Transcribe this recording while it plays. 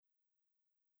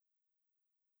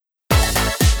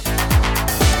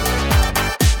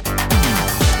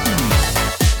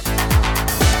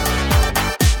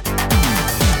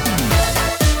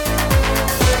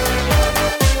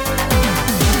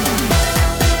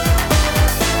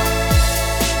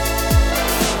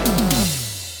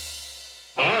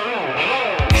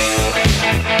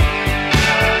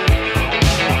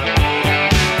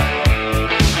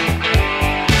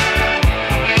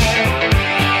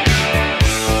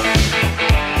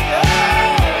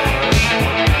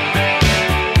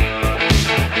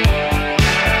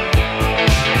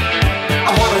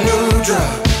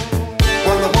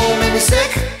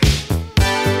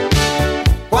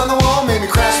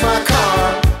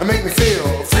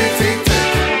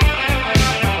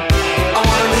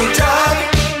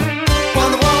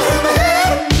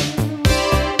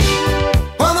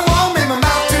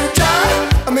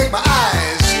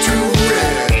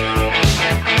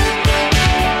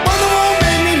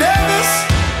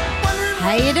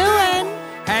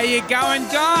going,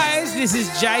 guys? This is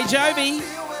Jay Jovi.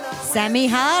 Sammy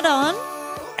Hardon.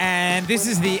 And this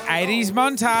is the 80s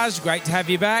montage. Great to have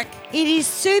you back. It is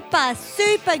super,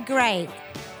 super great.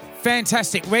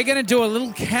 Fantastic. We're going to do a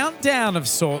little countdown of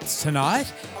sorts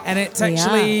tonight. And it's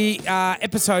actually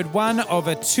episode 1 of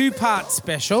a 2-part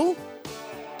special.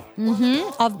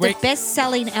 Of the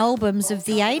best-selling albums of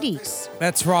the 80s.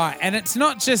 That's right. And it's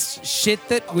not just shit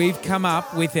that we've come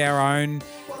up with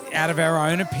out of our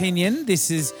own opinion. This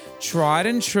is tried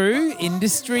and true.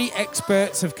 Industry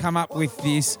experts have come up with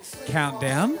this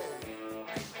countdown.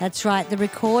 That's right. The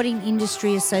Recording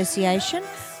Industry Association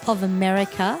of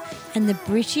America and the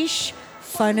British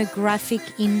Phonographic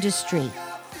Industry.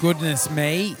 Goodness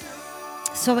me.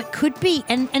 So it could be,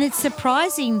 and it's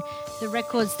surprising the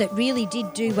records that really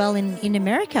did do well in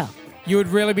America. You would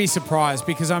really be surprised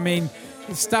because, I mean,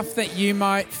 stuff that you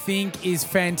might think is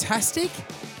fantastic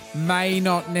may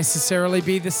not necessarily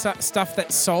be the stuff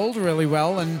that sold really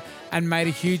well and made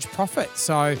a huge profit.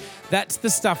 So that's the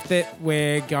stuff that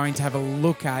we're going to have a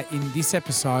look at in this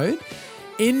episode.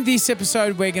 In this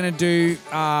episode, we're going to do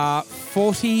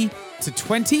 40 to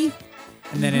 20.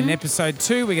 And then in episode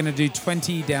 2, we're going to do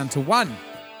 20 down to 1.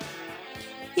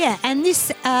 Yeah, and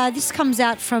this comes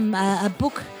out from a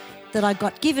book that I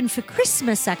got given for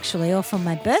Christmas, actually, or for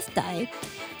my birthday.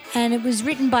 And it was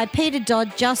written by Peter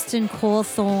Dodd, Justin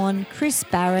Cawthorne, Chris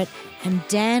Barrett, and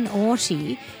Dan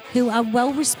Auty, who are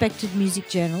well-respected music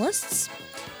journalists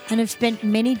and have spent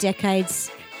many decades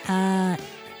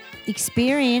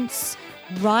experience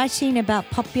writing about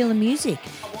popular music.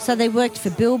 So they worked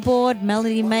for Billboard,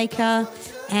 Melody Maker,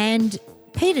 and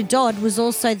Peter Dodd was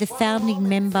also the founding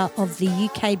member of the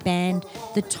UK band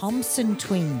The Thompson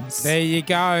Twins. There you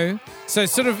go. So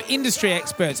sort of industry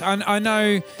experts. I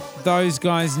know those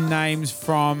guys' names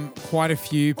from quite a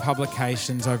few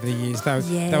publications over the years.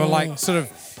 They were like sort of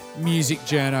music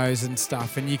journos and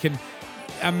stuff, and you can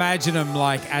imagine them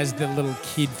like as the little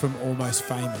kid from Almost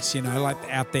Famous, you know, like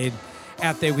out there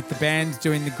with the band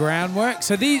doing the groundwork.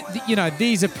 So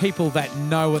these are people that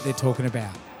know what they're talking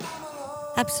about.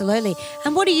 Absolutely.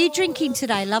 And what are you drinking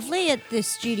today, lovely, at the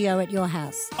studio at your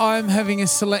house? I'm having a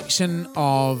selection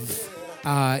of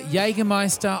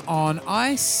Jägermeister on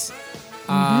ice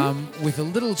with a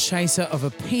little chaser of a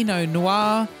Pinot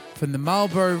Noir from the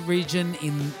Marlborough region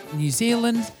in New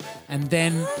Zealand. And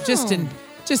then just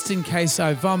in case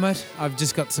I vomit, I've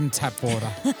just got some tap water.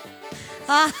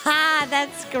 Aha,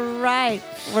 that's great.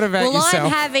 What about yourself? Well,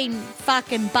 I'm having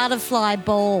fucking butterfly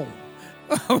ball.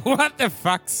 What the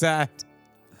fuck's that?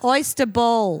 Oyster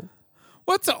ball.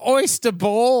 What's an oyster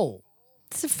ball?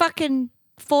 It's a fucking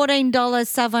 $14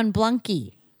 Savon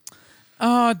Blancy.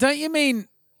 Oh, don't you mean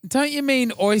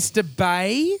Oyster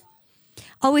Bay?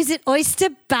 Oh, is it Oyster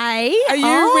Bay? Are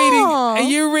you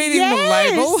reading the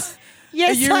label?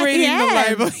 Yes, Are you reading am. the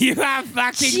label? You are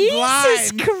fucking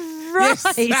Jesus blind. Christ.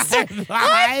 So blind.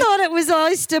 I thought it was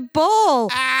oyster ball.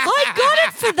 I got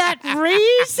it for that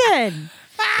reason.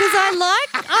 Because I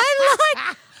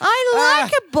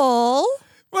like a ball.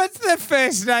 What's the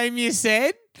first name you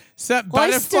said? So,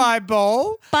 butterfly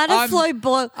ball? Butterfly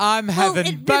ball. I'm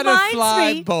having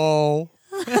butterfly ball.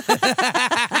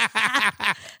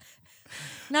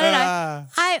 No.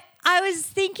 I was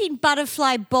thinking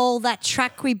Butterfly Ball, that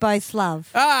track we both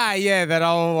love. Ah, yeah, that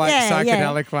old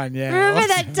psychedelic one, yeah. Remember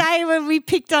that day when we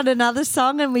picked on another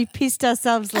song and we pissed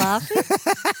ourselves laughing?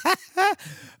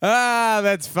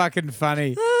 That's fucking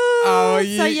funny.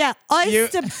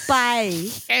 Oyster Bay.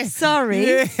 Sorry.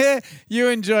 Yeah, you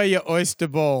enjoy your oyster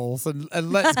balls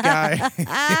and let's go.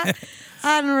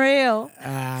 Unreal.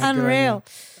 Unreal.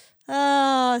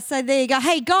 Oh, so there you go.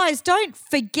 Hey, guys, don't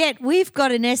forget we've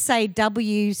got an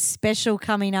SAW special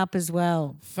coming up as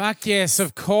well. Fuck yes,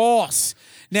 of course.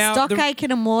 Now,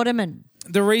 Stockachen and Waterman.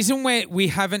 The reason we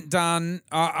haven't done,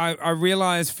 I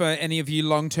realise for any of you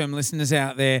long-term listeners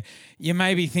out there, you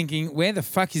may be thinking, where the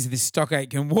fuck is this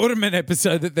Stockachen and Waterman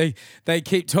episode that they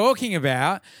keep talking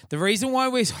about? The reason why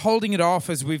we're holding it off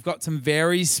is we've got some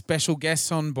very special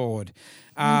guests on board.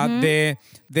 They're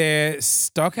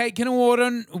Stockachen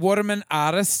and Waterman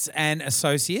artists and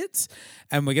associates,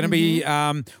 and we're going to be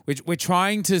we're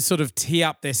trying to sort of tee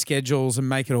up their schedules and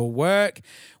make it all work.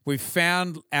 We've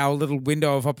found our little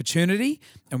window of opportunity,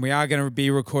 and we are going to be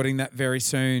recording that very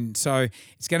soon. So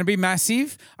it's going to be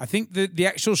massive. I think the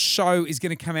actual show is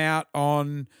going to come out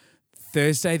on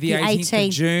Thursday, the 18th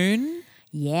of June.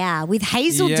 Yeah, with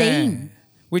Hazel Dean.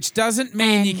 Which doesn't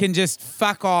mean you can just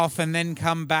fuck off and then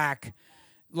come back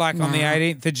on the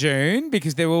 18th of June,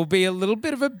 because there will be a little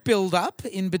bit of a build-up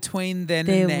in between then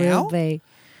and now. There will be.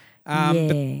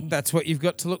 But that's what you've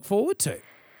got to look forward to.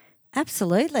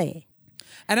 Absolutely.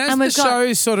 And as the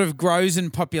show sort of grows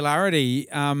in popularity,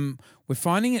 we're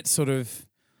finding it sort of,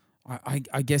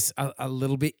 I guess, a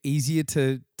little bit easier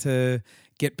to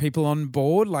get people on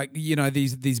board, like, you know,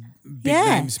 these big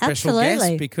name special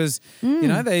guests, because, you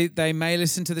know, they may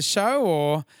listen to the show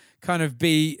or kind of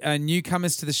be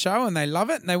newcomers to the show and they love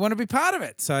it and they want to be part of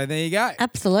it. So there you go.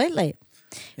 Absolutely.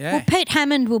 Yeah. Well, Pete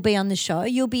Hammond will be on the show.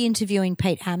 You'll be interviewing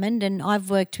Pete Hammond, and I've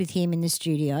worked with him in the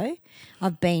studio.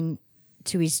 I've been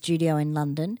to his studio in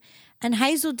London. And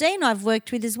Hazel Dean I've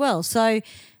worked with as well. So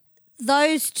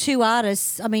those two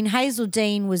artists, I mean, Hazel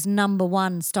Dean was number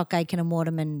one Stock Aitken and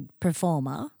Waterman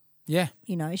performer. Yeah.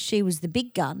 You know, she was the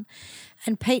big gun.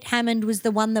 And Pete Hammond was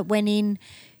the one that went in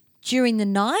during the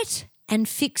night and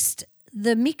fixed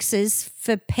the mixes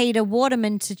for Peter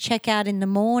Waterman to check out in the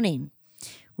morning,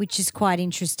 which is quite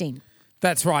interesting.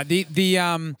 That's right. The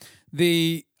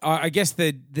I guess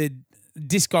the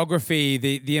discography,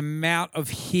 the amount of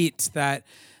hits that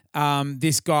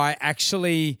this guy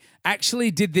actually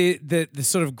did the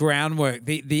sort of groundwork,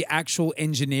 the actual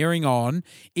engineering on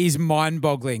is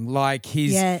mind-boggling. Like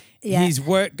his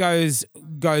work goes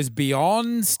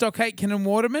beyond Stock Aitken and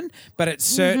Waterman, but it's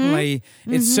certainly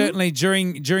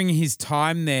during his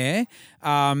time there,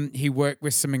 he worked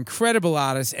with some incredible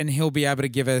artists, and he'll be able to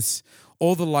give us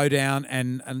all the lowdown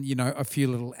and you know, a few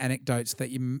little anecdotes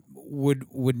that you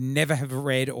would never have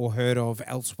read or heard of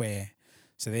elsewhere.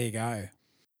 So there you go.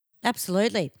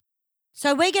 Absolutely.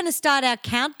 So we're going to start our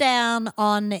countdown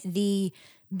on the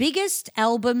biggest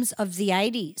albums of the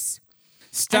 80s.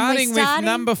 Starting with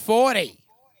number 40.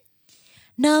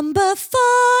 Number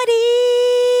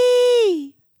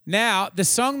 40. Now, the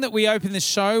song that we opened the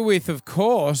show with, of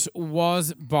course,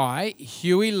 was by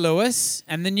Huey Lewis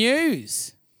and the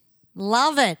News.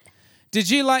 Love it. Did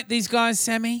you like these guys,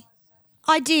 Sammy?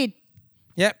 I did.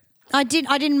 Yep. I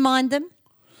didn't mind them.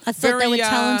 I thought they were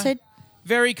talented.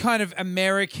 Very kind of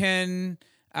American,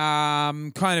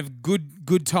 kind of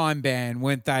good time band,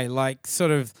 weren't they? Like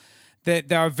sort of, they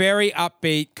were very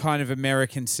upbeat kind of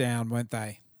American sound, weren't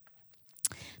they?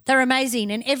 They're amazing.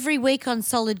 And every week on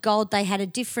Solid Gold, they had a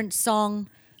different song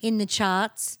in the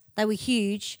charts. They were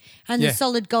huge. And the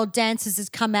Solid Gold dancers has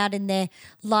come out in their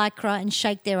lycra and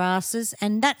shake their asses.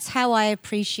 And that's how I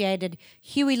appreciated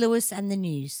Huey Lewis and the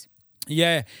News.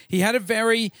 Yeah. He had a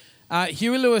very...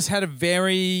 Huey Lewis had a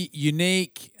very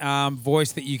unique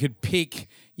voice that you could pick,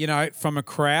 you know, from a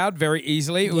crowd very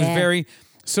easily. It was very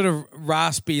sort of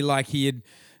raspy, like he had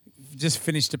just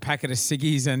finished a packet of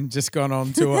ciggies and just gone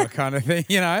on tour kind of thing,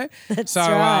 you know. That's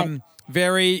right.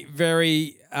 Very,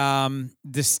 very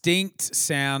distinct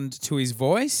sound to his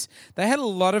voice. They had a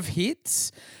lot of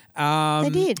hits. They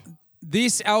did.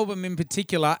 This album in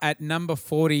particular at number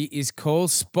 40 is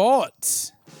called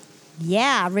Sports.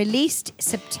 Yeah, released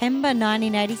September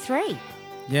 1983.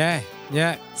 Yeah.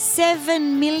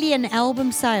 7 million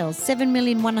album sales,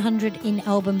 7,100,000 in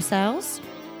album sales.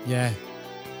 Yeah.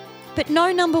 But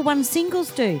no number one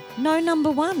singles, dude. No number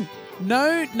one.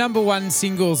 No number one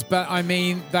singles, but I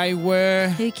mean, they were...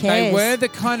 Who cares? They were the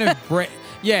kind of...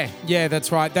 Yeah,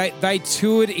 that's right. They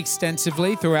toured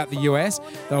extensively throughout the US.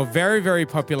 They were very, very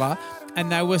popular.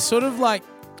 And they were sort of like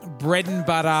bread and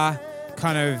butter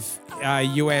kind of...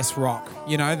 US rock,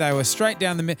 you know, they were straight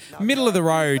down the middle of the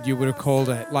road. You would have called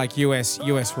it like US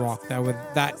rock. They were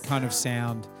that kind of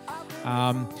sound.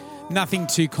 Nothing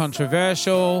too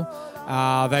controversial.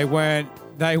 They weren't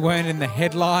in the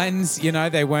headlines. You know,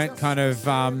 they weren't kind of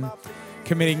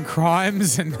committing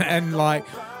crimes and like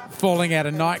falling out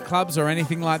of nightclubs or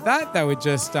anything like that. They were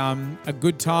just a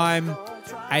good time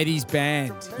 80s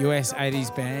band, US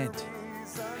 80s band.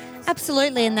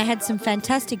 Absolutely, and they had some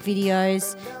fantastic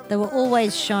videos. They were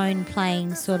always shown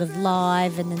playing sort of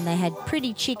live, and then they had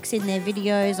pretty chicks in their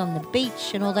videos on the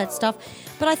beach and all that stuff.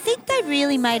 But I think they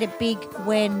really made it big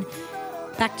when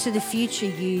Back to the Future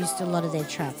used a lot of their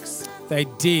tracks. They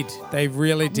did. They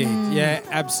really did. Yeah,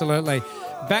 absolutely.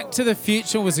 Back to the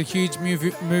Future was a huge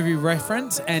movie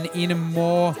reference, and in a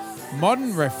more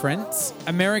modern reference,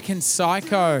 American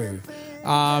Psycho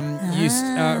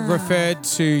referred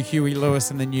to Huey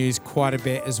Lewis and the News quite a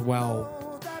bit as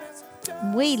well.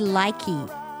 We like it.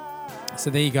 So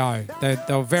there you go. They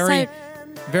were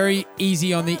very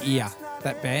easy on the ear,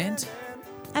 that band.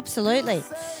 Absolutely.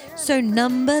 So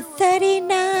number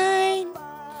 39.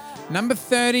 Number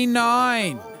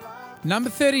 39.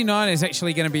 Number 39 is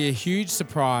actually going to be a huge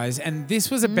surprise, and this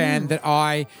was a band that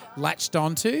I latched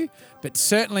onto, but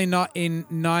certainly not in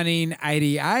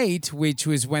 1988, which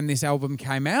was when this album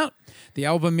came out. The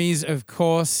album is, of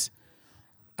course,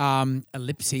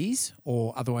 Ellipses,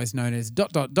 or otherwise known as ...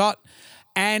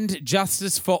 and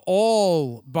Justice for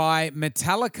All by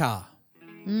Metallica.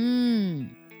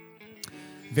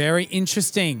 Very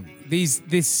interesting.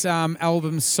 This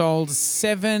album sold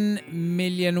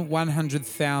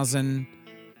 7,100,000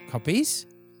 copies.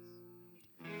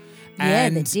 Yeah,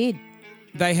 And they did.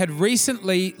 they had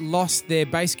recently lost their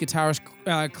bass guitarist,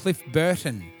 Cliff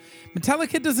Burton.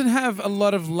 Metallica doesn't have a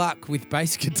lot of luck with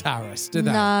bass guitarists, do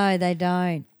they? No, they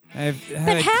don't. They've But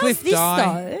had how's Cliff this,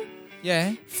 die. though?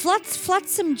 Yeah.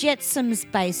 Flotsam Jetsam's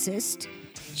bassist,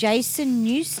 Jason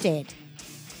Newsted,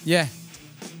 Yeah.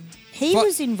 he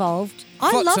was involved.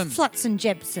 I Flotsam. loved Flotsam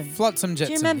Jetsam. Flotsam Jetsam.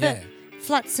 Do you remember Yeah,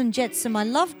 Flotsam Jetsam? I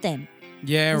loved them.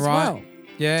 yeah as right. well.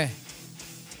 Yeah.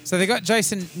 So they got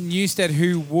Jason Newsted,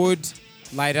 who would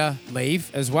later leave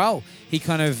as well. He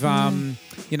kind of,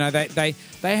 they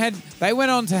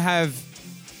went on to have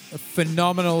a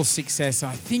phenomenal success.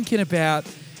 I think in about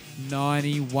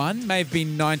 91, may have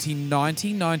been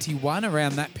 1990, 91,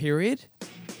 around that period.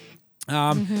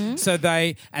 So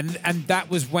they and that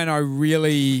was when I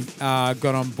really got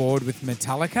on board with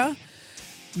Metallica.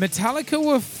 Metallica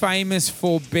were famous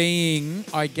for being,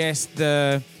 I guess,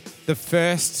 the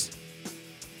first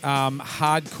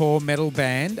hardcore metal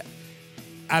band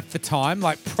at the time,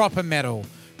 like proper metal,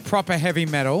 proper heavy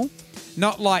metal,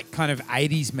 not like kind of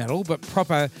 80's metal, but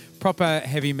proper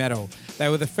heavy metal. They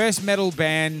were the first metal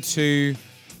band to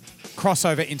cross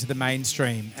over into the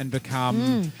mainstream and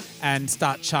become and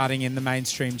start charting in the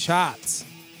mainstream charts.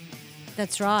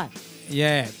 That's right.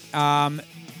 Yeah.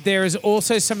 There is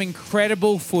also some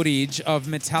incredible footage of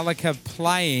Metallica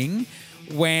playing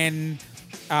when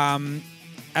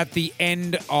at the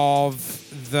end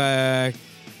of the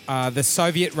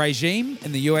Soviet regime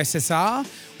in the USSR,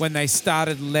 when they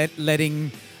started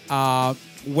letting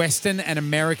Western and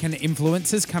American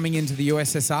influences coming into the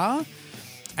USSR.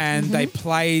 And they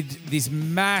played this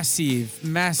massive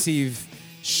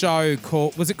show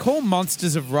called, was it called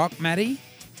Monsters of Rock, Maddie?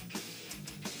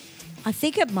 I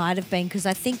think it might have been, because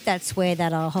I think that's where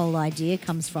that whole idea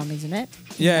comes from, isn't it?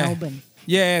 In Yeah. Melbourne.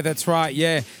 Yeah, that's right,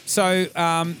 yeah. So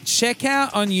check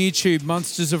out on YouTube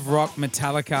Monsters of Rock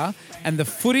Metallica, and the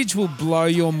footage will blow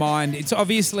your mind. It's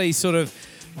obviously sort of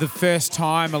the first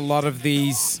time a lot of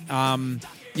these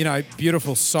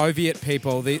beautiful Soviet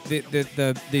people,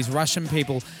 these Russian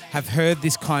people, have heard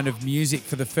this kind of music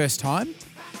for the first time,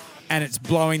 and it's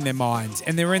blowing their minds.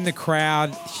 And they're in the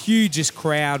crowd, hugest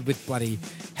crowd with bloody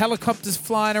helicopters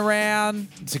flying around.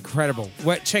 It's incredible.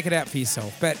 Check it out for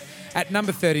yourself. But at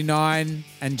number 39,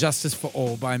 And Justice for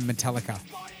All by Metallica.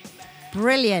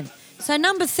 Brilliant. So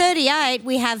number 38,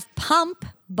 we have Pump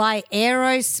by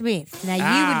Aerosmith. Now,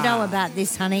 you would know about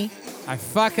this, honey. I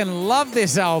fucking love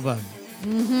this album.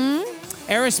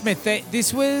 Aerosmith,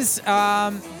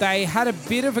 they had a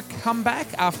bit of a comeback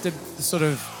after sort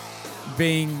of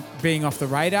being off the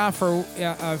radar for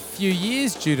a few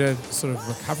years due to sort of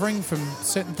recovering from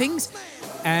certain things.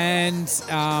 And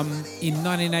in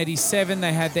 1987,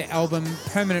 they had their album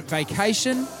Permanent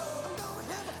Vacation.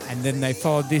 And then they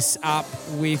followed this up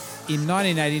in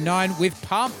 1989 with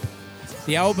Pump.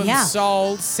 The album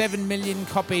sold 7 million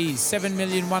copies,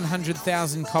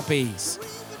 7,100,000 copies.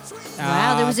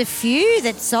 Wow, there was a few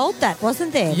that sold that,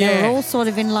 wasn't there? Yeah. They were all sort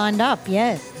of lined up,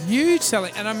 yeah. Huge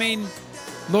selling. And I mean,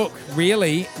 look,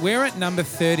 really, we're at number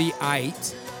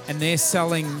 38 and they're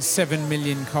selling 7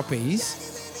 million copies.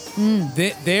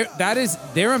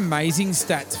 They're amazing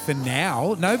stats for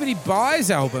now. Nobody buys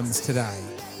albums today.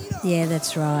 Yeah,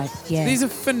 that's right. Yeah. These are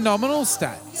phenomenal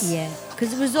stats. Yeah,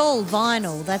 because it was all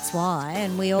vinyl, that's why,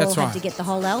 and we all had to get the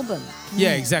whole album.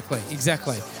 Yeah, exactly.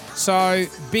 So,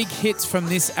 big hits from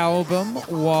this album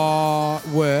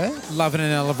were Love in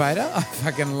an Elevator. I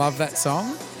fucking love that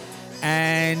song.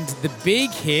 And the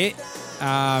big hit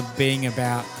being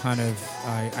about kind of,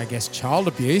 I guess, child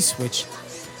abuse, which,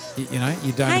 you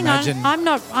don't imagine. Hang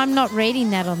on, I'm not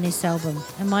reading that on this album.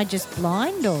 Am I just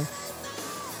blind or?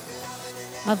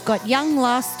 I've got Young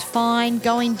Lust, Fine,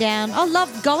 Going Down. Oh,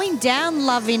 Going Down,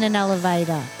 Love in an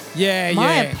Elevator. Yeah,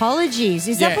 My apologies.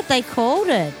 Is that what they called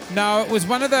it? No, it was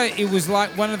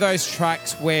like one of those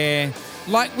tracks where,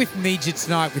 like with Need You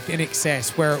Tonight with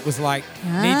INXS, where it was like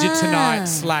Need You Tonight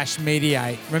 /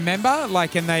 Mediate. Remember?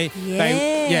 Like, and they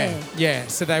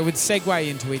so they would segue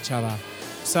into each other.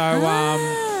 So,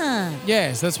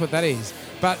 so that's what that is.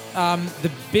 But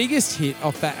the biggest hit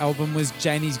off that album was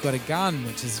Janie's Got a Gun,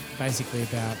 which is basically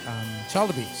about child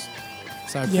abuse.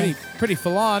 So pretty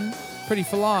full on.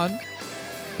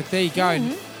 But there you go.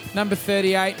 Mm-hmm. Number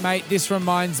 38, mate. This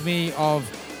reminds me of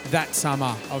that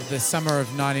summer, of the summer of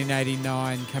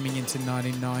 1989 coming into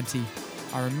 1990.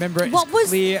 I remember it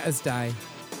clear as day.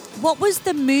 What was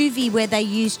the movie where they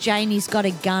used Janie's Got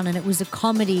a Gun and it was a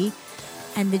comedy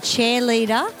and the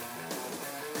cheerleader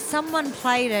someone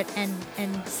played it and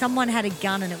someone had a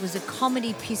gun and it was a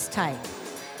comedy piss tape.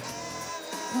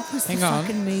 What was the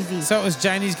fucking movie? So it was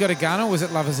Janie's Got a Gun, or was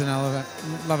it Love in an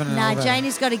Elevator? No,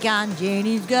 Janie's Got a Gun.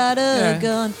 Janie's got a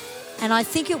gun. And I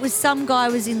think it was some guy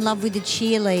was in love with a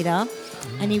cheerleader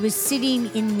and he was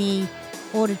sitting in the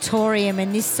auditorium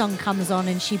and this song comes on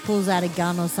and she pulls out a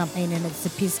gun or something and it's a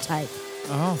piss tape.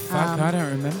 Oh, fuck, I don't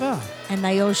remember. And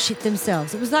they all shit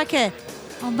themselves. It was like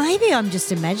maybe I'm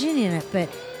just imagining it, but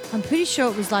I'm pretty sure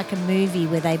it was like a movie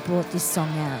where they brought this song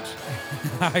out.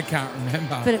 I can't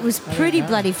remember. But it was pretty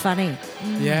bloody funny.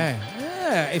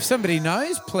 Yeah. If somebody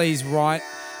knows, please write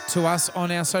to us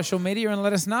on our social media and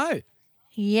let us know.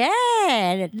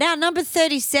 Yeah. Now, number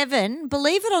 37,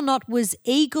 believe it or not, was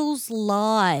Eagles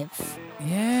Live.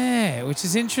 Yeah, which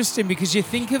is interesting because you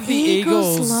think of the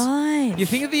Eagles Live. You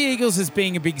think of the Eagles as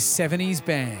being a big 70s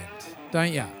band,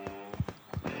 don't you?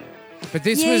 But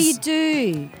you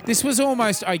do. This was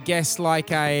almost, I guess,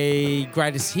 like a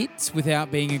greatest hits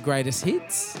without being a greatest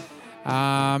hits.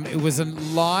 It was a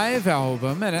live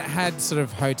album and it had sort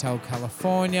of Hotel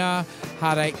California,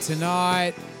 Heartache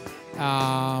Tonight.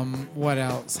 What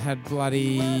else? Had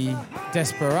bloody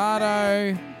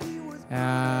Desperado.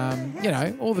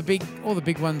 All the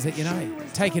big ones that you know.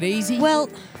 Take It Easy. Well,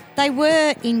 they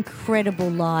were incredible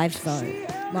live though.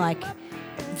 Like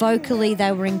vocally,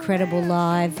 they were incredible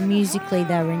live. Musically,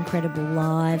 they were incredible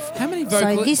live. How many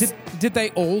vocalists did they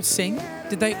all sing?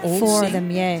 Did they all four sing? of them,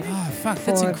 yeah. Oh, fuck,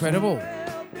 that's incredible.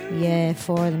 Yeah,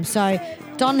 4 of them. So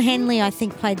Don Henley, I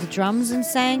think, played the drums and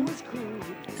sang.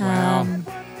 Wow.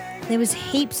 There was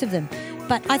heaps of them.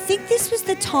 But I think this was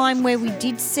the time where we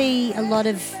did see a lot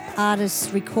of artists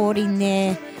recording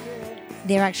their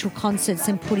actual concerts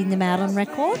and putting them out on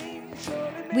record,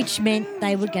 which meant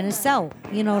they were going to sell.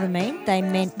 You know what I mean? They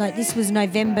meant, like, this was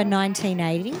November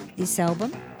 1980, this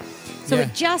album. So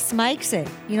it just makes it.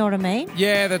 You know what I mean?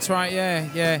 Yeah, that's right.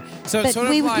 Yeah. So it's sort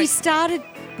of like...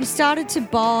 We started to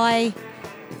buy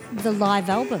the live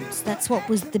albums. That's what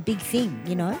was the big thing,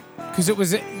 you know? Because it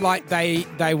was like they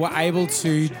were able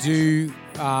to do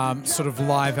sort of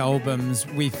live albums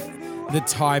with the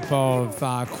type of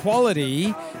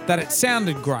quality that it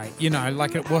sounded great, you know,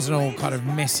 like it wasn't all kind of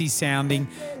messy sounding.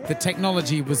 The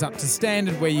technology was up to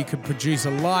standard where you could produce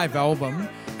a live album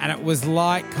and it was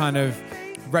like kind of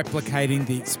replicating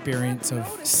the experience of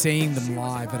seeing them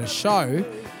live at a show.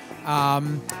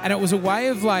 And it was a way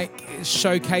of like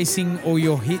showcasing all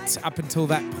your hits up until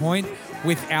that point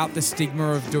without the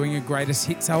stigma of doing a greatest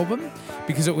hits album,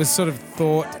 because it was sort of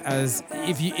thought as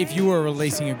if you were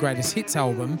releasing a greatest hits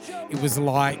album, it was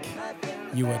like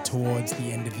you were towards the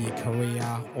end of your career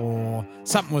or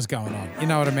something was going on. You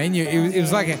know what I mean? It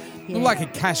was like a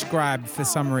cash grab for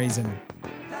some reason.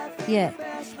 Yeah.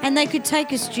 And they could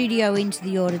take a studio into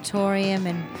the auditorium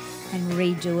and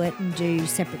redo it and do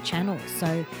separate channels.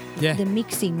 So the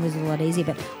mixing was a lot easier.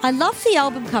 But I love the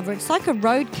album cover. It's like a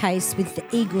road case with the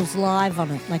Eagles Live on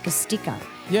it, like a sticker.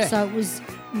 Yeah. So it was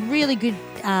really good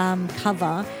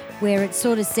cover where it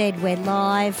sort of said we're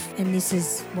live and this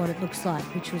is what it looks like,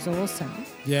 which was awesome.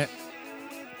 Yeah.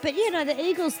 But, the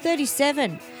Eagles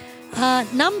 37.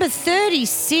 Number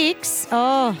 36.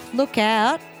 Oh, look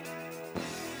out.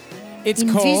 It's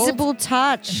Invisible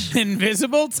Touch.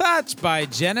 Invisible Touch by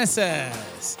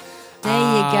Genesis. There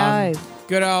you go.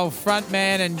 Good old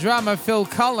frontman and drummer Phil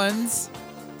Collins.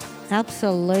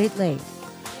 Absolutely.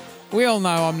 We all know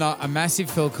I'm not a massive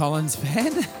Phil Collins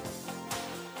fan.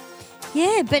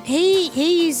 Yeah, but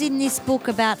he is in this book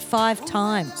about 5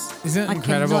 times. Isn't it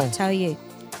incredible?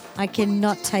 I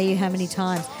cannot tell you how many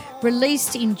times.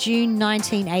 Released in June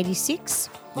 1986.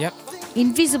 Yep.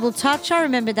 Invisible Touch, I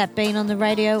remember that being on the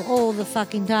radio all the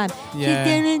fucking time. Yeah.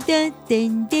 You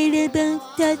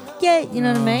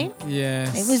know what I mean?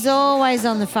 Yes. It was always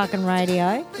on the fucking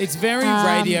radio. It's very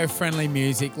radio-friendly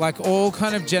music. Like all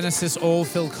kind of Genesis, all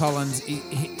Phil Collins,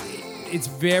 it's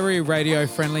very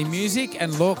radio-friendly music.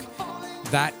 And look,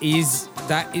 that is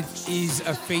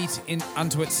a feat in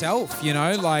unto itself, you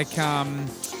know? Like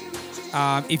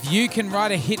if you can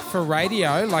write a hit for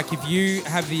radio, like if you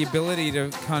have the ability to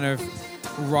kind of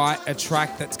write a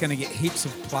track that's going to get heaps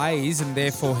of plays and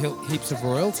therefore heaps of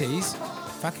royalties,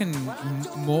 fucking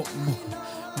more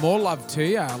love to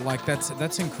you. Like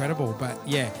that's incredible. But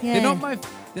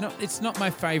it's not my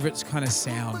favourite kind of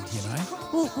sound, you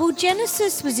know. Well,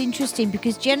 Genesis was interesting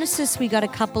because Genesis, we got a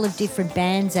couple of different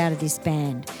bands out of this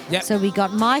band. Yep. So we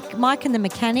got Mike and the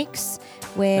Mechanics,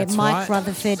 where That's Mike right.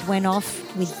 Rutherford went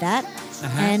off with that.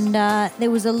 Uh-huh. And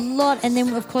there was a lot. And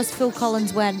then, of course, Phil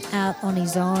Collins went out on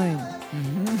his own.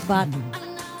 Mm-hmm. But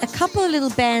a couple of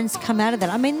little bands come out of that.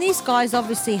 I mean, these guys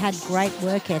obviously had great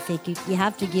work ethic. You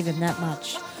have to give them that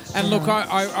much. And look,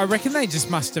 I reckon they just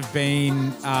must have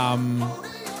been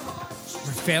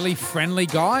fairly friendly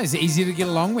guys, easy to get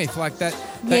along with, like that.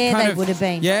 Yeah, kind they of, would have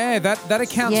been. Yeah, that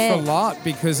accounts for a lot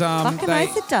because fucking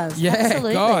oath it does. Yeah,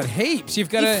 Absolutely. God, heaps. You've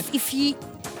got to.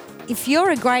 If you're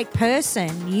a great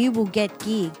person, you will get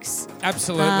gigs.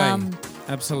 Absolutely,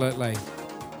 absolutely.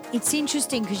 It's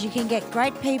interesting because you can get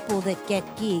great people that get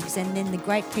gigs, and then the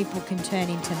great people can turn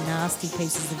into nasty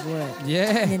pieces of work.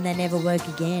 Yeah. And then they never work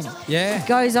again. Yeah. It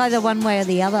goes either one way or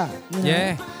the other. You know?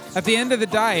 Yeah. At the end of the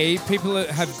day, people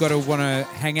have got to want to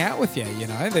hang out with you, you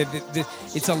know.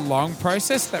 It's a long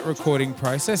process, that recording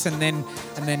process, and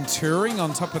then touring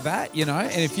on top of that, you know.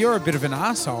 And if you're a bit of an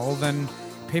arsehole, then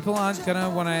people aren't going to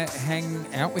want to hang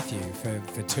out with you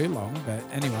for too long. But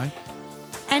anyway.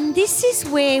 And this is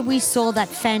where we saw that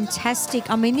fantastic...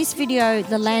 I mean, this video,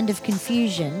 The Land of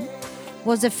Confusion,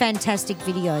 was a fantastic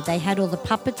video. They had all the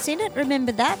puppets in it,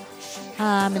 remember that?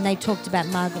 And they talked about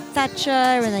Margaret Thatcher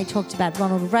and they talked about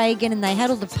Ronald Reagan and they had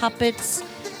all the puppets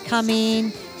come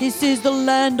in. This is the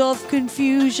land of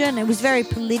confusion. It was very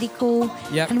political.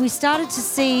 Yep. And we started to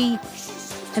see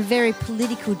a very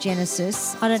political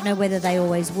genesis. I don't know whether they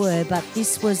always were, but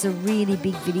this was a really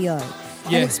big video.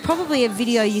 Yeah. And it's probably a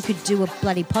video you could do a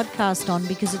bloody podcast on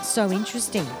because it's so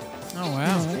interesting. Oh,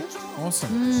 wow. You know?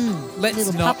 Awesome. Let's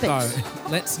little not, puppets. though.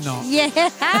 Let's not. Yeah,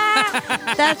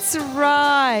 that's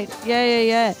right.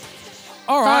 Yeah.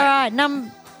 All right.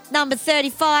 Number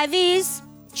 35 is...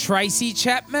 Tracy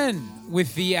Chapman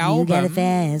with the album. You get a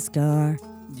fast car.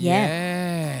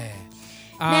 Yeah.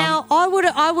 Now, I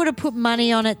would have put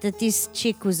money on it that this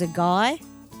chick was a guy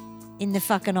in the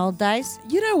fucking old days.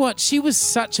 You know what? She was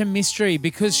such a mystery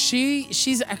because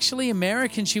she's actually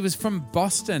American. She was from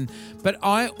Boston, but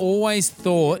I always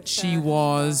thought she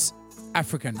was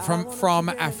African, from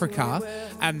Africa,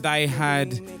 and they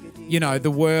had, you know,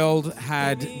 the world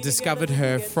had discovered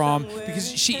her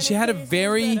because she had a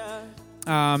very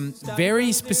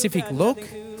specific look.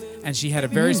 And she had a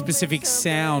very specific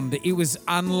sound. It was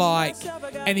unlike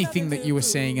anything that you were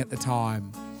seeing at the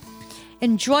time.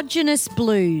 Androgynous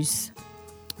blues.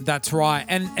 That's right.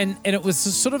 And it was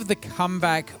sort of the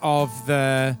comeback of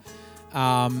the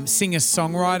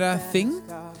singer-songwriter thing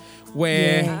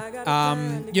where,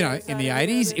 you know, in the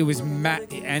 80s, it was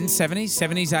and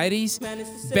 70s, 80s,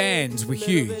 bands were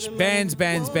huge. Bands,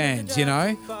 you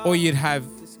know. Or you'd have...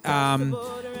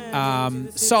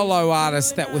 solo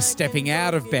artists that were stepping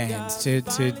out of bands to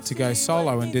go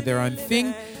solo and do their own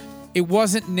thing. It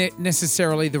wasn't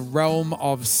necessarily the realm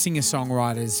of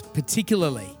singer-songwriters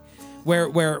particularly,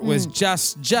 where it was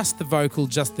just the vocal,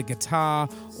 just the guitar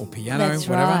or piano, That's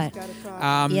whatever.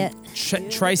 Right.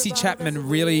 Tracy Chapman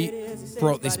really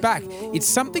brought this back. It's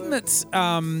something that's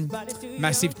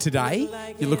massive today.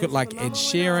 You look at like Ed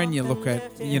Sheeran, you look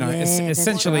at, you know,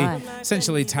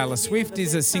 essentially Taylor Swift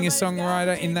is a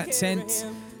singer-songwriter in that sense.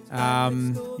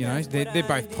 You know, they're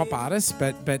both pop artists,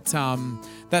 but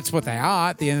that's what they are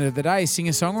at the end of the day,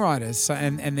 singer-songwriters,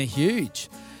 and they're huge.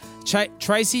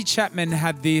 Tracy Chapman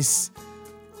had this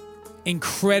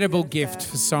incredible gift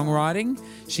for songwriting.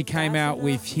 She came out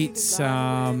with hits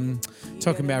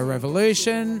talking about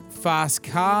Revolution, Fast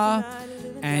Car,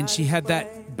 and she had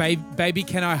that Baby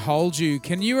Can I Hold You.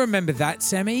 Can you remember that,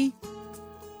 Sammy?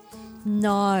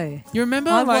 No. You remember?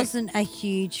 I wasn't a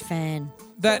huge fan.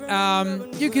 That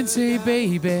you can see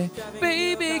baby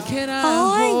can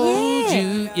I hold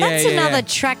you. That's another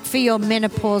track for your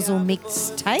menopausal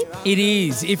mixtape. It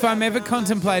is. If I'm ever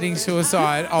contemplating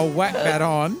suicide, I'll whack that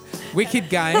on. Wicked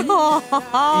game. God.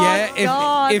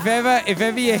 If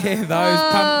ever you hear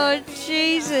those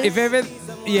Jesus. If ever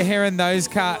you're hearing those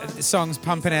songs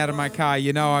pumping out of my car,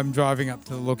 you know I'm driving up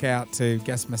to the lookout to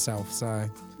gas myself. So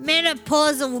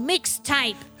menopausal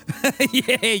mixtape.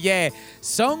 yeah.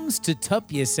 Songs to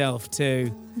top yourself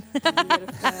to. It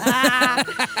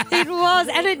was,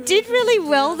 and it did really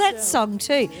well, that song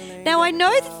too. Now, I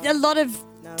know that a lot of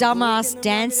dumbass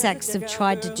dance acts have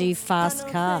tried to do Fast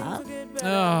Car.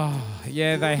 Oh,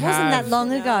 yeah, they have. Wasn't that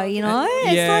long ago, you know?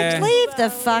 It's like, leave the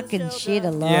fucking shit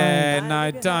alone. Yeah,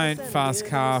 no, don't Fast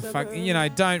Car.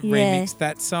 Don't remix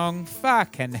that song.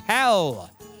 Fucking hell.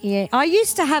 Yeah, I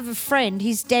used to have a friend,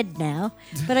 he's dead now,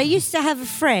 but I used to have a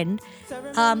friend,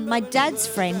 my dad's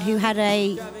friend, who had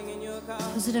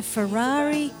was it a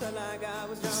Ferrari,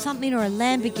 something, or a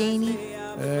Lamborghini?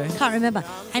 Can't remember.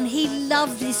 And he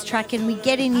loved this track, and we'd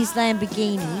get in his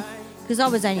Lamborghini, because I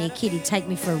was only a kid, he'd take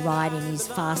me for a ride in his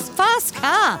fast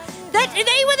car.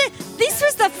 This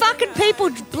was the fucking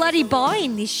people bloody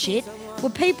buying this shit,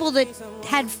 were people that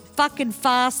had fucking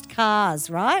fast cars,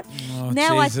 right? Oh,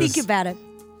 now Jesus. I think about it.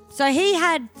 So he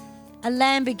had a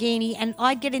Lamborghini, and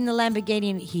I'd get in the Lamborghini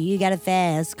and here you got a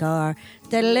fast car.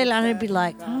 And I'd be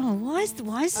like, oh, why is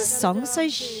this song so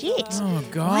shit? Oh,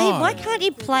 God. Why can't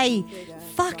you play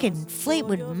fucking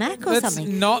Fleetwood Mac or That's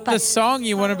something? not the song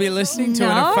you want to be listening to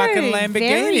in a No, fucking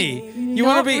Lamborghini. You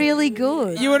not want to be really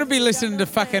good. You want to be listening to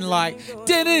fucking like.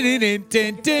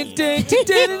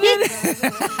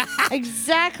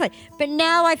 Exactly. But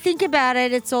now I think about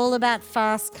it, it's all about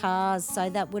fast cars, so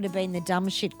that would have been the dumb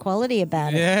shit quality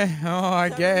about it. Yeah. Oh, I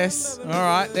guess. All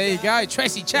right. There you go.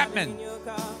 Tracy Chapman.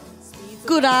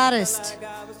 Good artist.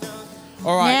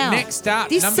 All right. Now, next up,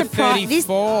 this number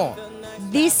 34.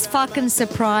 This fucking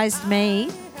surprised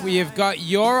me. We have got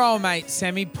your old mate,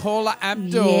 Sammy Paula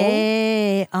Abdul.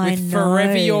 Yeah, I with know.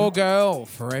 Forever Your Girl.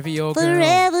 Forever Your Girl.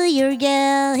 Forever your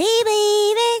girl. Hey,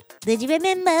 baby. Did you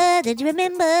remember? Did you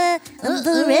remember? I'm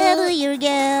forever your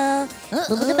girl.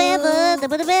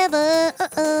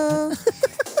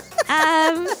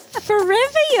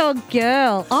 Forever your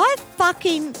girl. I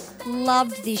fucking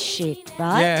loved this shit,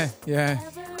 right? Yeah, yeah.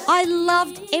 I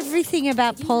loved everything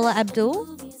about Paula Abdul.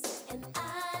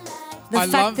 I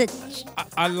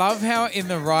love how in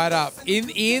the write-up,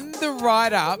 in the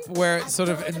write-up where it's sort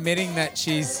of admitting that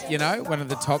she's, you know, one of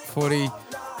the top 40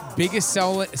 biggest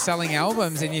selling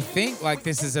albums, and you think like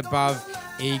this is above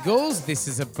Eagles, this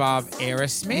is above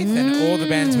Aerosmith and all the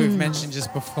bands we've mentioned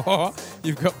just before.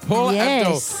 You've got Paula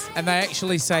Abdul, and they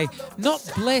actually say, not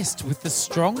blessed with the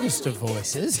strongest of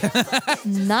voices.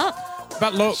 No.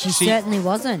 But look, she certainly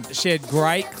wasn't. She had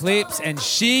great clips and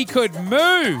she could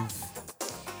move.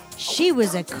 She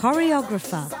was a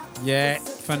choreographer. Yeah,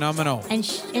 phenomenal. And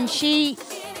she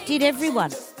did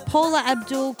everyone. Paula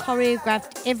Abdul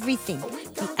choreographed everything.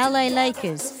 The LA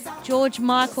Lakers, George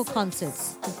Michael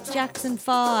concerts, the Jackson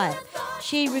 5.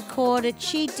 She recorded,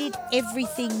 she did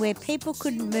everything where people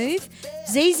couldn't move.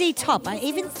 ZZ Top, I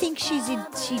even think she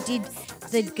did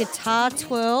the guitar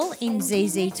twirl in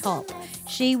ZZ Top.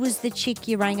 She was the chick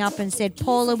you rang up and said,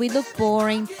 Paula, we look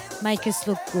boring, make us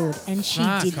look good. And she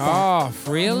did that. Off,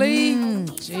 really?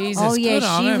 Jesus, oh, yeah, good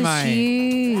on she her, was mate.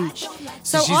 huge.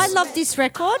 So I love this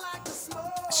record.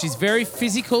 She's very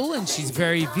physical and she's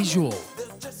very visual.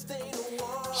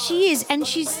 She is, and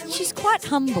she's quite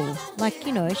humble. Like,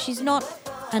 you know, she's not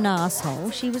an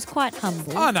asshole. She was quite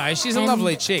humble. Oh, no, she's a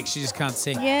lovely chick. She just can't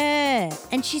sing. Yeah,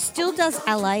 and she still does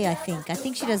LA, I think. I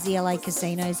think she does the LA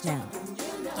casinos now.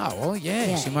 Oh, well,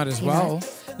 yeah, she might as well. Know.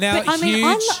 Now, but, I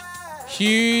mean,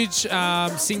 huge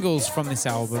singles from this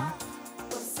album.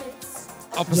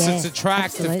 Opposites Attract,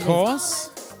 absolutely. of course.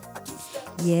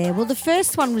 Yeah, well, the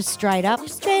first one was Straight Up.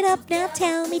 Straight up now,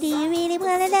 tell me, do you really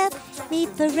want to love me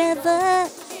forever?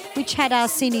 Which had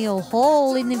Arsenio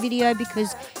Hall in the video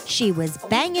because she was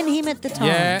banging him at the time.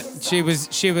 Yeah, she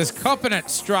was copping it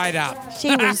straight up.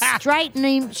 She was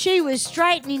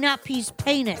straightening up his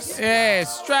penis. Yeah,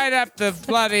 straight up the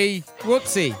bloody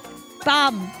whoopsie.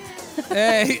 Bum.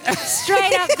 Yeah.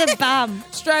 Straight up the bum.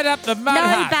 Straight up the mud No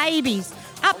hut. babies.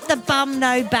 Up the bum,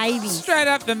 no babies. Straight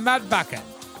up the mud bucket.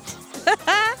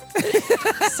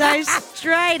 So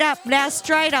straight up. Now,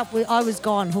 straight up, I was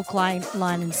gone hook, line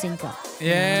and sinker.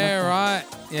 Yeah, right.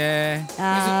 Yeah.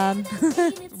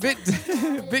 Bit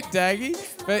daggy,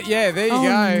 but yeah, there you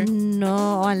go.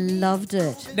 No, I loved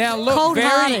it. Now look,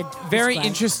 Cold-hearted. very That's great.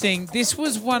 interesting. This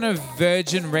was one of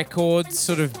Virgin Records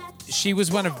she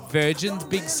was one of Virgin's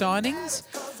big signings.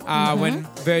 When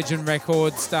Virgin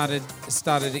Records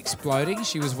started exploding,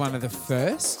 she was one of the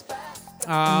first.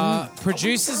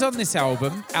 Producers on this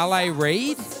album, L.A.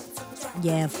 Reid.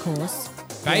 Yeah, of course.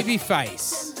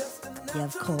 Babyface. Yeah,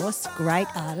 of course. Great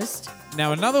artist.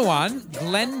 Now another one,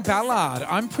 Glenn Ballard.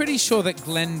 I'm pretty sure that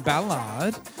Glenn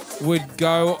Ballard would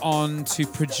go on to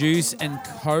produce and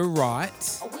co-write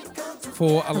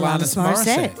for Alanis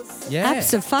Morissette. Yeah.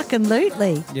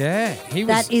 Abso-fucking-lutely. Yeah.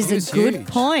 That is a good huge.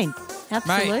 point.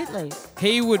 Absolutely. Mate,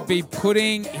 he would be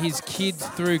putting his kids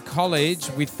through college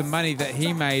with the money that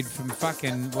he made from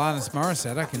fucking Alanis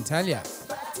Morissette, I can tell you.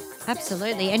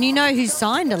 Absolutely. And you know who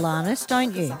signed Alanis,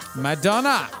 don't you?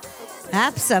 Madonna.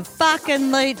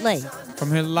 Abso-fucking-lutely. From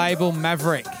her label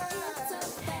Maverick.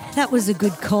 That was a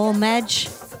good call, Madge.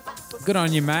 Good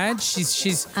on you, Madge.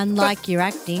 She's Unlike your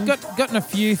acting. gotten a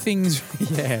few things.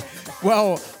 Yeah.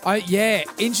 Well,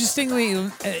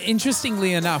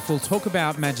 interestingly enough, we'll talk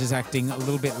about Madge's acting a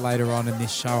little bit later on in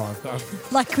this show.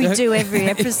 Like we do every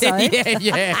episode.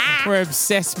 yeah. We're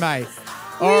obsessed, mate.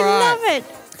 We love it.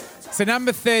 So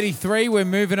number 33, we're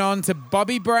moving on to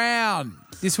Bobby Brown.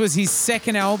 This was his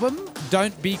second album,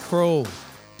 Don't Be Cruel.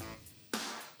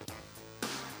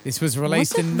 This was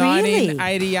released Was it in really?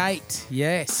 1988.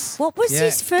 Yes. What was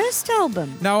his first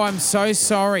album? No, I'm so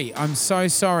sorry.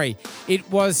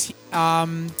 It was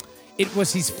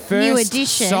his first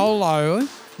Edition. solo.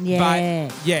 Yeah.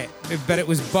 But it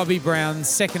was Bobby Brown's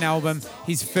second album,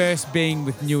 his first being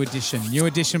with New Edition. New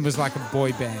Edition was like a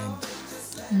boy band.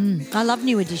 I love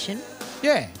New Edition.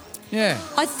 Yeah.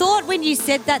 I thought when you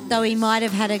said that, though, he might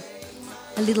have had a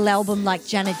little album like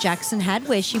Janet Jackson had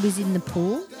where she was in the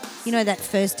pool. You know that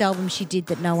first album she did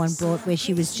that no one brought where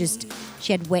she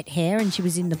had wet hair and she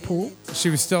was in the pool? She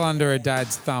was still under her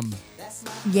dad's thumb.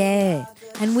 Yeah.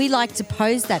 And we like to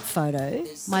pose that photo.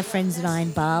 My friends and I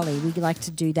in Bali, we like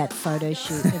to do that photo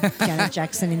shoot of Janet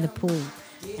Jackson in the pool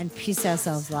and piss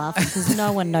ourselves laughing because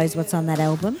no one knows what's on that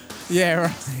album. Yeah,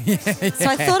 right. Yeah. So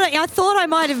I thought I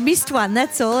might have missed one,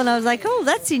 that's all. And I was like, oh,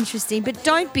 that's interesting. But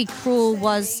Don't Be Cruel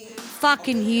was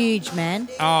fucking huge, man.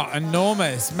 Oh,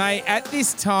 enormous. Mate, at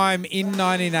this time in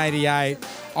 1988,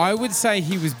 I would say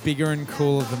he was bigger and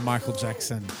cooler than Michael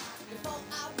Jackson.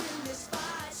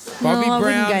 Bobby I Brown,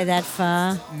 wouldn't go that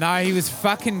far. No, he was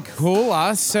fucking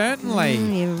cooler, certainly.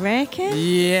 You reckon?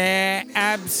 Yeah,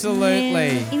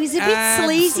 absolutely. Yeah. He was a bit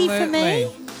sleazy for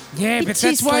me. Yeah, Bit but too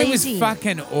that's why he was sleazy.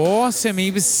 fucking awesome. He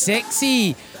was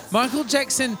sexy. Michael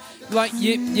Jackson, like,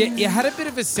 you had a bit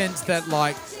of a sense that,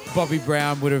 like, Bobby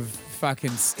Brown would have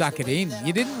fucking stuck it in.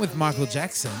 You didn't with Michael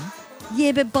Jackson.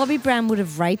 Yeah, but Bobby Brown would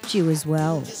have raped you as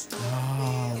well.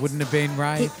 Oh, wouldn't have been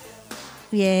rape.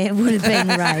 Yeah, it would have been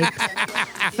rape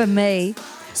for me.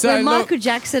 So, Well, look- Michael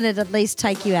Jackson would at least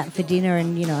take you out for dinner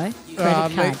and, credit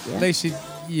card. At least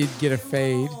you'd get a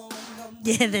feed.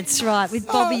 Yeah, that's right. With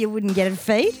Bobby, you wouldn't get a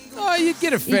feed. Oh, you'd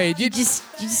get a feed. You just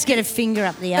get a finger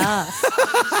up the arse.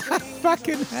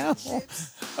 Fucking hell.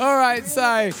 All right,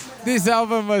 so this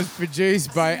album was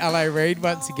produced by L.A. Reid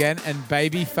once again and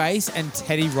Babyface and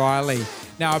Teddy Riley.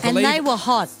 Now, I And believe they were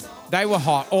hot. they were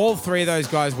hot. All three of those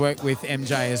guys worked with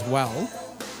MJ as well.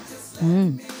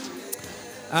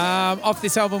 Off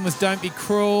this album was Don't Be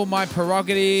Cruel, My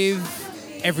Prerogative,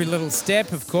 Every Little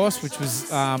Step, of course, which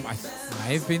was, I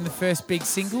may have been the first big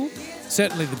single.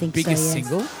 Certainly the Think biggest so, yeah.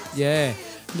 single. Yeah.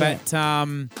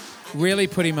 But really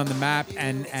put him on the map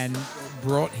and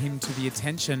brought him to the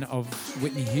attention of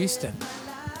Whitney Houston.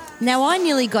 Now, I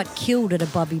nearly got killed at a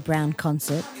Bobby Brown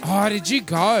concert. Oh, did you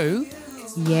go?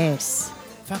 Yes.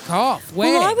 Fuck off.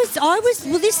 Where? Well, these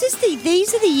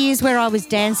are the years where I was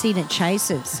dancing at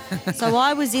Chases. So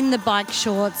I was in the bike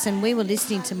shorts and we were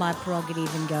listening to My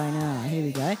Prerogative and going, oh, here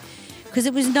we go. Because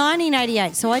it was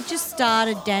 1988, so I just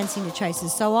started dancing to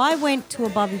Chases. So I went to a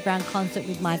Bobby Brown concert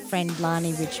with my friend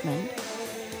Lani Richmond,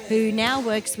 who now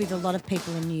works with a lot of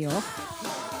people in New York.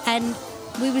 And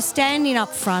we were standing up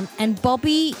front and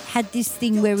Bobby had this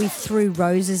thing where he threw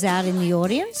roses out in the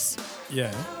audience.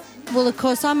 Yeah. Well, of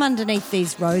course, I'm underneath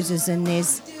these roses and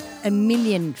there's a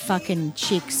million fucking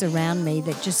chicks around me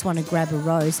that just want to grab a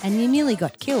rose and you nearly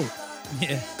got killed,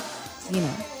 Yeah. you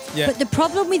know. Yeah. But the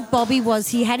problem with Bobby was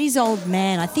he had his old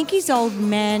man. I think his old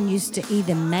man used to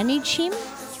either manage him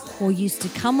or used to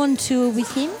come on tour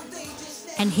with him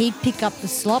and he'd pick up the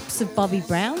slops of Bobby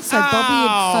Brown. So Bobby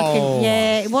had fucking,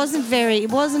 it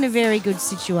wasn't a very good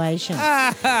situation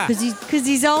because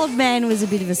his old man was a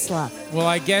bit of a slut. Well,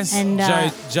 I guess And,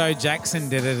 Joe Jackson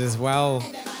did it as well.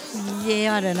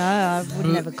 Yeah, I don't know. I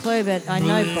wouldn't have a clue, but I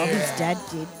know Bobby's dad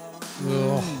did.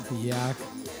 Ugh, yuck.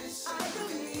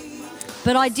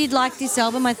 But I did like this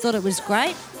album. I thought it was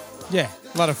great. Yeah,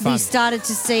 a lot of fun. We started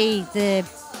to see the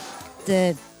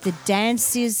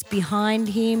dancers behind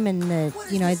him and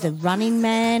the Running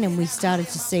Man, and we started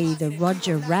to see the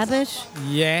Roger Rabbit.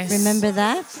 Yes. Remember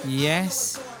that?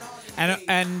 Yes.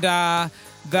 And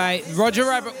Roger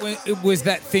Rabbit was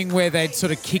that thing where they'd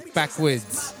sort of kick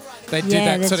backwards. They'd do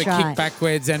that sort of kick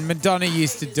backwards, and Madonna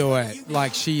used to do it.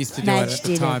 Like she used to do Madge it at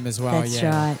the time as well. That's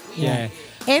yeah. right. Yeah.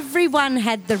 Everyone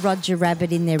had the Roger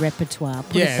Rabbit in their repertoire.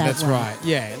 Put it that that's way. right.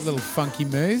 Yeah, little funky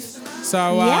move.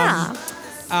 So,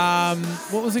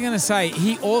 what was I going to say?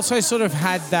 He also sort of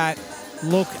had that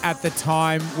look at the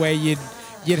time where you'd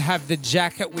have the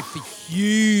jacket with the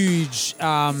huge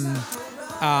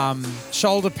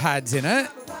shoulder pads in it,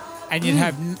 and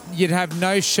you'd have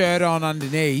no shirt on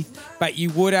underneath, but you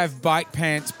would have bike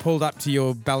pants pulled up to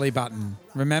your belly button.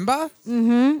 Remember?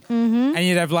 And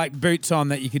you'd have like boots on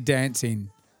that you could dance in.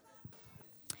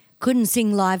 Couldn't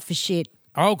sing live for shit.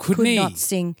 Oh, couldn't he? Could not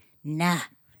sing. Nah.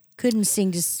 Couldn't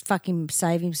sing, just fucking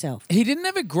save himself. He didn't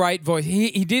have a great voice.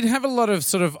 He did have a lot of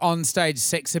sort of on-stage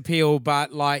sex appeal,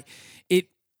 but like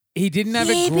he didn't have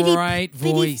a great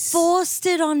voice. But he forced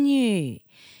it on you.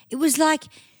 It was like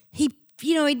he'd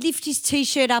lift his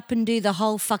T-shirt up and do the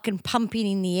whole fucking pumping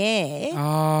in the air.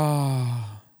 Oh.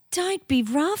 Don't be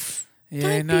rough. Yeah,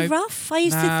 Don't no, be rough. I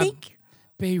used to think.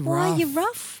 Be rough. Why are you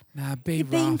rough? Nah, be You're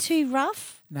rough. being too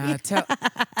rough. Nah, tell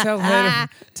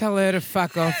her to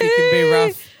fuck off. You can be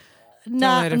rough.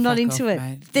 No, her to I'm not fuck into off, it.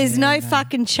 mate. There's Yeah, no no.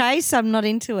 fucking chase. I'm not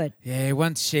into it. Yeah,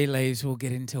 once she leaves, we'll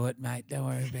get into it, mate. Don't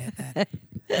worry about that.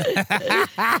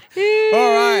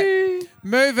 All right.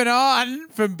 Moving on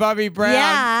from Bobby Brown.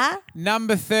 Yeah.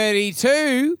 Number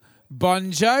 32,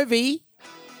 Bon Jovi,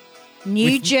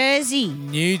 New Jersey.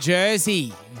 New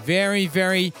Jersey. Very,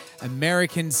 very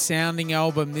American sounding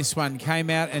album. This one came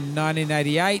out in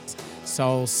 1988,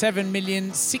 sold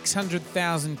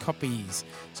 7,600,000 copies.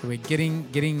 So we're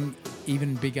getting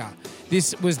even bigger.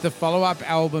 This was the follow-up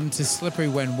album to Slippery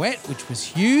When Wet, which was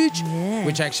huge,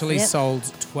 which actually sold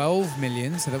 12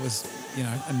 million. So that was,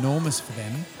 enormous for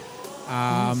them.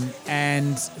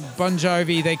 And Bon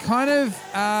Jovi, they kind of,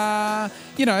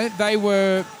 they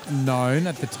were known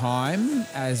at the time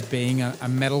as being a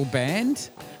metal band.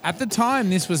 At the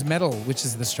time, this was metal, which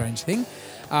is the strange thing.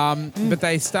 But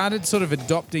they started sort of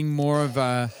adopting more of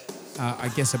a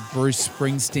Bruce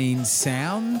Springsteen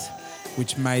sound,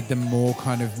 which made them more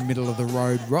kind of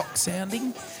middle-of-the-road rock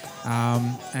sounding,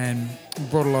 and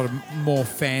brought a lot of more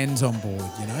fans on board,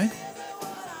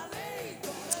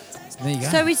 So there you go.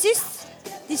 So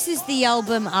this is the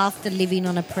album after Living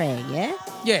on a Prayer, yeah?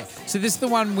 Yeah, so this is the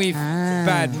one with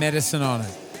Bad Medicine on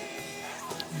it.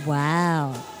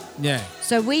 Wow. Yeah.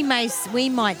 So we might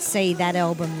see that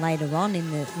album later on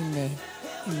in the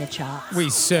charts. We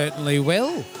certainly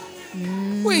will.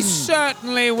 We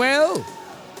certainly will.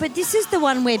 But this is the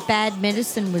one where Bad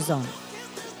Medicine was on.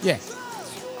 Yeah.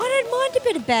 I don't mind a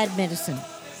bit of Bad Medicine.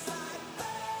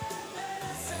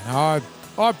 And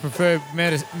I prefer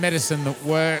medicine that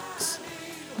works.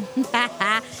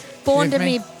 Born With to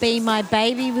me? Be My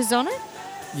Baby was on it.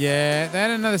 Yeah, they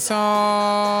had another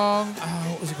song.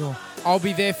 Oh, what was it called? I'll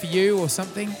Be There For You or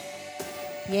something.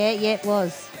 Yeah, it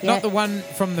was. Yeah. Not the one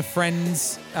from the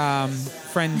Friends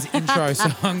intro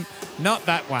song. Not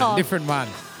that one. Oh. Different one.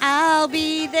 I'll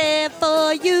be there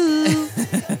for you.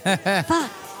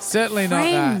 Fuck. Certainly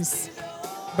Friends. not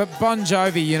that. But Bon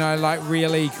Jovi,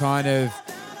 really kind of...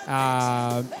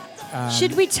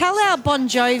 Should we tell our Bon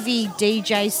Jovi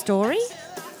DJ story?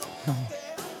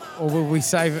 Or will we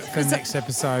save it for next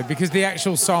episode? Because the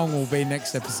actual song will be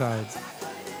next episode.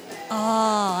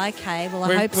 Oh, okay. Well,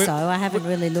 I hope so. I haven't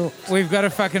really looked. We've got a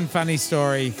fucking funny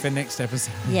story for next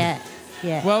episode. Yeah.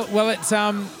 Well, it's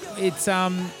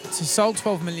sold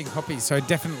 12 million copies, so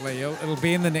definitely it'll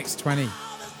be in the next 20. All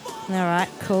right,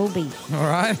 Colby. All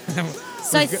right.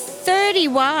 So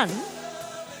 31.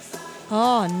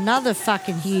 Oh, another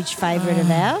fucking huge favourite of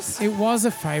ours. It was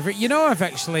a favourite. I've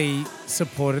actually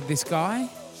supported this guy.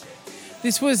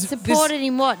 Supported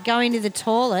him what? Going to the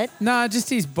toilet? No, just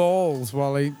his balls,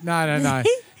 Wally. No.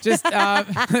 Just so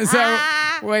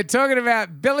we're talking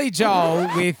about Billy Joel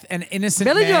with An Innocent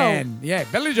Billy Man. Joel. Yeah,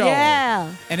 Billy Joel.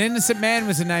 Yeah. An Innocent Man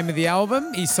was the name of the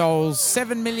album. He sold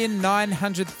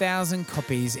 7,900,000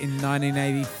 copies in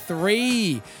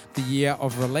 1983, the year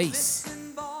of release.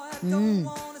 And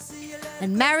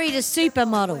married a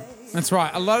supermodel. That's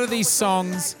right. A lot of these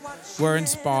songs were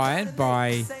inspired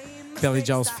by Billy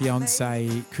Joel's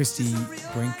fiancée, Christy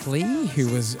Brinkley, who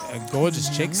was a gorgeous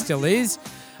chick, still is.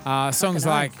 Songs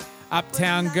like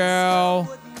Uptown Girl.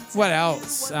 What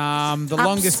else? The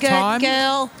Longest Time.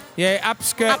 Girl. Yeah,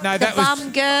 Upskirt. Up No, the that was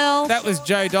bum girl. that was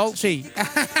Joe Dolce.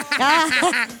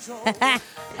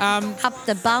 Up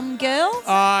the bum girl.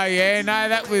 Oh yeah, no,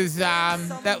 that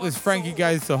was Frankie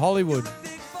Goes to Hollywood.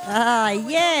 Ah,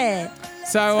 yeah.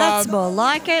 So That's more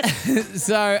like it.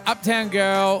 so Uptown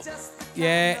Girl,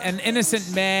 yeah, An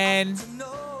Innocent Man.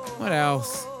 What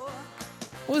else?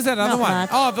 What was that other Not one? much.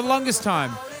 Oh, The Longest Time,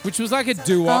 which was like a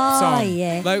doo-wop Oh, song.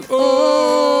 yeah. Like,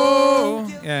 oh,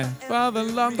 yeah. For the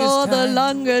longest For the time.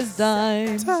 longest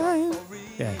time.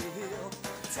 Yeah.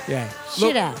 Yeah.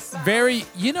 Shit ass.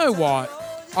 You know what?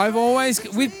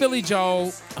 With Billy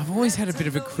Joel, I've always had a bit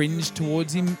of a cringe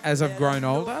towards him as I've grown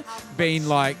older, being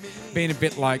a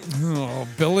bit like, oh,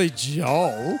 Billy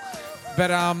Joel. But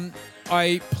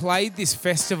I played this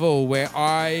festival where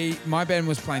my band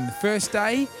was playing the first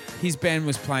day, his band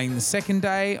was playing the second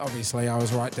day. Obviously, I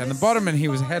was right down the bottom and he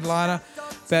was a headliner.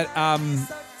 But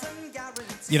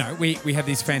we had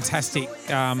these fantastic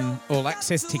all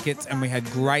access tickets and we had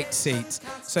great seats.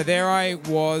 So there I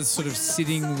was sort of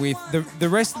sitting with the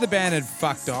rest of the band had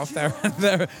fucked off. They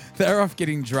were off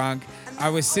getting drunk. I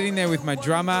was sitting there with my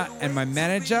drummer and my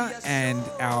manager and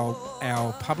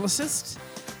our publicist,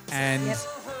 and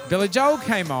Billy Joel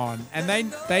came on, and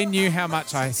they knew how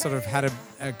much I sort of had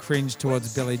a cringe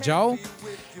towards Billy Joel.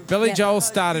 Billy Joel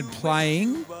started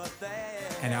playing,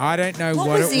 and I don't know What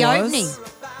what was it the was. opening?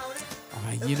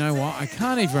 Oh, you know what? I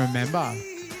can't even remember.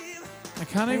 I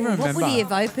can't even remember. What would he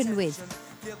have opened with?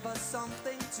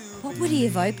 What would he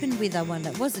have opened with, I wonder?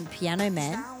 It wasn't Piano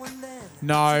Man.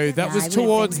 No, that No, was it would've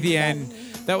towards been the that. end.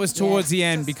 That was towards the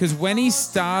end because when he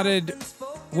started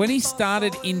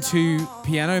into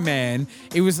Piano Man,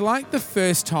 it was like the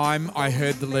first time I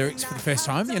heard the lyrics for the first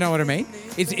time. You know what I mean?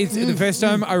 It's the first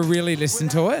time I really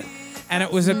listened to it, and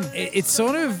it was it's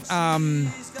sort of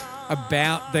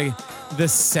about the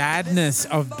sadness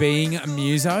of being a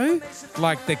muso,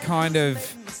 like the kind of,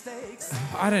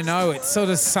 I don't know, it sort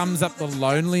of sums up the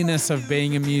loneliness of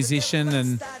being a musician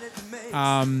and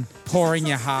pouring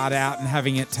your heart out and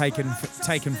having it taken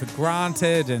for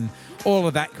granted and all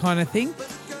of that kind of thing.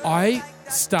 I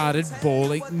started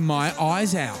bawling my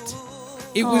eyes out.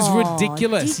 It was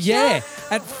ridiculous. did ya? Yeah,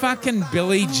 at fucking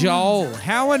Billy Joel.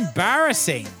 How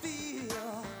embarrassing.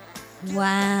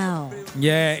 Wow.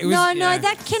 Yeah, it was. No, yeah.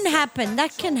 that can happen.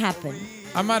 That can happen.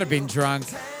 I might have been drunk.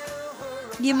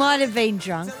 You might have been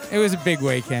drunk. It was a big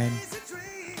weekend.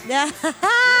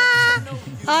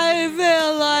 I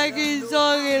feel like he's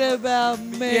talking about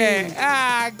me.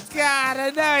 Yeah. Oh, God, I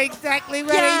know exactly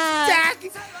what God.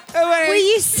 he's talking Were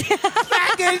you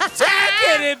fucking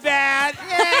talking about.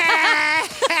 Yeah.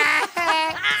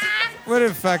 What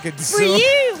a fucking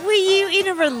were you in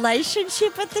a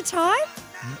relationship at the time?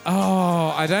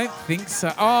 Oh, I don't think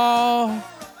so. Oh,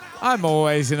 I'm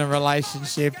always in a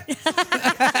relationship. You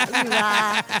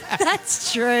are.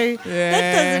 That's true. Yeah.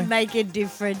 That doesn't make a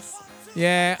difference.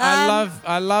 Yeah,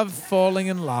 I love falling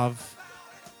in love.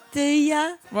 Do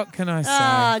ya? What can I say?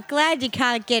 Oh, glad you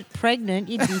can't get pregnant.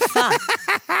 You'd be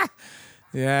fucked.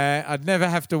 Yeah, I'd never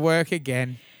have to work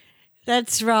again.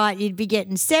 That's right. You'd be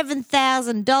getting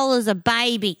 $7,000 a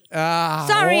baby. Ah,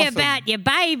 Sorry awesome. about your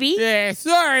baby. Yeah,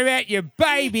 sorry about your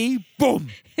baby. Boom.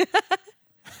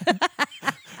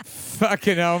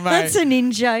 Fucking hell, mate. That's an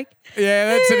in-joke.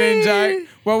 Yeah, that's an in-joke.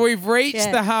 Well, we've reached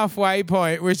Yeah. the halfway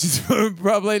point, which is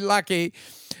probably lucky.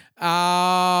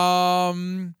 Have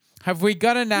we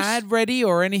got an ad ready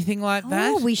or anything like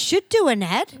that? Oh, we should do an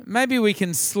ad. Maybe we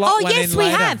can slot Oh, one yes, in we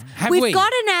later. have. we? We've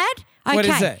got an ad. Okay. What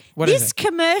is it? What is this it?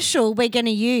 commercial we're going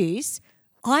to use,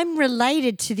 I'm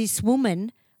related to this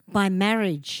woman by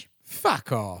marriage.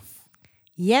 Fuck off.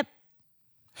 Yep.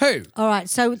 Who? All right.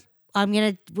 So I'm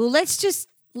going to, well, let's just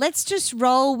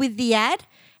roll with the ad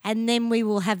and then we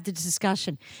will have the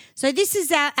discussion. So this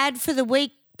is our ad for the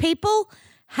week. People,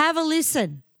 have a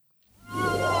listen.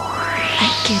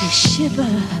 I get a shiver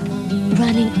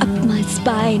running up my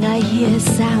spine. I hear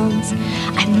sounds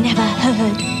I've never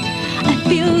heard. I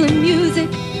feel the music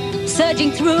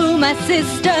surging through my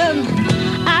system.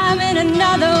 I'm in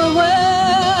another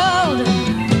world.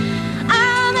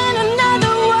 I'm in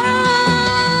another world.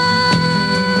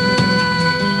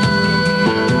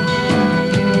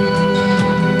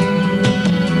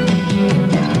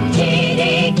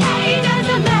 TDK does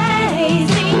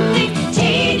amazing things.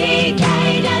 TDK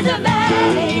does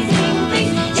amazing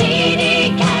things.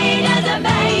 TDK does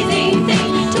amazing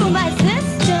things to my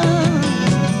system.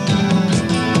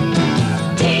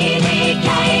 TDK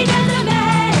does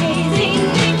amazing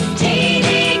things.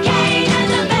 TDK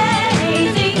does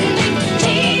amazing things.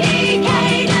 TDK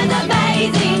does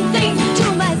amazing things to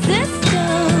my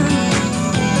system.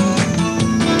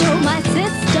 To my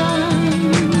system.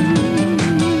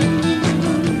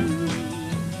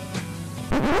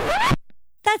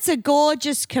 That's a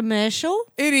gorgeous commercial.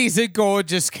 It is a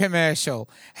gorgeous commercial.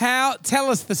 Tell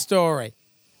us the story.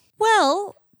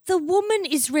 Well, the woman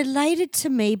is related to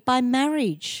me by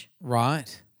marriage.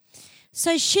 Right.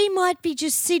 So she might be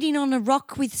just sitting on a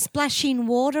rock with splashing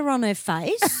water on her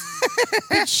face,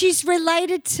 but she's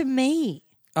related to me.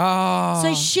 Oh.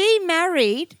 So she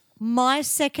married my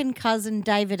second cousin,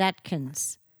 David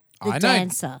Atkins, the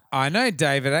dancer. I know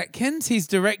David Atkins. He's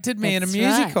directed me in a That's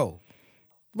right. musical.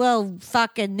 Well,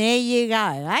 fucking there you go,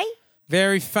 eh?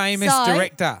 Very famous So-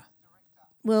 director.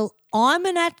 Well, I'm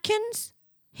an Atkins.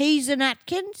 He's an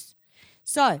Atkins.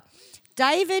 So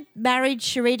David married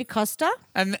Sharita Costa.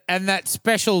 And that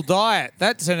special diet,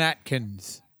 that's an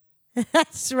Atkins.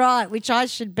 That's right, which I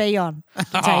should be on, to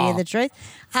tell you the truth.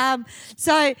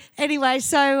 So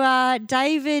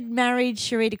David married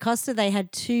Sharita Costa. They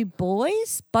had two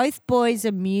boys. Both boys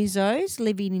are musos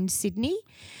living in Sydney.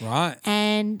 Right.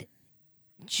 And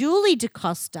Julie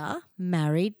DaCosta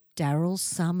married Daryl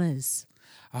Summers.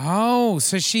 Oh,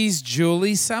 so she's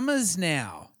Julie Summers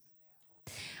now.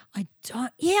 I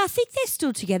think they're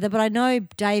still together, but I know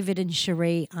David and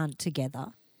Cherie aren't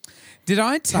together. Did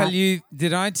I tell you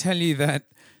that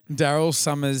Daryl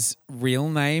Summers' real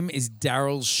name is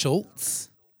Daryl Schultz?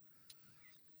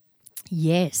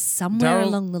 Yes, somewhere Daryl-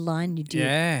 along the line you did.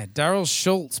 Yeah, Daryl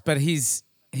Schultz, but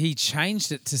he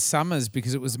changed it to Summers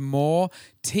because it was more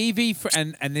TV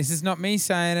and this is not me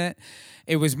saying it.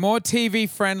 It was more TV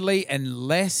friendly and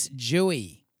less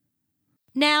Jewy.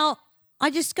 Now, I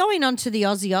just going on to the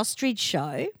Aussie Ostrich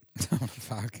show. Oh,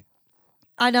 fuck.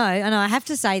 I know. I have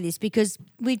to say this because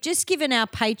we've just given our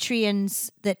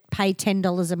Patreons that pay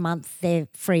 $10 a month their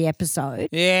free episode.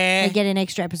 Yeah. They get an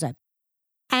extra episode.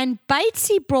 And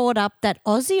Batesy brought up that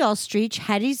Aussie Ostrich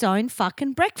had his own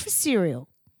fucking breakfast cereal.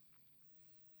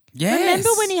 Yes. Remember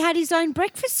when he had his own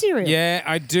breakfast cereal? Yeah,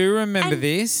 I do remember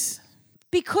this.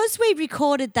 Because we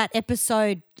recorded that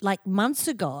episode like months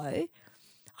ago,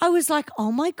 I was like,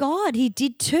 oh my God, he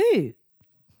did too.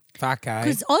 Fuck, eh?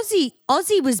 Because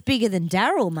Aussie was bigger than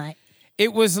Daryl, mate.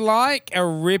 It was like a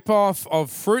rip-off of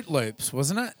Fruit Loops,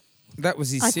 wasn't it? That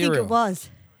was his cereal. I think it was.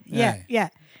 Yeah.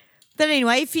 But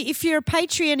anyway, if you're a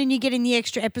Patreon and you're getting the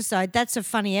extra episode, that's a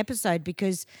funny episode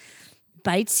because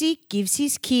Batesy gives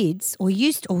his kids, he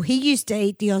used to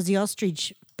eat the Aussie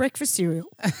Ostrich breakfast cereal.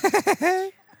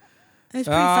 It's pretty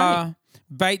funny.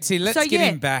 Batesy, let's get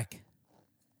him back.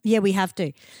 Yeah, we have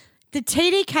to. The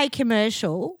TDK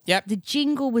commercial, Yep. the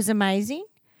jingle was amazing.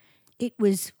 It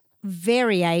was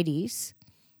very 80s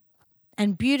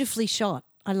and beautifully shot.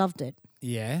 I loved it.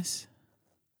 Yes.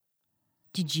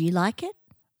 Did you like it?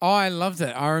 Oh, I loved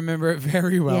it. I remember it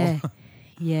very well.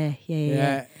 Yeah.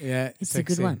 Yeah. It's a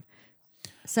good Sexy. one.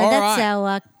 So All that's right.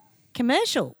 our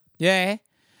commercial. Yeah.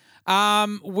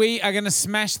 We are going to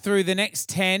smash through the next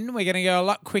 10. We're going to go a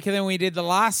lot quicker than we did the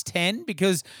last 10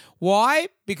 because why?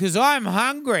 Because I'm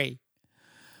hungry.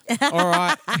 All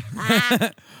right.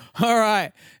 All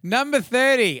right. Number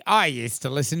 30. I used to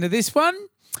listen to this one.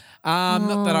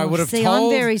 Not that I would have See,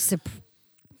 told. I'm very surprised.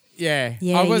 Yeah.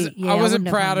 Yeah, I I wasn't wouldn't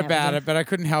have proud hung out about with it, but I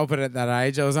couldn't help it at that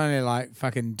age. I was only like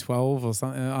fucking 12 or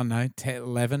something. Oh, no, 10,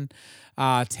 11,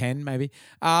 10 maybe.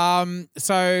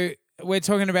 So we're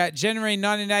talking about January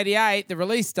 1988, the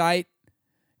release date.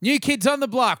 New Kids on the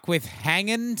Block with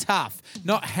Hangin' Tough.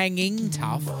 Not Hanging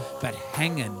Tough, but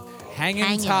Hangin'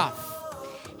 Tough.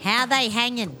 How they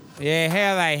hanging? Yeah,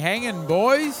 how they hanging,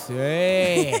 boys?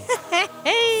 Yeah.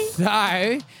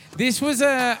 So this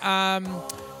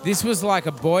was like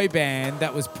a boy band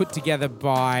that was put together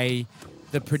by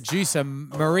the producer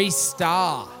Maurice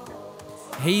Starr.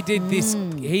 He did this.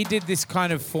 He did this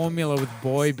kind of formula with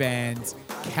boy bands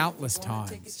countless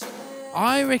times.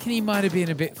 I reckon he might have been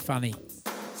a bit funny.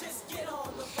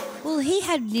 Well, he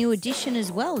had New Edition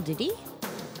as well, did he?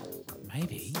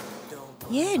 Maybe.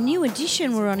 Yeah, New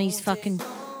Edition were on his fucking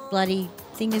bloody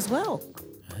thing as well.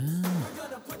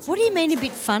 What do you mean a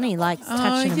bit funny, like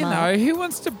touching you them know,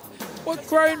 up? what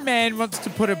grown man wants to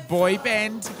put a boy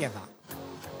band together?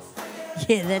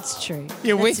 Yeah, that's true.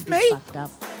 You That's with a bit me? Fucked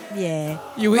up. Yeah.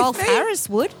 You with Rolf me? Harris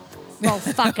would. Rolf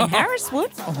fucking Harris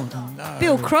would. Oh no.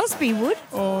 Bill Crosby would.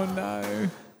 Oh no.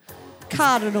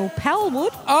 Cardinal Powell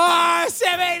would. Oh,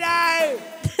 Semino!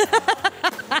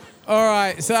 All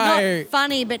right, so. Not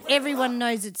funny, but everyone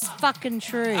knows it's fucking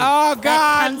true. Oh, That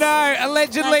God, cunt's- no.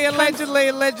 Allegedly.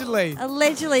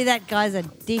 Allegedly, that guy's a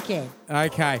dickhead.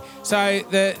 Okay, so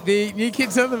the New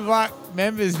Kids on the Block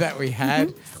members that we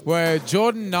had were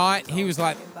Jordan Knight. He was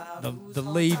like the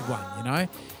lead one, you know?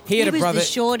 He had a was brother. the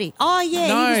shorty. Oh, yeah,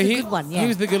 No, he was the good one, yeah. He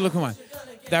was the good looking one.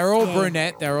 They were all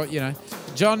brunette. They were all, you know.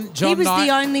 John he was Knight.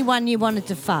 the only one you wanted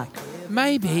to fuck.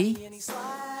 Maybe.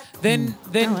 Then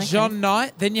okay. John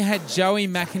Knight. Then you had Joey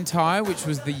McIntyre, which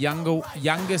was the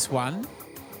youngest one.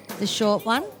 The short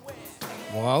one?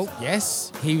 Well,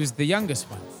 yes, he was the youngest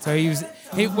one. So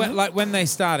he went like when they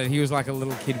started, he was like a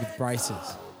little kid with braces.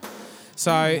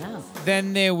 So wow.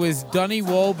 then there was Donnie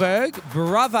Wahlberg,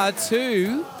 brother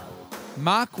to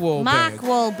Mark Wahlberg. Mark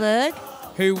Wahlberg.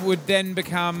 Who would then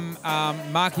become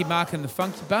Marky Mark and the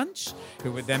Funky Bunch,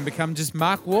 who would then become just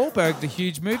Mark Wahlberg, the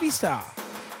huge movie star.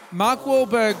 Mark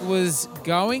Wahlberg was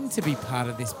going to be part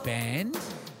of this band,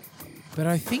 but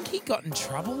I think he got in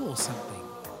trouble or something.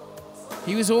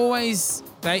 He was always...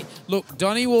 Donnie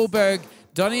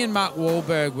and Mark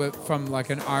Wahlberg were from like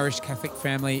an Irish Catholic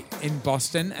family in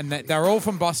Boston, and they're all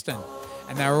from Boston,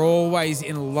 and they were always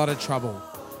in a lot of trouble.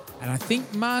 And I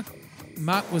think Mark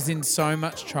was in so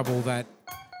much trouble that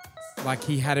like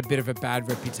he had a bit of a bad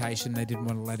reputation. They didn't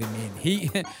want to let him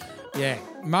in.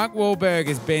 Mark Wahlberg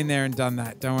has been there and done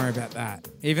that. Don't worry about that.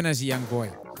 Even as a young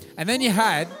boy. And then you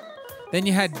had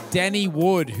Danny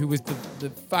Wood, who was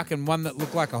the fucking one that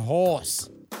looked like a horse.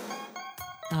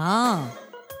 Oh,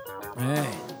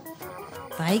 Yeah.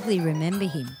 vaguely remember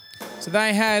him. So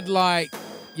they had like,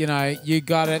 you know, You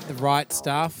Got It, The Right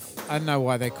Stuff. I don't know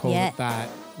why they called it that.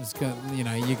 It was, you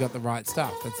know, You Got the Right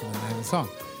Stuff. That's the name of the song.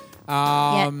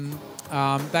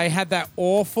 They had that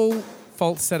awful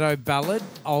falsetto ballad,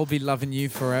 I'll Be Loving You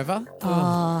Forever.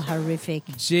 Oh, horrific.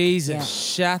 Jesus,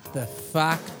 shut the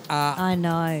fuck up. I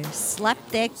know. Slap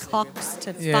their cocks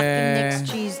to fucking next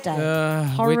Tuesday.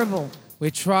 Horrible. We're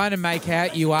trying to make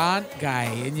out you aren't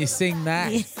gay and you sing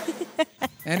that.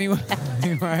 Anyway,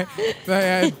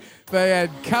 they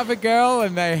had Cover Girl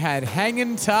and they had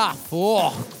Hangin' Tough. Oh,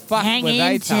 fuck, were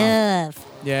they tough.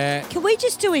 Yeah. Can we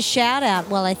just do a shout out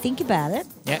while I think about it?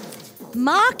 Yeah.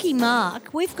 Marky Mark,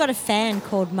 we've got a fan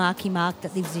called Marky Mark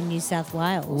that lives in New South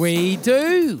Wales. We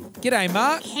do. G'day,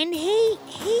 Mark. And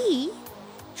he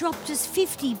dropped us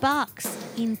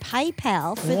 $50 in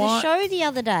PayPal for the show the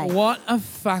other day. What a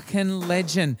fucking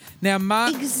legend. Now,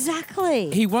 Mark...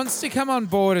 Exactly. He wants to come on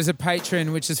board as a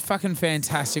patron, which is fucking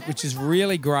fantastic, which is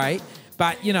really great.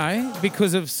 But, you know,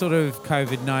 because of sort of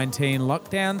COVID-19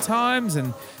 lockdown times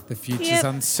and the future's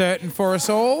uncertain for us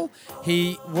all,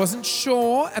 he wasn't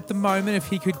sure at the moment if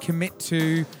he could commit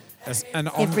to an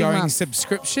ongoing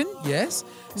subscription. Yes.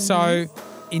 Mm-hmm. So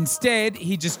instead,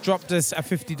 he just dropped us a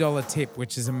 $50 tip,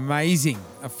 which is amazing.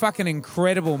 A fucking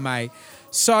incredible, mate.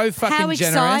 So fucking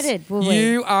generous. How excited were we?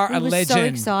 You are a legend. We were so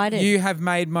excited. You have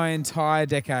made my entire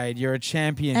decade. You're a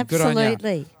champion. Absolutely. Good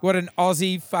on you. What an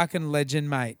Aussie fucking legend,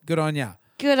 mate. Good on you.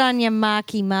 Good on you,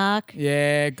 Marky Mark.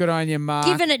 Yeah, good on you, Mark.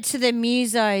 Giving it to the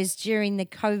musos during the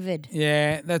COVID.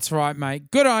 Yeah, that's right, mate.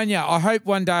 Good on you. I hope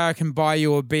one day I can buy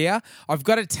you a beer. I've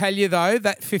got to tell you, though,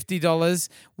 that $50,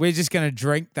 we're just going to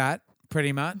drink that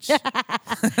pretty much. He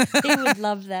would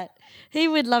love that. He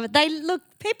would love it.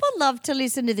 People love to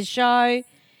listen to the show.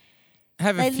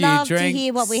 Have a few drinks. They love to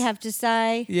hear what we have to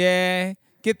say. Yeah.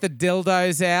 Get the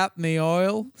dildos out and the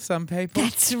oil, some people.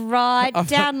 That's right.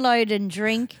 Download and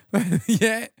drink.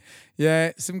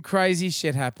 Yeah. Some crazy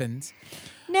shit happens.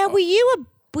 Now, were you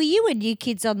a New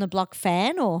Kids on the Block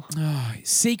fan or? Oh,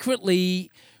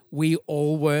 secretly, we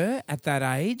all were at that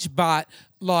age, but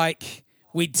like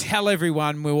we'd tell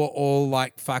everyone we were all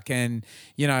like fucking,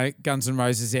 you know, Guns N'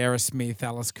 Roses, Aerosmith,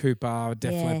 Alice Cooper,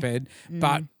 Def Leppard,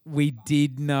 but we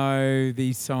did know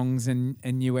these songs and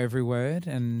knew every word,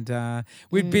 and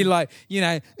we'd be like, you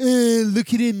know,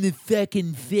 look at him, the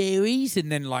fucking fairies,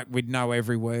 and then like we'd know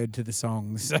every word to the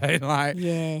songs. So like,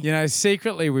 you know,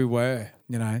 secretly we were,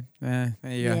 you know, there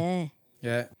you go.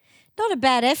 Yeah. Not a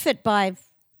bad effort by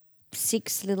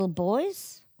 6 little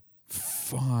boys.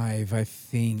 5, I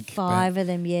think. 5 of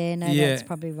them, that's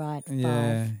probably right. 5.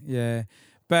 Yeah.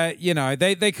 But, you know,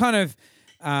 they kind of,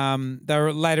 they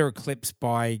were later eclipsed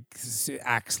by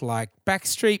acts like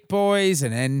Backstreet Boys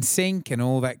and NSYNC and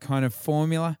all that kind of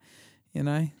formula, you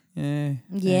know.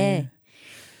 Yeah.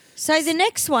 So the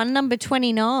next one, number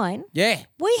 29. Yeah.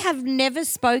 We have never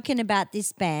spoken about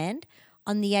this band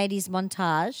on the 80s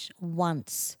montage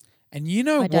once. And you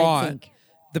know what? I don't think.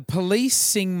 The Police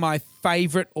sing my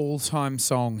favourite all-time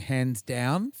song, hands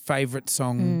down, favourite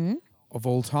song of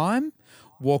all time,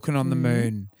 Walking on the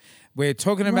Moon. We're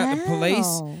talking about the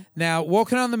Police. Now,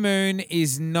 Walking on the Moon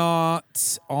is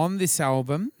not on this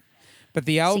album, but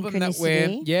the album that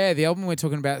the album we're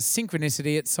talking about,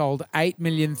 Synchronicity, it sold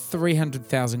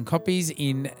 8,300,000 copies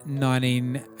in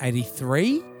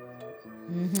 1983.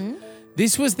 Mm-hmm.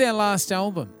 This was their last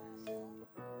album.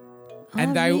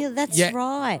 And that's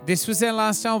right. This was their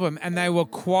last album, and they were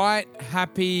quite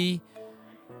happy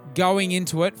going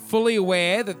into it, fully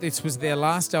aware that this was their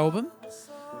last album,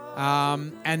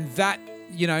 and that,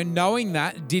 you know, knowing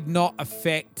that did not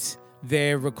affect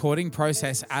their recording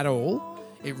process at all.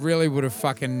 It really would have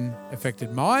fucking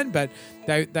affected mine, but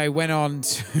they went on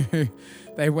to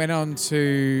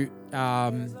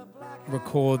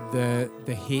record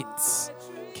the hits,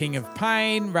 King of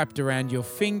Pain, Wrapped Around Your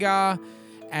Finger.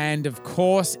 And, of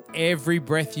course, Every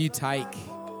Breath You Take.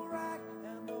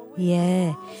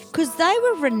 Yeah, because they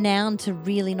were renowned to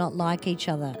really not like each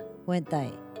other, weren't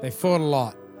they? They fought a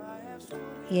lot.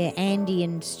 Yeah, Andy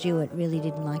and Stuart really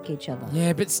didn't like each other.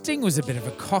 Yeah, but Sting was a bit of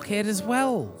a cockhead as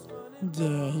well.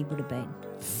 Yeah, he would have been.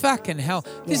 Fucking hell.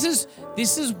 Yeah.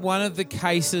 This is one of the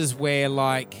cases where,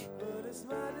 like,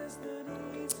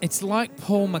 it's like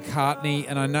Paul McCartney,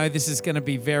 and I know this is going to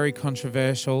be very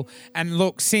controversial. And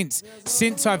look, since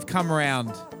I've come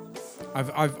around,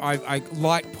 I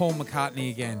like Paul McCartney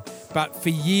again. But for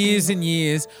years and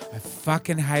years, I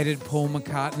fucking hated Paul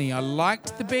McCartney. I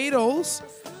liked the Beatles.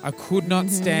 I could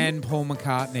not stand Paul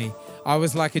McCartney. I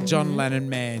was like a John Lennon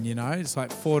man, you know. It's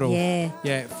like Ford or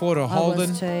Ford or Holden.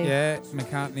 I was too. Yeah,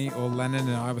 McCartney or Lennon,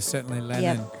 and I was certainly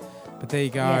Lennon. Yep. But there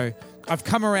you go. Yep. I've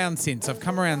come around since.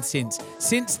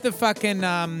 Since the fucking,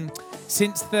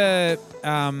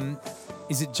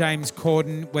 is it James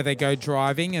Corden where they go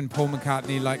driving and Paul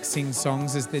McCartney like sings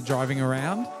songs as they're driving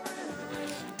around?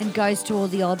 and goes to all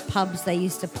the odd pubs they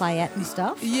used to play at and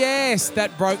stuff. Yes,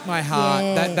 that broke my heart.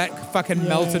 Yeah. That fucking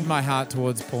melted my heart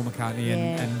towards Paul McCartney,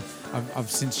 and I've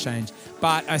since changed.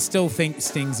 But I still think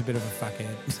Sting's a bit of a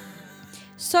fuckhead.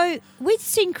 So with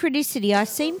Synchronicity, I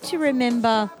seem to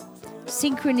remember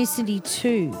Synchronicity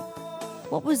 2.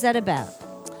 What was that about?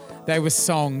 They were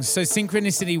songs. So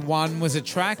Synchronicity 1 was a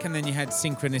track, and then you had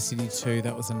Synchronicity 2.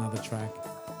 That was another track.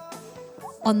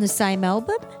 On the same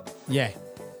album? Yeah.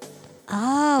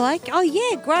 Oh,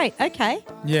 yeah, great. Okay.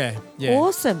 Yeah.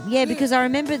 Awesome. Yeah, because I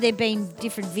remember there being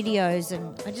different videos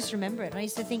and I just remember it. And I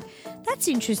used to think, that's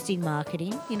interesting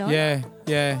marketing, you know? Yeah.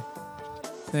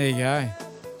 There you go.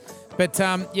 But,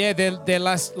 their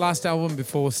last album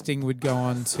before Sting would go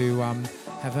on to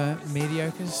have a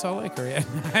mediocre solo career.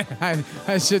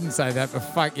 I shouldn't say that, but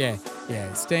fuck yeah.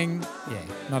 Yeah, Sting,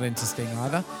 not into Sting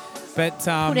either. But Put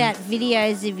out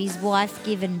videos of his wife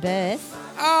giving birth.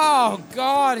 Oh,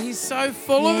 God, he's so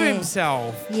full of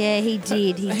himself. Yeah, he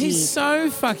did. He's so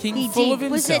fucking full of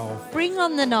himself. Was it Bring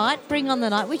on the Night,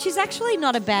 which is actually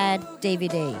not a bad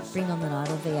DVD, Bring on the Night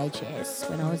or VHS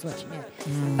when I was watching it.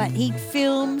 But he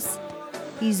films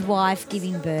his wife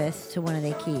giving birth to one of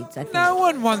their kids, I think. No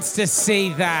one wants to see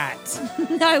that.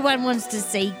 No one wants to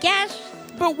see Gash.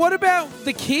 But what about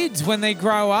the kids when they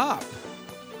grow up?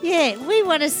 Yeah, we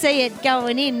want to see it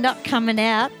going in, not coming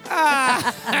out.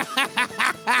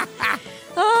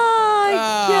 Oh,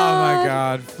 my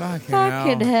God.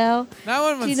 Fucking hell. No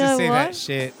one wants to see that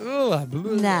shit.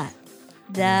 Nah.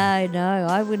 No,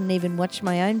 I wouldn't even watch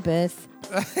my own birth.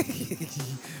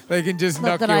 They can just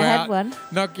Not knock that you I out. had one.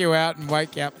 Knock you out and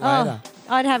wake you up later.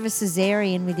 I'd have a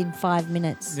cesarean within 5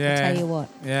 minutes, Yeah. I tell you what.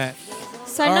 Yeah.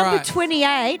 So All number right.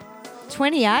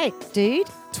 28, dude.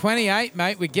 28,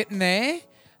 mate. We're getting there.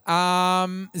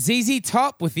 ZZ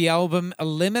Top with the album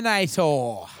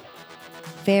Eliminator.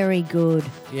 Very good.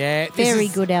 Yeah. Very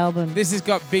good album. This has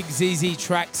got big ZZ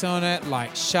tracks on it,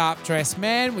 like Sharp Dressed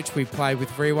Man, which we play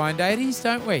with Rewind 80's,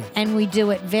 don't we? And we do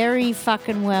it very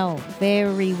fucking well.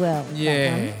 Very well.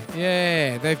 Yeah.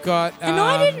 Yeah. They've got... And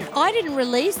I didn't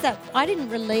release that. I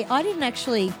didn't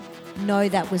actually know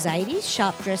that was 80s,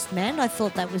 Sharp Dressed Man. I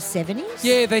thought that was 70s.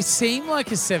 Yeah, they seem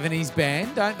like a 70s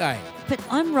band, don't they? But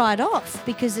I'm right off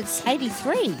because it's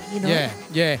 83, you know.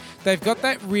 Yeah. They've got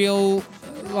that real...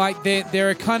 Like, they're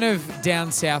a kind of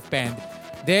down south band.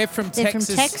 They're from Texas.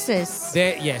 They're from Texas.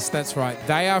 Yes, that's right.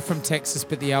 They are from Texas,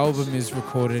 but the album is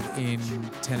recorded in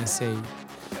Tennessee.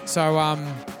 So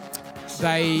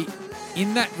they,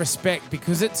 in that respect,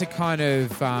 because it's a kind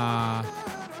of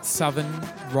southern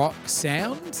rock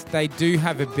sound, they do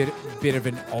have a bit of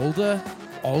an older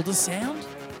sound,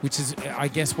 which is, I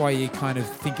guess, why you kind of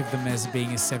think of them as being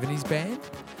a 70s band.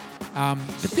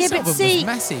 But this album was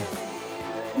massive.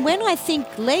 When I think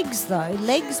Legs, though,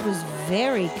 Legs was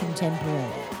very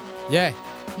contemporary. Yeah.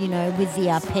 You know, with the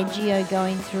arpeggio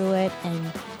going through it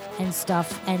and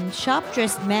stuff. And Sharp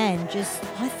Dressed Man,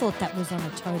 I thought that was on a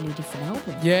totally different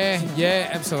album. Yeah,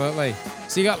 absolutely.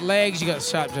 So you got Legs, you got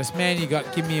Sharp Dressed Man, you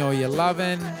got Give Me All Your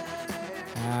Lovin'.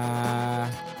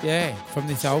 From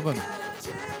this album.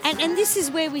 And this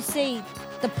is where we see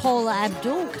the Paula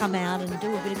Abdul come out and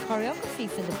do a bit of choreography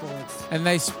for the boys. And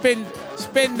they spin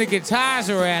the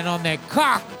guitars around on their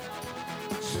cock.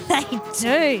 They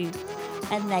do.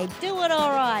 And they do it all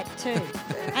right too.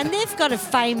 And they've got a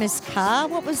famous car.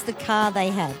 What was the car they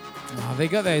had? Oh, they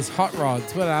got those hot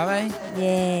rods. What are they?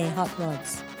 Yeah, hot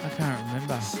rods. I can't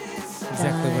remember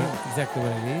exactly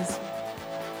what it is.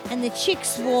 And the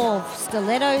chicks wore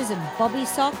stilettos and bobby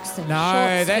socks and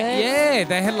short skirts.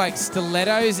 They had like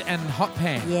stilettos and hot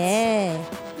pants. Yeah,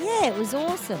 it was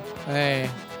awesome. Yeah.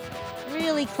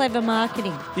 Really clever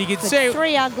marketing. You could for see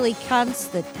 3 ugly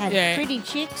cunts that had pretty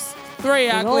chicks. 3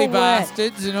 ugly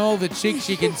bastards and all the chicks.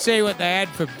 You can see what they had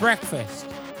for breakfast.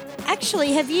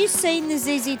 Actually, have you seen the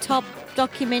ZZ Top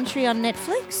documentary on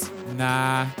Netflix?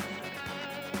 Nah.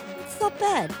 It's not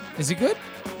bad. Is it good?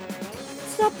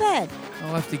 It's not bad.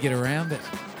 I'll have to get around it.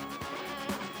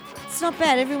 It's not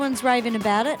bad. Everyone's raving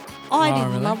about it. I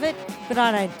didn't love it, but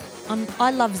I don't.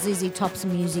 I love ZZ Top's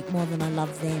music more than I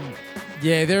love them.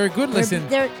 Yeah, they're a good listen.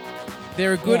 They're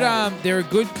a good. Yeah. They're a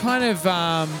good kind of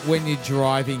when you're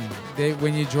driving.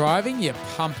 When you're driving, you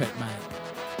pump it, mate.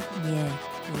 Yeah.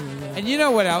 And you know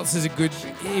what else is a good?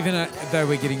 Even though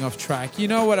we're getting off track, you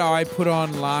know what I put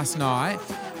on last night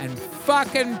and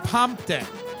fucking pumped it.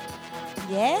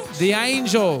 Yeah? The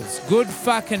Angels. Good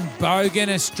fucking bogan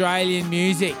Australian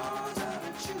music.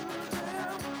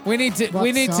 We need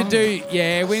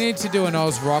to do an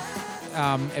Oz rock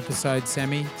episode,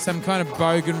 Sammy. Some kind of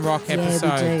bogan rock episode.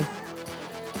 Yeah, we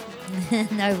do.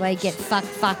 No way, get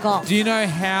fuck off. Do you know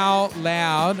how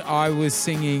loud I was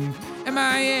singing, am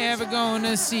I ever going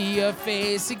to see your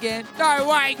face again? No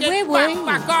way, Where get were you?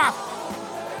 fuck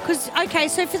off. Because, okay,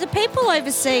 so for the people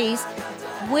overseas,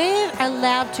 we're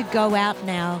allowed to go out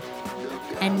now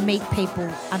and meet people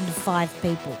under 5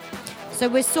 people. So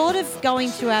we're sort of going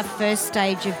through our first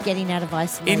stage of getting out of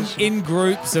isolation. In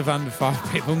groups of under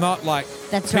 5 people, not like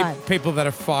That's right. people that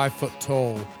are 5 foot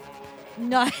tall.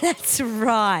 No, that's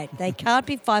right. They can't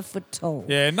be 5 foot tall.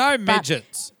 Yeah, no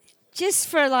midgets. Just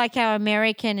for like our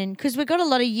American, and because we've got a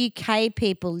lot of UK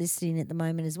people listening at the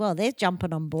moment as well. They're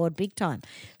jumping on board big time.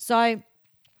 So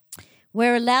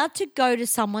we're allowed to go to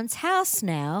someone's house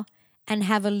now and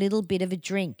have a little bit of a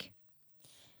drink.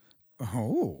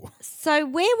 Oh. So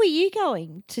where were you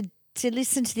going to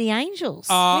listen to the Angels?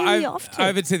 Where were you off to?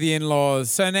 Over to the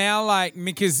in-laws. So now, like,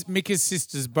 Mika's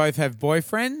sisters both have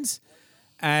boyfriends.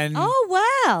 And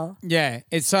Oh, wow. yeah,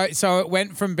 so it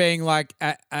went from being like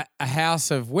a house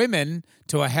of women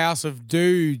to a house of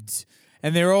dudes,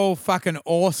 and they're all fucking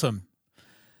awesome.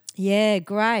 Yeah,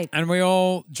 great. And we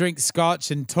all drink scotch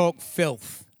and talk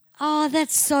filth. Oh,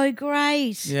 that's so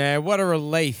great. Yeah, what a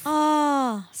relief.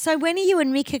 Oh, so when are you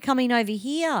and Mika coming over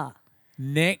here?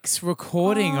 Next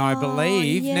recording, I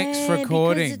believe. Yeah, Next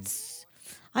recording. because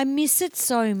I miss it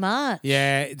so much.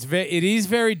 Yeah, it is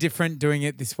very different doing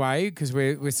it this way because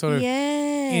we're sort of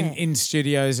in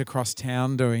studios across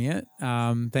town doing it.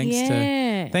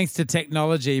 Thanks to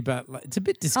technology, but it's a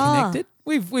bit disconnected.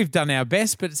 We've done our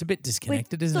best, but it's a bit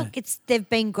disconnected, isn't it? They've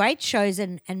been great shows,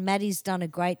 and Maddie's done a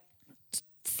great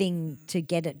thing to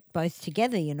get it both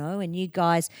together, you know. And you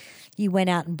guys, you went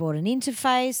out and bought an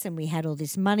interface, and we had all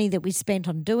this money that we spent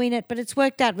on doing it, but it's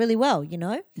worked out really well, you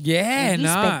know. Yeah, you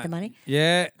spent the money.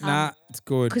 Yeah, it's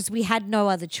good. Because we had no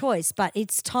other choice. But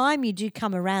it's time you do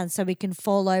come around so we can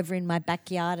fall over in my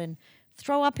backyard and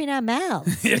throw up in our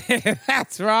mouths. Yeah,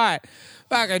 that's right.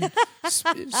 Fucking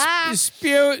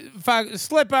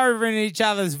slip over in each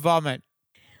other's vomit.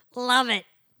 Love it.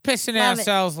 Pissing Love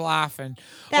ourselves laughing.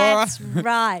 That's All right.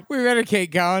 right. We better keep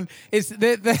going. It's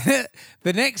the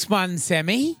next one,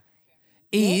 Sammy,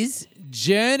 is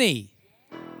Journey.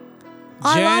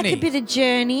 I like a bit of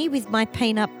Journey with my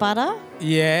peanut butter.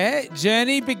 Yeah,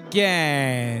 Journey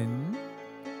began.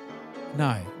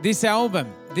 No, this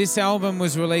album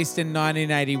was released in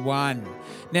 1981.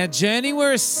 Now, Journey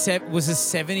was a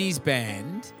 70s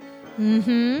band.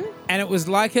 Mm-hmm. And it was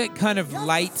like a kind of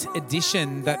late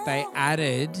edition that they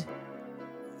added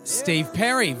Steve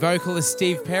Perry, vocalist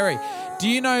Steve Perry. Do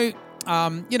you know,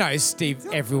 Steve,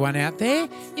 everyone out there,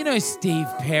 you know Steve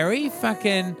Perry,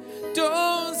 fucking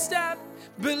don't stop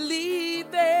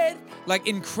believing. Like,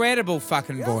 incredible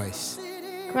fucking voice.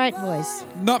 Great voice.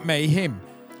 Not me, him.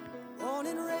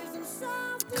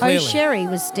 Clearly. Oh, Sherry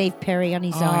was Steve Perry on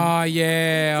his own. Oh,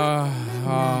 yeah.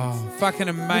 Oh, fucking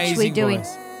amazing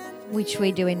voice. Which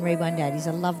we do in Rewind 80s.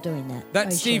 I love doing that.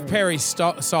 That's Steve Perry's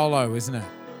solo, isn't it?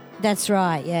 That's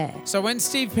right, yeah. So when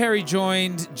Steve Perry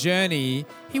joined Journey,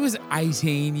 he was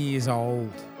 18 years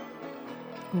old.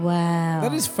 Wow.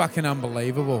 That is fucking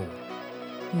unbelievable.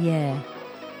 Yeah.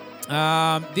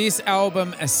 This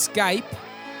album, Escape,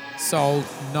 sold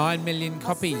 9 million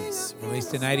copies.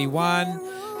 Released in 81.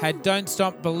 Had Don't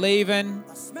Stop Believin'.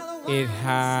 It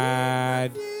had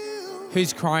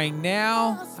Who's Crying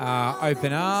Now,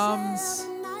 Open Arms.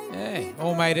 Yeah,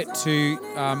 all made it to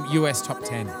US top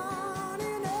 10.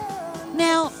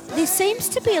 Now, there seems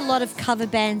to be a lot of cover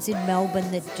bands in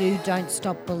Melbourne that do Don't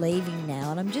Stop Believing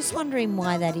now, and I'm just wondering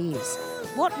why that is.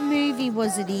 What movie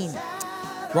was it in?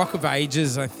 Rock of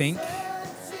Ages, I think.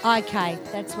 Okay,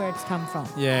 that's where it's come from.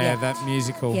 Yeah, that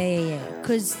musical. Yeah.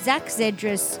 Because Zach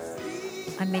Zedras,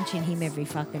 I mention him every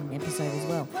fucking episode as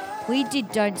well. We did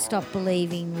Don't Stop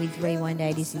Believing with Rewind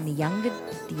 80s in the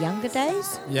younger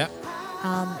days. Yep.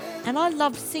 And I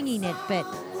loved singing it, but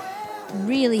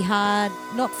really hard.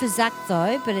 Not for Zach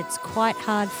though, but it's quite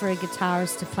hard for a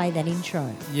guitarist to play that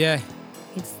intro. Yeah.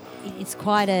 It's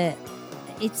quite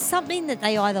it's something that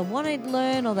they either want to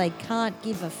learn or they can't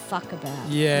give a fuck about.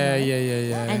 Yeah.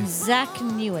 And Zach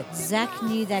knew it. Zach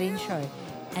knew that intro,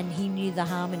 and he knew the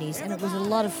harmonies, and it was a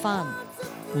lot of fun.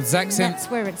 Well, that's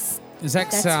where it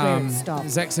stopped.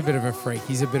 Zach's a bit of a freak.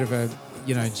 He's a bit of a,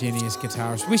 genius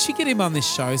guitarist. We should get him on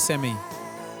this show, Sammy.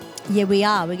 Yeah, we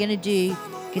are. We're going to do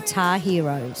Guitar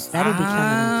Heroes. That'll be coming.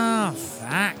 Ah,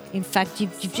 fuck. In fact,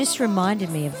 you've just reminded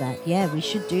me of that. Yeah, we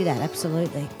should do that.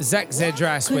 Absolutely. Zach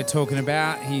Zedras we're talking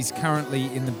about. He's currently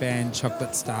in the band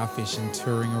Chocolate Starfish and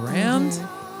touring around.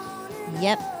 Mm-hmm.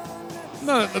 Yep.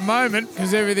 Not at the moment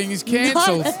because everything is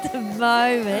cancelled. Not at the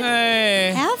moment.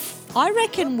 Hey. I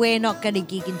reckon we're not going to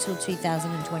gig until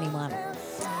 2021.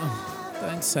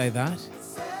 Don't say that.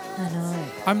 I know.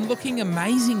 I'm looking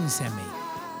amazing, Sammy.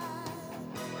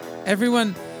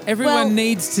 Everyone Well-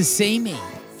 needs to see me.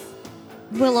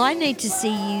 Well, I need to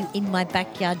see you in my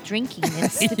backyard drinking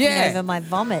and slipping Yeah. over my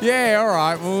vomit. Yeah, all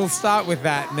right. Well, we'll start with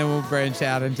that and then we'll branch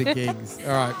out into gigs.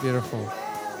 All right, beautiful.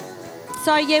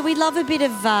 So, yeah, we love a bit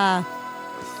of... I'm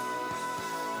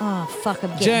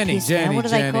getting pissed now. What are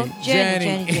they called?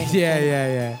 Journey.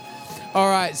 Yeah. All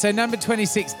right, so number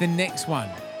 26, the next one.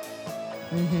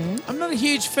 Mm-hmm. I'm not a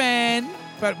huge fan,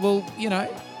 but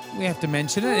we have to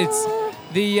mention it. It's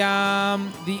the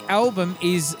album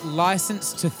is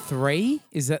Licensed to 3.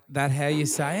 Is that how you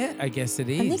say it? I guess it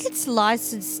is. I think it's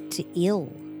Licensed to Ill.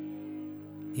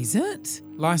 Is it?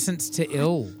 Licensed to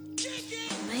Ill.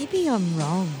 Maybe I'm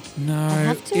wrong.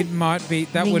 No, it might be.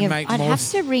 That would make I'd more have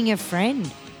to ring a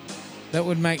friend. That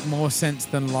would make more sense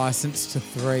than Licensed to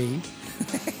 3.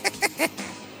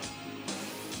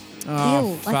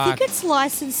 Ill. Fuck. I think it's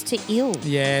Licensed to Ill.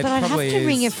 Yeah, it but I'd have probably to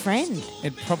ring a is. friend.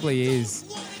 It probably is.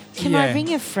 Can Yeah. I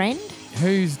ring a friend?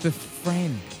 Who's the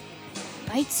friend?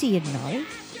 Batesy would know.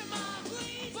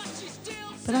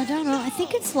 But I don't know. I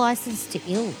think it's Licensed to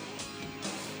Ill.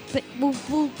 But we'll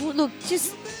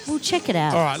check it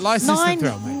out. All right, Licensed to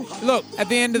Thrill, mate. Look, at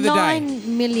the end of the day,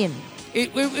 9 million.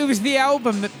 it was the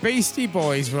album that Beastie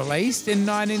Boys released in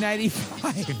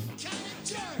 1985.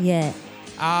 Yeah.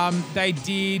 They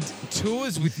did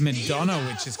tours with Madonna,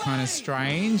 which is kind of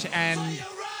strange, and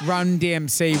Run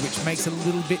DMC, which makes a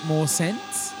little bit more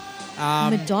sense.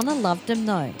 Madonna loved him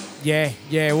though. Yeah.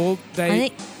 Well, I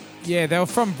think they were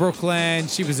from Brooklyn.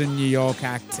 She was a New York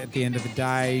act at the end of the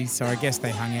day, so I guess they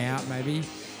hung out maybe.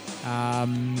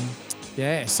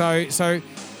 So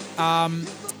Run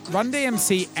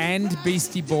DMC and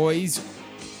Beastie Boys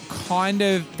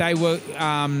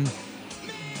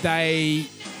they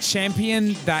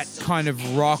championed that kind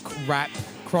of rock rap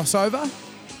crossover.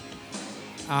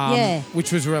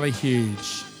 Which was really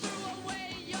huge.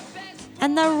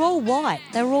 and they were all white.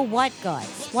 They were all white guys.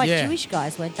 White Yeah. Jewish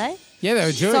guys, weren't they? Yeah, they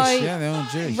were Jewish. So, Yeah, they were all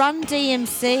Jewish. Run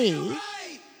DMC.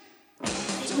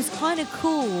 It was kind of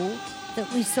cool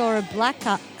that we saw a black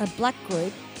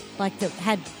group like that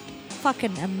had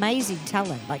fucking amazing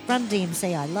talent. Like Run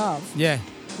DMC, I love. Yeah.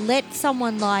 Let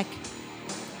someone like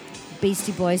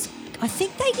Beastie Boys. I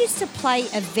think they used to play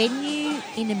a venue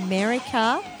in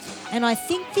America, and I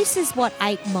think this is what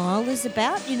 8 Mile is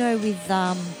about. You know, with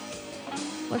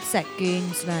what's that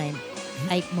goon's name?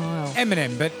 8 Mile.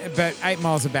 Eminem, but 8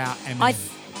 Mile's about Eminem.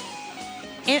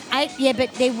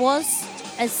 But there was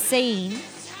a scene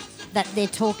that they're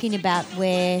talking about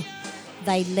where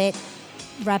they let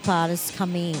rap artists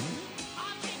come in,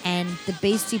 and the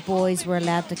Beastie Boys were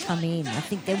allowed to come in. I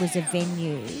think there was a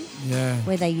venue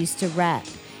where they used to rap,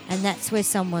 and that's where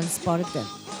someone spotted them.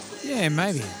 Yeah,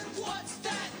 maybe.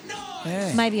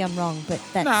 Yeah. Maybe I'm wrong, but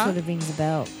that sort of rings a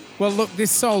bell. Well, look,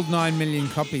 this sold 9 million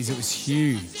copies. It was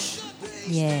huge.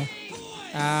 Yeah.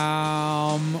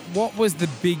 What was the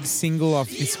big single off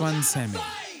this one, Sammy?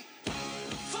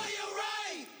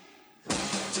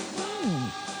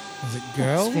 Was it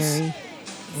Girls?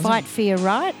 Fight for your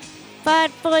right.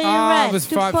 Fight for your right. It was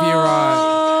to Fight for Your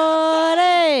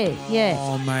Right. party. Yeah.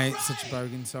 Oh, mate, such a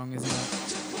bogan song, isn't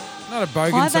it? Not a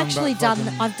bogan I've song, actually but done.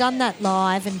 fucking- I've done that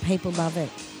live, and people love it.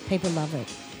 People love it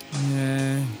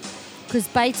Yeah. because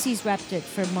Batesy's rapped it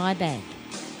for my band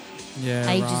Yeah,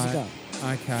 ages right. ago.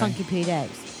 Okay. Funky P Days.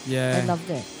 Yeah. They loved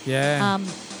it. Yeah.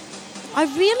 I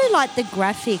really like the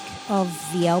graphic of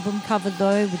the album cover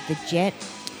though, with the jet.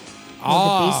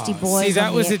 Oh, the Beastie Boys see, that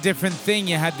on was the- a different thing.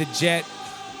 You had the jet,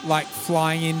 like,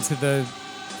 flying into the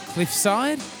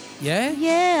cliffside. Yeah?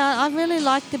 Yeah, I really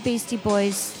like the Beastie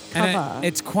Boys cover. And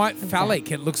it's quite phallic.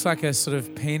 It looks like a sort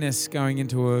of penis going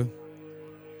into a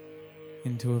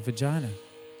vagina.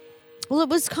 Well, it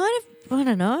was kind of, I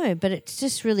don't know, but it's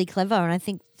just really clever, and I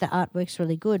think the artwork's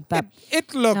really good. But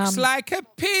It looks like a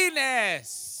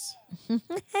penis.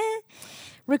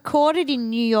 recorded in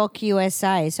New York,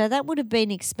 USA, so that would have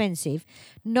been expensive.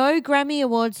 No Grammy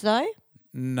Awards though,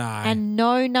 No. and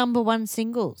no #1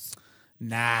 singles.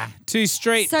 Nah. Too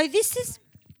street. So it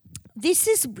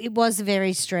was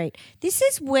very street. This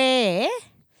is where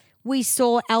we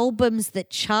saw albums that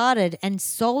charted and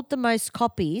sold the most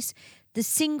copies. The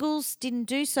singles didn't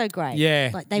do so great.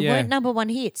 Yeah, Like they yeah. weren't #1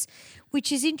 hits,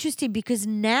 which is interesting because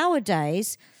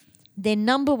nowadays they're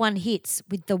 #1 hits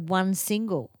with the one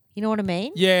single. You know what I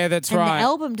mean? Yeah, that's And right. the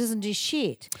album doesn't do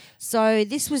shit. So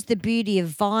this was the beauty of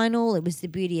vinyl. It was the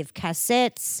beauty of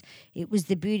cassettes. It was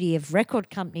the beauty of record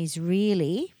companies,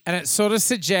 really. And it sort of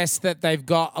suggests that they've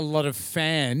got a lot of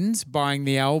fans buying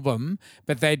the album,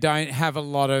 but they don't have a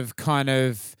lot of kind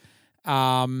of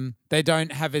They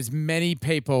don't have as many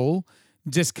people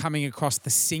just coming across the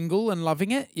single and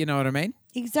loving it. You know what I mean?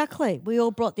 Exactly. We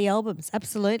all brought the albums.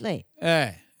 Absolutely.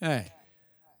 Yeah.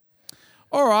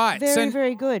 All right. Very,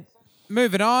 very good.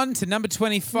 Moving on to number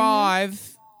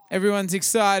 25. Everyone's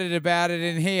excited about it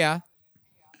in here.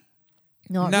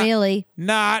 Not really.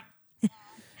 Not.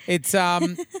 It's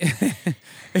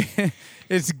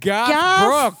it's Garth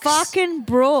Garth Brooks. fucking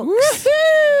Brooks.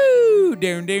 Woohoo!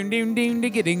 Ding ding ding ding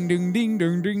ding ding ding ding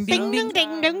ding ding Ding, ding.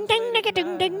 ding, ding, ding, ding,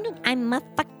 ding, ding, ding. I'm a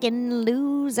fucking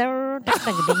loser. Ding,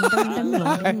 ding, ding,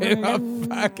 ding, ding, ding.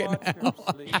 Fucking hell.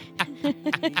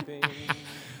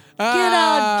 Good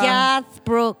old Garth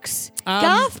Brooks.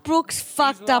 Garth Brooks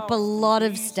fucked up a lot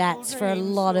of stats for a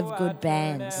lot of good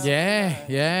bands. Yeah,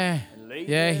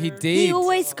 he did. He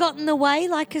always got in the way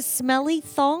like a smelly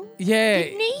thong. Yeah.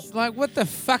 Didn't he? It's like, what the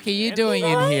fuck are you doing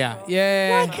in here?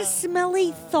 Yeah. Like a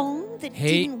smelly thong that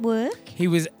didn't work. He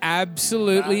was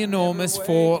absolutely enormous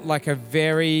for like a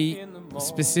very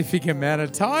specific amount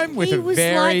of time with He a was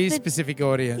very like the- specific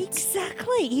audience.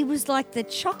 Exactly. He was like the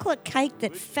chocolate cake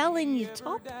that fell in your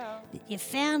top that you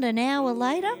found an hour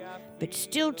later, but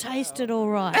still tasted all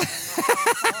right.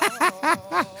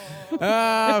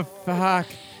 Oh, fuck.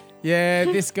 Yeah,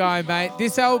 this guy, mate.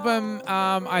 This album,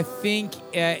 I think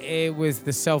it was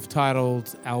the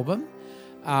self-titled album.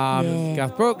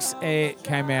 Garth Brooks. It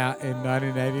came out in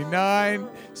 1989,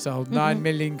 sold 9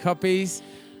 million copies.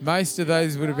 Most of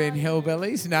those would have been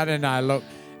hillbillies. No. Look,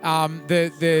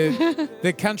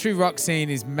 the country rock scene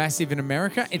is massive in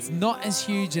America. It's not as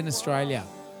huge in Australia.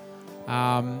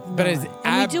 But it's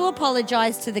and we do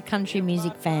apologise to the country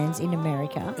music fans in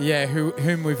America. Yeah,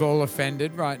 whom we've all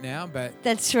offended right now, but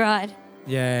That's right.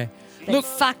 yeah. But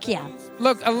fuck yeah.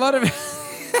 Look, a lot of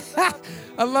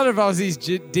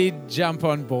Aussies did jump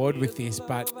on board with this,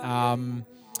 but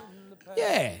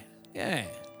yeah.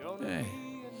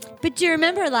 But do you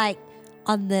remember, like,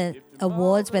 on the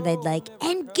awards where they'd like,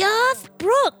 and Garth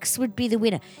Brooks would be the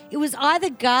winner. It was either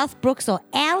Garth Brooks or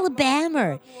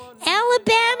Alabama.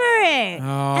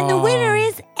 And the winner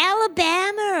is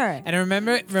Alabama. And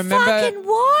remember, Fucking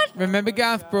what? Remember,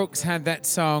 Garth Brooks had that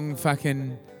song,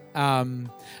 fucking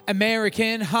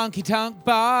American Honky Tonk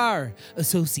Bar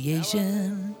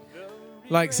Association.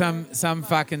 Like some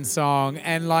fucking song,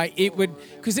 and like it would,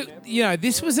 because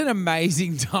this was an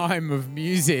amazing time of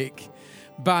music,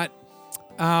 but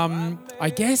I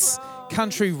guess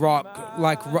country rock,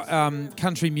 like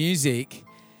country music,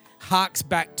 harks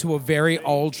back to a very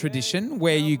old tradition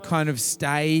where you kind of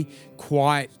stay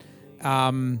quite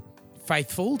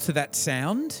faithful to that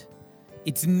sound.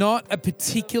 It's not a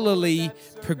particularly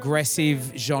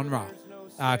progressive genre,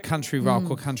 country rock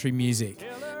or country music.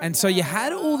 And so you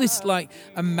had all this like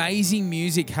amazing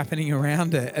music happening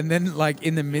around it, and then like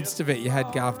in the midst of it, you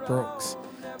had Garth Brooks.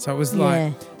 So it was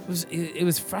like it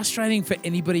was frustrating for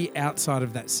anybody outside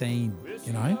of that scene,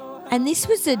 you know. And this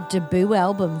was a debut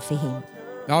album for him.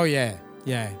 Oh yeah.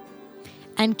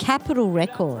 And Capitol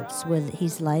Records were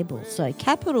his label, so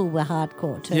Capitol were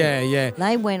hardcore too. Yeah.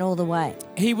 They went all the way.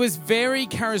 He was very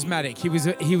charismatic. He was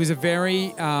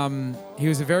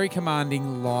a very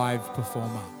commanding live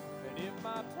performer.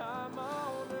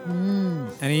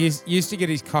 And he used to get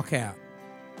his cock out.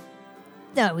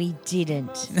 No, he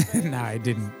didn't. No, he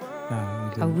didn't.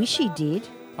 I wish he did.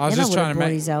 I was Then just I trying would've to bought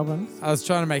make his albums. I was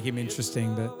trying to make him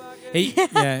interesting, but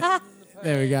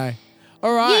there we go.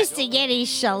 All right. Used to get his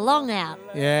shalong out.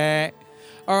 Yeah.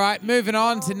 All right, moving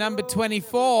on to number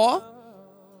 24.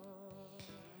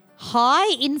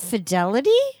 High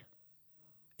Infidelity?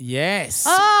 Yes.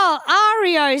 Oh,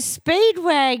 REO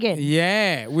Speedwagon.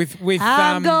 Yeah, with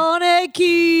I'm gonna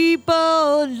keep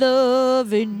on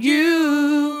loving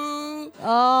you.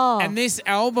 Oh. And this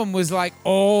album was like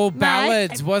all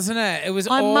ballads, wasn't it? It was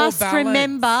all ballads.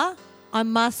 I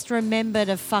must remember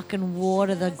to fucking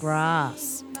water the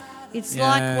grass. It's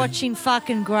like watching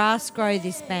fucking grass grow,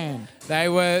 this band. They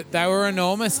were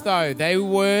enormous though. They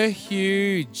were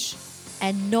huge.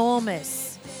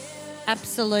 Enormous.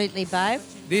 Absolutely, babe.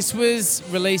 This was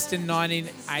released in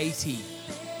 1980.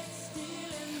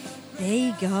 There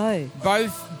you go.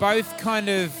 Both kind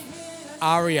of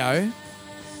REO,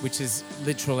 which is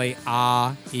literally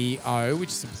REO, which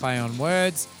is a play on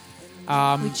words.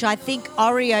 Which I think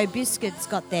Oreo biscuits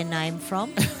got their name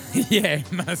from. Yeah,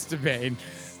 must have been.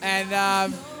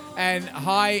 And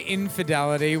High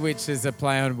Infidelity, which is a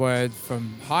play on words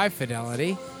from High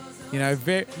Fidelity. You know,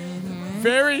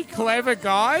 very clever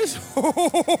guys.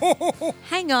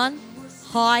 Hang on.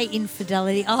 High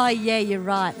Infidelity. Oh, yeah, you're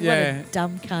right. Yeah. What a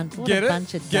dumb cunt. What Get a it?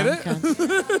 bunch of Get dumb it?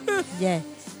 cunts.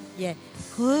 Yeah.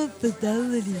 High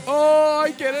Fidelity. Oh,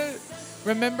 I get it.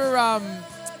 Remember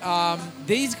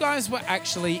these guys were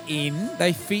actually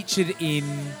they featured in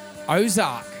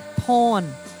Ozark.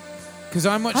 Porn. Because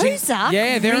I'm watching. Ozark?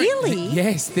 Yeah, Really?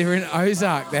 Yes, they're in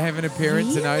Ozark. They have an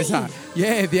appearance in Really? Ozark.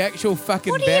 Yeah, the actual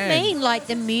fucking What do band. you mean? Like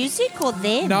the music or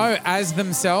them? No, as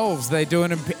themselves, they do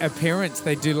an appearance.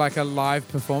 They do like a live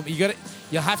performance.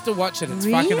 You'll have to watch it. It's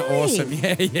fucking awesome.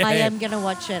 Yeah. I am going to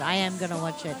watch it.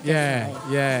 Yeah,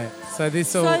 definitely. yeah. So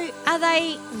this all. So are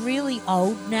they really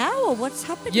old now or what's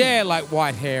happening? Yeah, like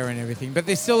white hair and everything, but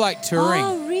they're still like touring.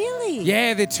 Oh, really?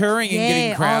 Yeah, they're touring and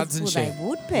getting crowds and well, shit. They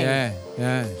would be.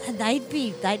 Yeah. And they'd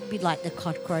be like the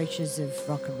cockroaches of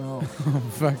rock and roll. Oh,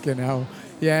 fucking hell.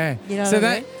 Yeah. You know what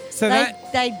I mean?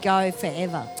 They'd go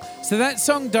forever. So that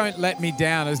song "Don't Let Me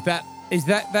Down" is that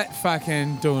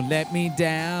fucking "Don't Let Me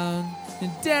Down,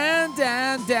 down,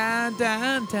 down, down,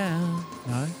 down, down"?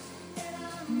 No.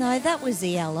 No, that was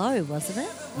ELO, wasn't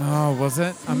it? Oh, was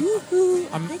it?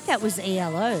 I think that was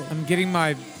ELO. I'm getting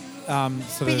my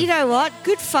But you know what?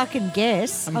 Good fucking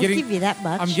guess. I'll give you that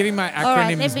much. I'm getting my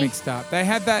acronyms mixed up. They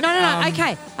had that. No.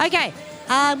 Okay.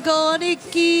 I'm gonna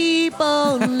keep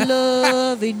on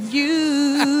loving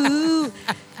you,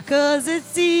 'cause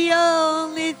it's the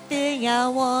only thing I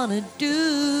wanna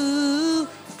do.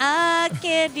 I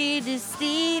can't be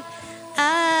deceived.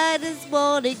 I just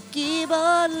wanna keep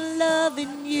on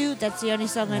loving you. That's the only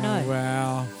song I know.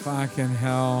 Wow, fucking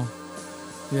hell.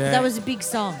 Yeah. That was a big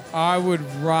song. I would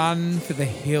run for the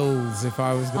hills if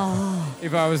I was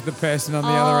the person on the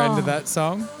other end of that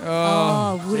song.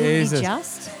 Oh, wouldn't Jesus. you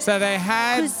just? So they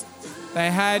had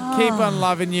Keep On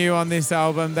Loving You on this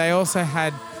album. They also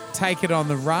had Take It On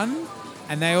the Run,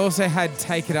 and they also had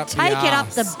Take It Up the Take it up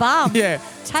Arse. the bum. Yeah.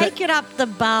 Take it up the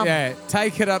bum. Yeah,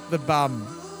 Take It Up the Bum.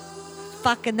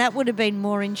 Fucking that would have been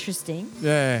more interesting.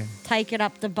 Yeah. Take it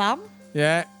up the bum.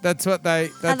 Yeah, that's what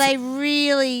they... Are they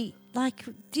really... Like,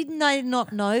 didn't they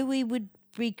not know we would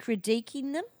be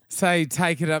critiquing them? Say,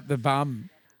 take it up the bum.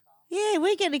 Yeah,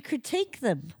 we're going to critique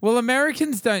them. Well,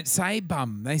 Americans don't say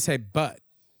bum. They say butt.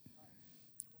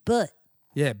 But.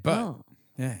 Yeah, butt. Oh.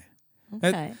 Yeah.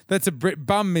 Okay. That's a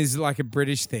bum is like a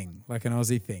British thing, like an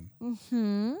Aussie thing.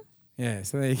 Mm-hmm. Yeah,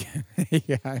 so there you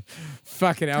go.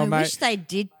 Fucking hell, mate. I wish they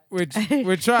did. We're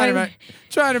trying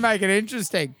to make it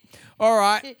interesting. All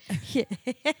right.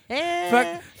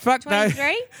 Fuck those.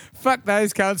 23? Fuck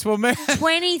those cunts. We'll move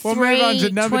 23. We'll move on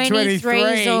to number 23.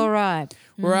 Is all right.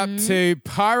 We're up to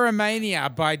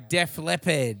Pyromania by Def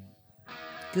Leppard.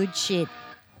 Good shit.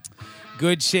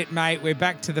 Good shit, mate. We're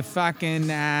back to the fucking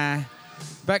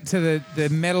back to the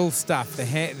metal stuff,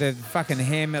 the fucking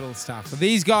hair metal stuff.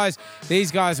 These guys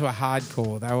were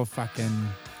hardcore. They were fucking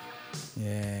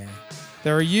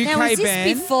They're a UK now, is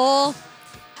this band.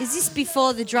 Is this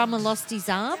before the drummer lost his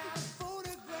arm?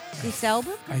 This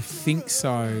album? I think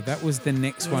so. That was the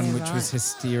next one, which was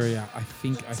Hysteria. I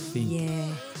think. Yeah.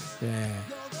 Yeah.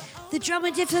 The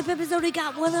drummer Def Leppard's only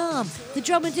got one arm. The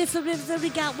drummer Def Leppard's only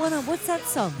got one arm. What's that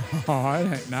song? Oh, I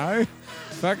don't know.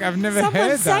 Fuck, I've never Someone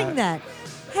heard that. sang that.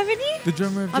 Haven't you? The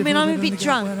drummer of I'm Def a Leppard bit only got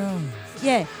drunk. one arm.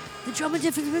 Yeah. The drummer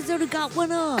Def Leppard's only got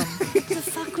one arm. What the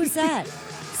fuck was that?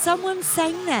 Someone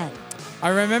sang that. I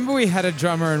remember we had a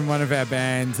drummer in one of our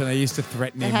bands and I used to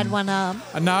threaten That him. had one arm.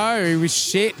 No, he was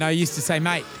shit. And I used to say,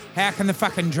 mate, how can the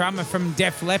fucking drummer from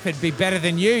Def Leppard be better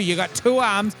than you? You got two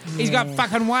arms. Yeah. He's got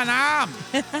fucking one arm.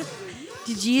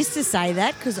 Did you used to say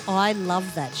that? Because I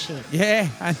love that shit. Yeah,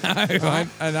 I know.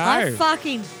 I know.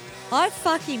 I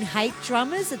fucking hate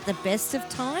drummers at the best of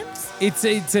times. I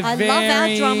love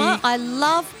our drummer.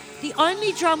 The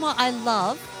only drummer I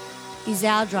love is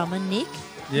our drummer, Nick.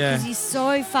 Yeah. Because he's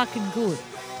so fucking good.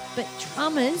 But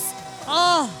drummers,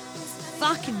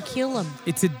 fucking kill them.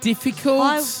 It's a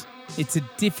difficult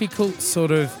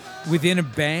sort of, within a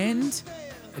band,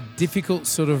 a difficult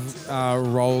sort of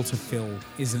role to fill,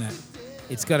 isn't it?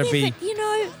 It's got to be... But, you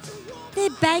know, they're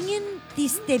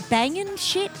banging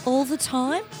shit all the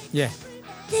time. Yeah.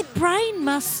 Their brain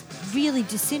must really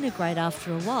disintegrate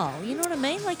after a while. You know what I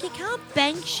mean? Like, you can't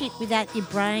bang shit without your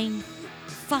brain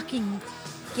fucking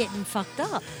getting fucked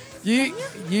up. You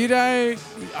don't...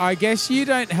 I guess you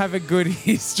don't have a good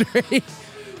history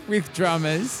with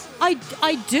drummers. I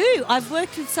do. I've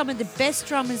worked with some of the best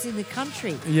drummers in the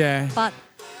country. Yeah. But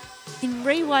in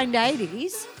Rewind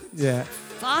 80's... Yeah.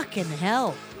 Fucking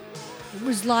hell. It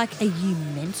was like, are you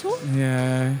mental?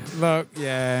 Yeah. Look,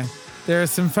 yeah. There are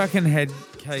some fucking head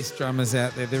case drummers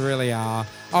out there. There really are.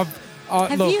 Have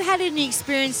you had any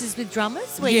experiences with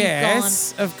drummers where yes,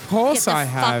 you've gone, of course I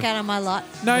have. Get the fuck out of my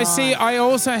life? No, right. see, I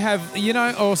also have,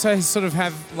 also sort of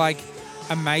have like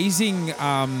amazing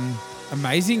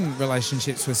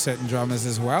relationships with certain drummers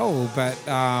as well. But,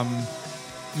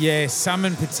 some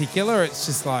in particular, it's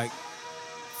just like,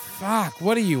 fuck,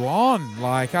 what are you on?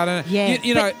 Like, I don't know. Yeah,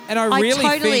 You know, but and I I really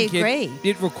totally think agree.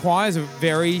 it requires a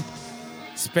very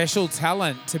special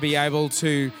talent to be able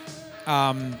to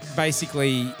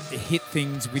basically hit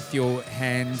things with your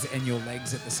hands and your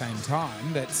legs at the same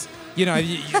time. That's,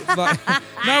 like,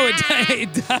 no,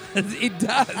 it does. It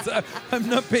does. I'm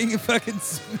not being a fucking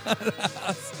smart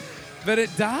ass. But it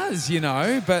does,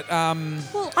 But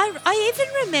Well, I even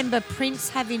remember Prince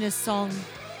having a song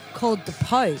called The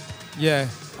Pope. yeah,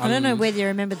 I don't know whether you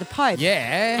remember The Pope.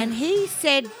 Yeah, And he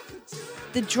said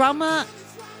the drummer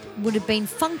would have been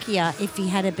funkier if he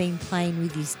had been playing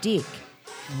with his dick.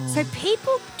 So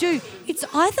people do. It's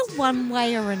either one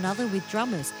way or another with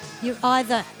drummers. You're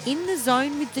either in the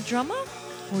zone with the drummer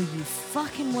or you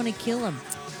fucking want to kill him.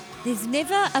 There's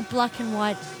never a black and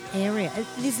white area.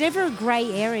 There's never a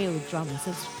grey area with drummers.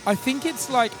 I think it's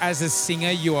like as a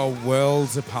singer, you are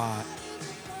worlds apart.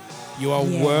 You are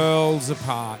Yeah. worlds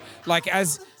apart. Like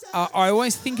as I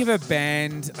always think of a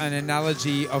band, an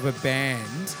analogy of a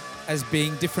band as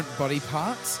being different body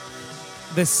parts.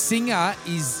 The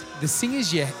singer's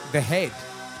the head.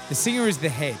 The singer is the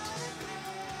head.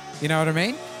 You know what I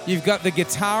mean? You've got the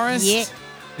guitarist.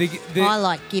 Yeah. I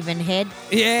like giving head.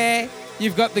 Yeah.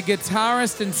 You've got the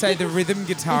guitarist and say the rhythm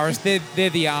guitarist. They're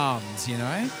the arms,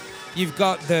 You've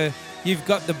got the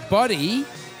body.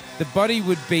 The body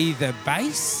would be the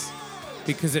bass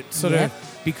because it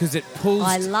because it pulls.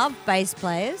 I love bass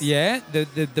players. Yeah.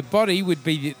 The body would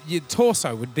be your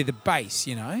torso would be the bass,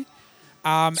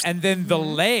 and then the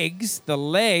legs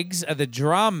are the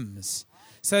drums.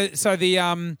 So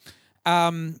the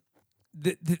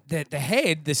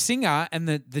head, the singer, and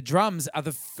the drums are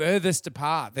the furthest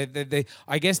apart.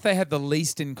 I guess they have the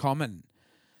least in common.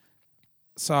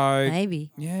 So Maybe.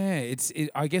 Yeah,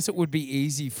 I guess it would be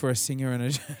easy for a singer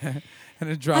and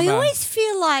a drummer. I always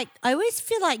feel like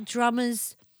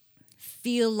drummers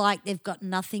feel like they've got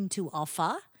nothing to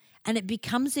offer, and it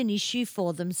becomes an issue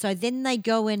for them. So then they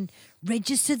go and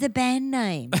register the band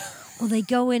name, or they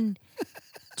go and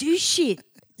do shit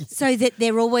so that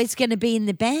they're always going to be in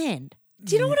the band.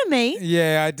 Do you know what I mean?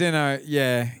 Yeah, I don't know.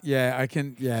 Yeah, I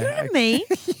can. Yeah, You know what I mean?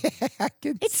 I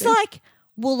can. It's see. like,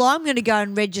 well, I'm going to go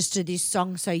and register this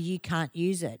song so you can't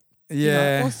use it.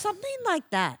 Yeah. Or something like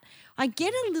that. I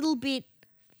get a little bit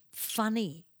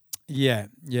funny Yeah.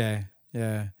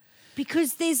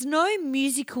 because there's no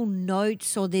musical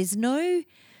notes or there's no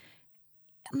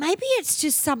 – maybe it's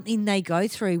just something they go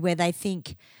through where they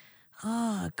think,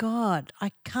 oh, God,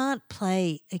 I can't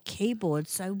play a keyboard,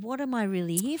 so what am I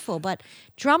really here for? But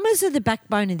drummers are the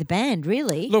backbone of the band,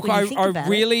 really. Look, when you think about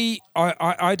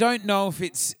I don't know if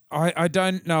it's I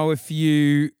don't know if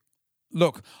you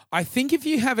look, I think if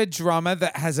you have a drummer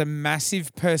that has a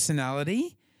massive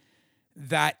personality,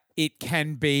 that it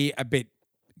can be a bit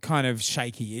kind of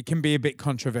shaky. It can be a bit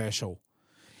controversial.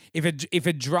 If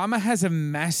a drummer has a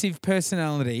massive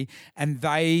personality and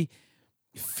they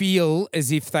feel as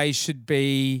if they should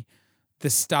be the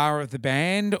star of the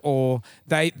band, or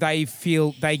they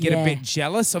feel they get a bit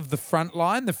jealous of the front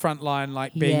line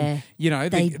like being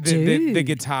the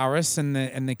guitarist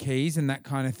and the keys and that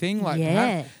kind of thing, like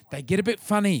they get a bit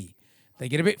funny. They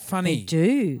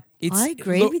do. I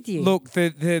agree with you. Look,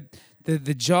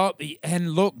 the job,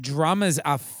 and look, drummers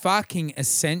are fucking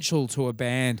essential to a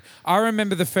band. I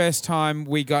remember the first time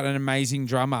we got an amazing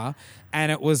drummer, and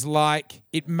it was like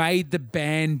it made the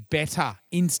band better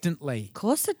instantly. Of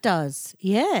course it does.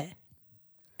 Yeah.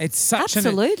 It's such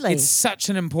Absolutely. It's such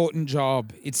an important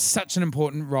job. It's such an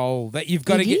important role that you've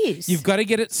got to get. You've got to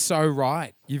get it so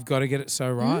right.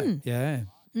 Yeah.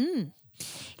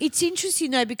 It's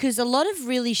interesting though, because a lot of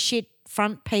really shit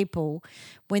front people,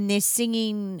 when they're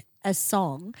singing a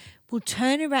song, will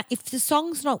turn around. If the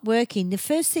song's not working, the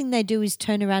first thing they do is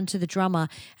turn around to the drummer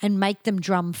and make them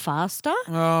drum faster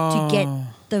to get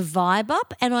the vibe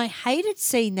up. And I hated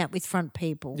seeing that with front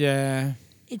people. Yeah.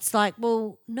 It's like,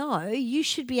 well, no, you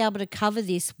should be able to cover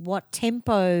this, what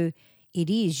tempo it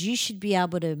is. You should be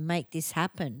able to make this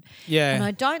happen. Yeah. And I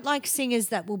don't like singers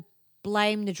that will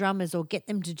blame the drummers or get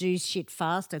them to do shit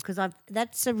faster, because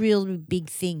that's a real big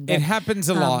thing. It happens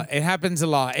a lot. It happens a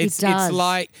lot. It does.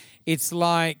 It's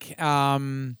like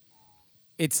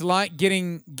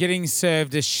getting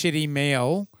served a shitty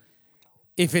meal.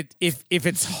 If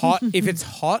it's hot,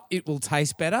 it will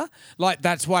taste better. Like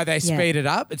that's why they speed it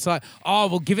up. It's like, oh,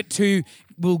 we'll give it to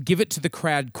the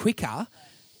crowd quicker,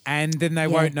 and then they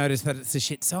won't notice that it's a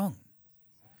shit song.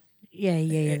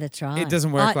 Yeah, that's right. It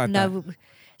doesn't work like that.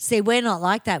 See, we're not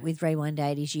like that with Rewind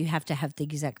 80's. You have to have the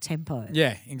exact tempo.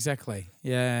 Yeah, exactly.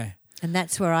 Yeah. And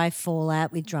that's where I fall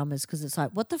out with drummers because it's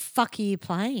like, what the fuck are you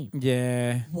playing?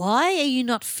 Yeah. Why are you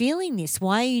not feeling this?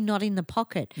 Why are you not in the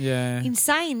pocket? Yeah. In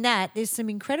saying that, there's some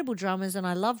incredible drummers, and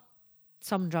I love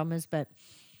some drummers, but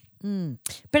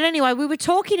anyway, we were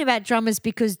talking about drummers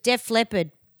because Def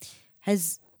Leppard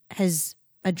has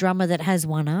a drummer that has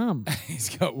one arm.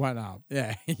 He's got one arm.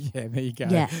 Yeah. Yeah, there you go.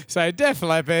 Yeah. So Def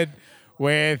Leppard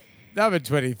with number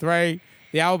 23,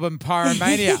 the album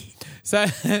Pyromania. So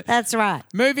That's right.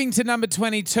 moving to number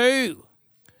 22,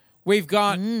 we've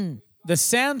got the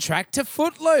soundtrack to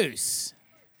Footloose.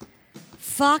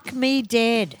 Fuck me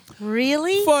dead.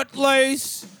 Really?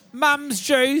 Footloose, Mum's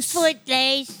Juice.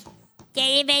 Footloose.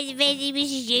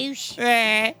 Juice.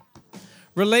 Yeah.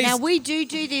 Released. Now, we do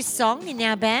this song in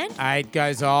our band, It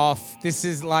goes off. This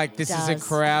is a Does.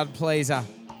 crowd pleaser.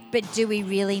 but do we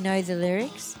really know the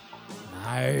lyrics?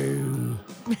 No.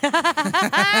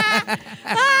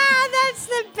 That's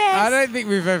the best. I don't think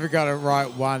we've ever got it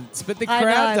right once, but the I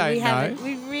crowd know, don't we know.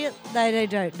 haven't. They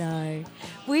don't know.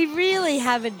 We really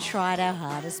haven't tried our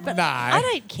hardest, but No. I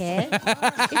don't care.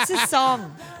 It's a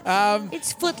song.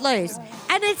 It's Footloose,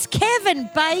 and it's Kevin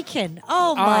Bacon.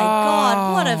 Oh my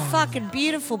God, what a fucking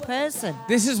beautiful person.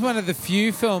 This is one of the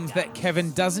few films that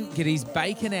Kevin doesn't get his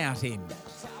bacon out in.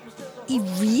 He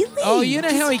really? Oh, you know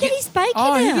Does how he get his bacon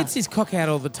Oh, out? he gets his cock out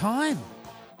all the time.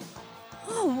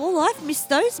 Oh well, I've missed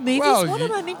those movies. Well, what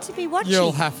am I meant to be watching?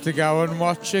 You'll have to go and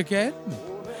watch again.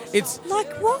 It's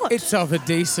Like what? It's of a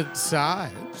decent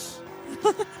size.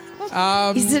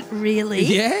 Is it really?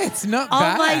 Yeah, it's not Oh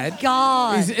bad. my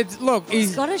God. He's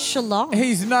He's got a shalong.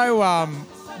 He's no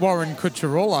Warren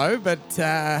Cucurullo, but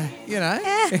you know,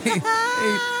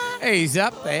 he's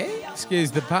up there.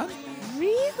 Excuse the pun.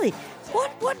 Really?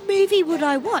 What movie would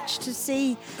I watch to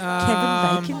see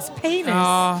Kevin Bacon's penis?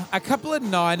 A couple of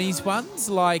 90s ones,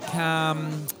 like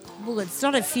Well, it's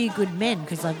not A Few Good Men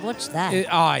because I've watched that.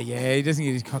 yeah, he doesn't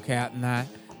get his cock out in that.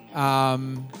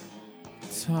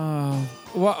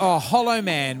 Hollow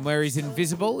Man, where he's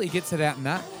invisible, he gets it out in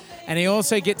that. And he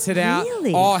also gets it out.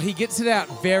 Really? Oh, he gets it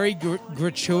out very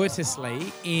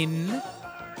gratuitously in.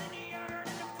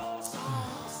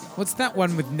 What's that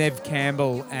one with Nev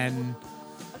Campbell and.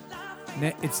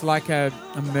 It's like a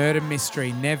murder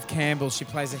mystery. Nev Campbell, she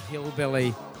plays a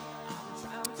hillbilly.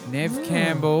 Nev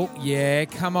Campbell, yeah,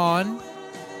 come on.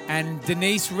 And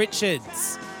Denise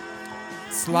Richards.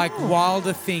 It's like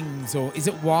Wilder Things, or is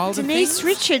it Wilder Denise Things?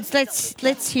 Richards.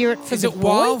 Let's hear it for Is the it boy,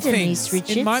 Wild Denise Things?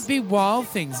 Richards. It might be Wild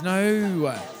Things.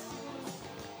 No.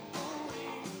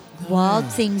 Wild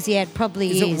Things. Yeah, it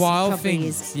probably is. Is it Wild probably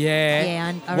Things? is. Yeah.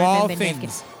 Yeah, I Wild remember Nev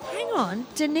Things. Hang on,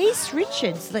 Denise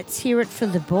Richards. Let's hear it for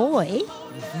the boy.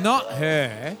 Not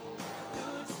her.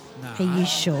 No. Are you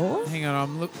sure? Hang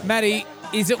on, Maddie,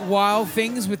 is it Wild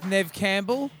Things with Nev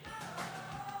Campbell?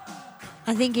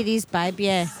 I think it is, babe.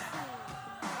 Yeah,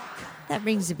 that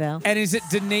rings a bell. And is it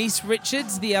Denise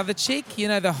Richards, the other chick? You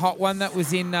know, the hot one that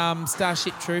was in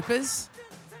Starship Troopers?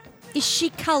 Is she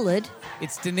coloured?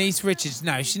 It's Denise Richards.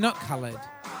 No, she's not coloured.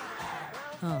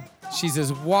 Oh. She's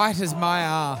as white as my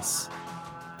ass.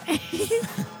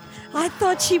 I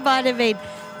thought she might have been.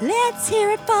 Let's hear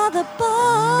it for the boy.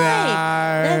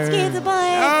 No. Let's give the boy.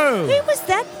 No. Who was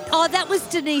that? Oh, that was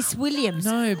Denise Williams.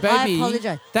 No, baby. I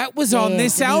apologise. That was on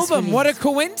this Denise album. Williams. What a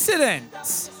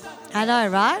coincidence. I know,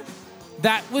 right?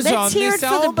 That was Let's on hear this it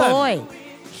for album. the boy.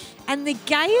 And the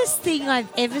gayest thing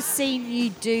I've ever seen you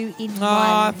do in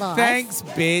my life Thanks,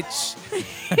 bitch.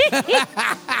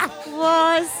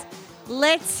 was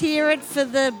Let's Hear It for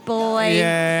the Boy,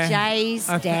 Yeah. Jay's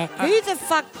dad. Who the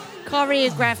fuck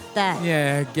choreographed that?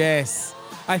 Yeah, I guess.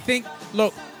 I think,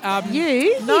 look. You? You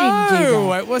didn't do No,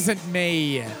 that. it wasn't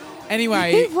me.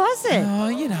 Anyway. Who was it? Oh,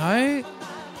 you know,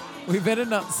 we better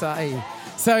not say.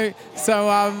 So,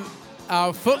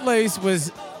 Footloose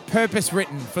was purpose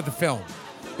written for the film.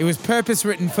 It was purpose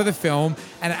written for the film,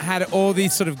 and it had all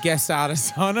these sort of guest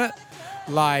artists on it,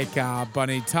 like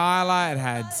Bonnie Tyler. It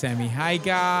had Sammy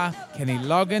Hagar, Kenny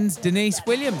Loggins, Denise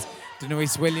Williams.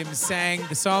 Denise Williams sang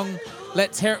the song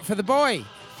 "Let's Hear It for the Boy."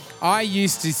 I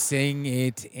used to sing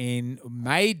it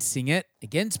made sing it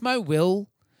against my will.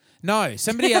 No,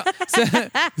 somebody else.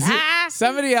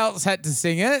 Somebody else had to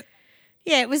sing it.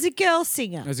 Yeah, it was a girl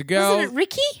singer. It was a girl. Wasn't it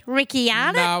Ricky? Ricky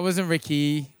Arnott? No, it wasn't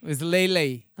Ricky. It was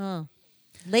Lily. Oh.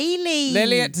 Lily.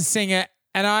 Lily had to sing it,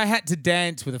 and I had to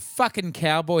dance with a fucking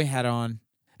cowboy hat on.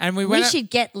 And we We went. should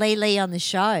get Lily on the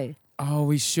show. Oh,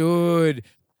 we should.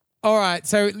 All right.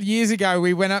 So years ago,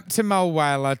 we went up to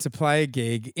Mulwala to play a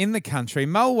gig in the country.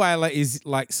 Mulwala is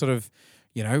like sort of,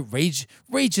 you know,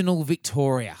 regional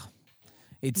Victoria.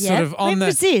 It's Yep. sort of on When the.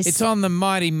 was this? It's on the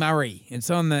Mighty Murray. It's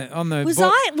on the.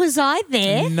 Was I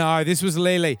there? No, this was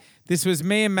Lily. This was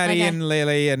me and Maddie Okay. and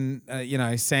Lily and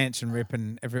Sanch and Rip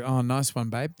and every. Oh, nice one,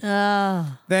 babe.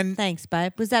 Oh, Then thanks,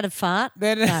 babe. Was that a fart?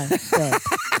 Then- No, burp.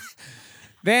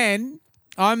 then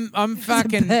I'm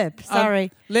fucking. burp,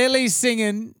 sorry. Lily's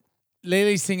singing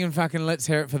fucking Let's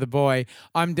Hear It for the Boy.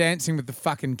 I'm dancing with the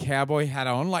fucking cowboy hat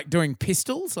on, like doing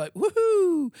pistols, like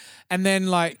woohoo. And then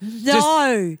like No.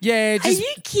 Are Are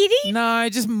you kidding? No,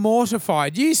 just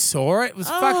mortified. You saw it. It was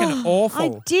fucking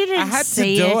awful. I didn't I had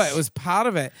see to do it. it. It was part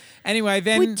of it. Anyway,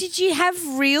 then Well, did you have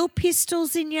real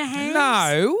pistols in your hands?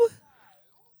 no.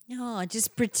 Oh,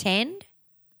 just pretend?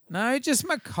 No, just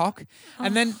my cock.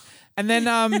 And then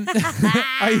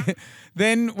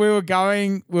then we were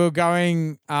going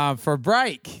for a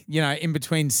break, in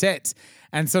between sets.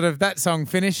 And sort of that song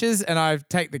finishes and I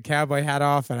take the cowboy hat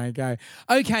off and I go,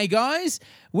 okay, guys,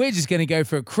 we're just going to go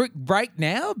for a quick break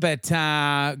now, but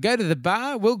go to the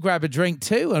bar, we'll grab a drink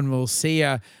too and we'll see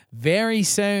you very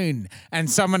soon. And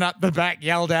someone up the back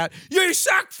yelled out, you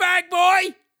suck, fag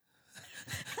boy!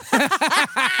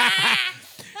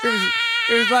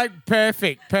 It was like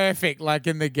perfect, like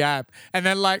in the gap. And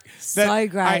then like So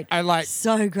great. I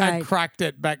So great. I cracked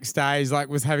it backstage, like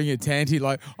was having a tanty,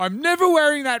 like, I'm never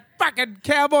wearing that fucking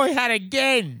cowboy hat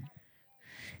again.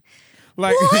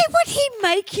 Like Why would he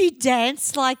make you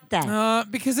dance like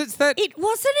that? because it's that It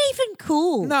wasn't even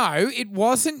cool. No, it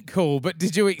wasn't cool, but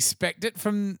did you expect it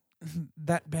from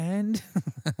that band?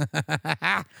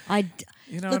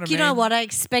 You know Look, what I you know mean? what? I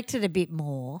expected a bit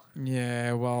more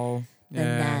Yeah, well,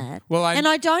 than that. Well, and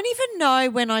I don't even know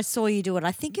when I saw you do it.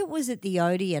 I think it was at the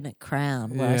Odeon at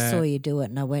Crown where I Yeah. saw you do it,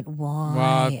 and I went, "Why? What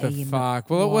are the you fuck?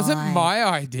 Well, it wasn't why?" my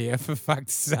idea, for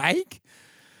fuck's sake.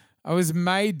 I was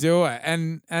made do it,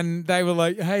 and they were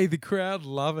like, "Hey, the crowd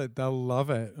love it. They'll love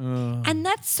it." Ugh. And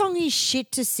that song is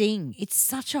shit to sing. It's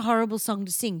such a horrible song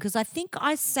to sing because I think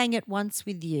I sang it once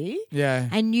with you. Yeah.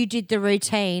 And you did the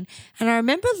routine. And I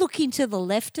remember looking to the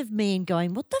left of me and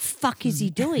going, what the fuck is he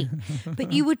doing?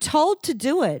 But you were told to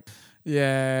do it.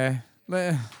 Yeah.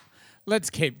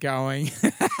 Let's keep going.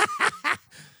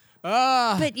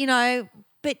 But you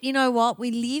know what? We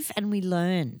live and we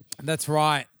learn. That's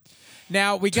right.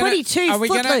 Now we're gonna 22, are we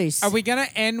Footloose. gonna are we gonna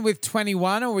end with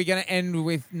 21 or are we gonna end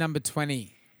with number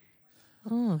 20?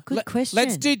 Oh, good Let- question.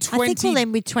 let's do I think 20 we'll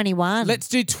end with 21. Let's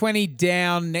do 20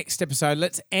 down next episode.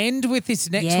 Let's end with this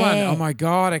next Yeah. one. Oh my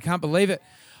God, I can't believe it.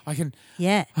 I can.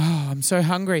 Yeah. Oh, I'm so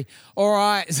hungry. All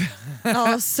right.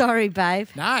 Oh, sorry, babe.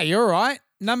 Nah, you're all right.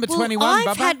 Number Well, 21, I've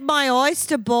Bubba. had my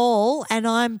oyster ball and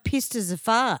I'm pissed as a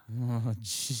fart. Oh,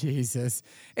 Jesus.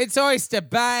 It's Oyster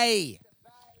Bay.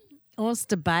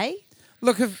 Oyster Bay?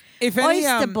 Look, if any...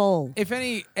 Oyster ball. If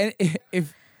any...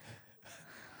 If...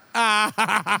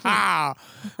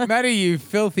 Matty, you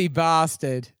filthy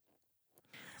bastard.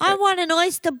 I want an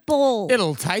oyster ball.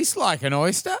 It'll taste like an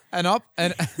oyster. An off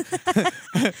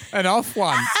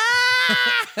one.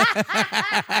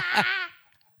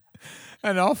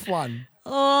 An off one.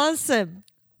 Awesome.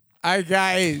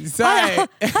 Okay, so... I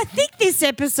think this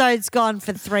episode's gone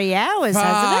for 3 hours,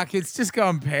 hasn't Fuck, it's just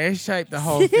gone pear-shaped, the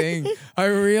whole thing. I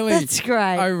really... That's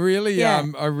great. I really Yeah.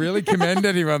 I really commend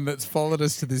anyone that's followed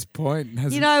us to this point. and it?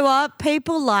 hasn't- You know what?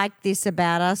 People like this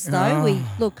about us, though. We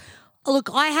look,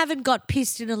 I haven't got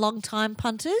pissed in a long time,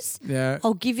 punters. Yeah.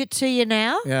 I'll give it to you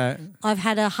now. Yeah. I've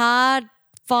had a hard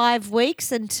 5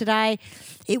 weeks, and today,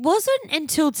 it wasn't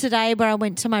until today where I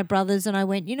went to my brother's and I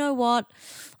went, you know what?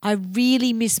 I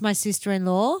really miss my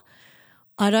sister-in-law.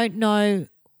 I don't know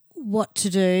what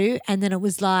to do. And then it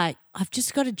was like, I've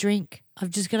just got to drink. I've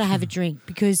just got to have a drink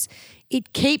because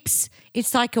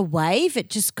it's like a wave. It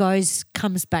just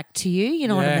comes back to you. You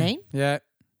know what I mean? Yeah.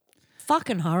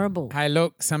 Fucking horrible. Hey,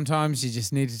 look, sometimes you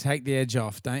just need to take the edge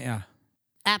off, don't you?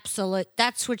 Absolute.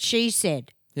 That's what she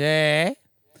said. Yeah.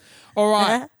 All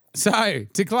right. So,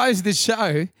 to close the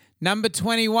show, number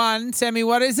 21, Sammy,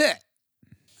 what is it?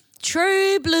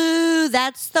 True Blue,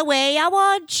 that's the way I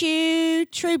want you.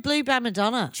 True Blue by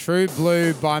Madonna. True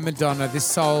Blue by Madonna. This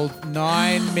sold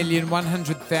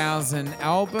 9,100,000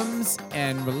 albums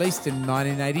and released in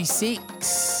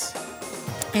 1986.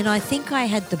 And I think I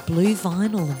had the blue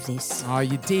vinyl of this. Oh,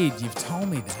 you did. You've told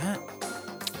me that.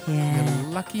 Yeah, You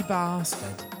lucky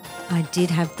bastard. I did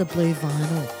have the blue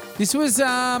vinyl. This was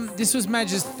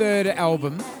Madge's third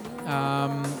album.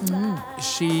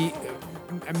 She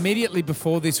immediately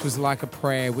before this was Like a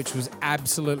Prayer, which was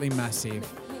absolutely massive.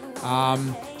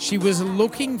 She was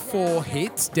looking for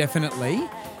hits, definitely,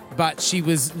 but she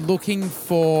was looking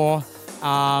for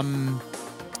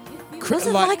Was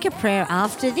it like a prayer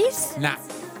after this? Nah.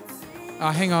 Oh,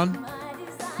 hang on.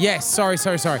 Yes, sorry.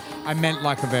 I meant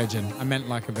like a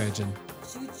virgin.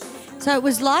 So it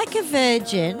was Like a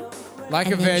Virgin. Like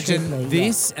And a then virgin, True Blue,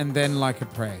 this, and then like a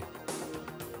prayer.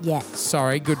 Yeah.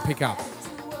 Sorry, good pickup.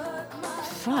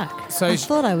 Fuck. So I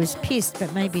thought I was pissed,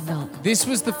 but maybe not. This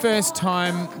was the first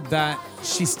time that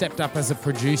she stepped up as a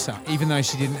producer, even though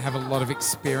she didn't have a lot of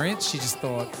experience. She just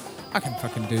thought, I can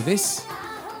fucking do this.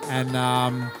 And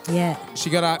Yeah. she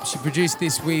got up, she produced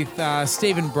this with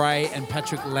Stephen Bray and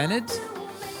Patrick Leonard.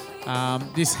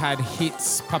 This had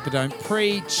hits Papa Don't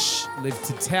Preach, Live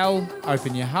to Tell,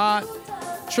 Open Your Heart,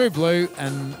 True Blue,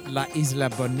 and La Isla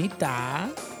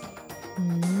Bonita.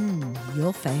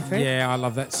 Your favourite? Yeah, I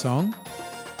love that song.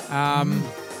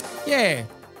 Yeah,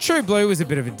 True Blue was a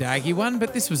bit of a daggy one,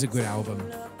 but this was a good album.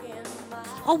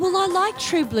 Oh, well, I like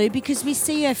True Blue because we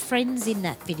see her friends in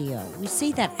that video. We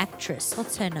see that actress.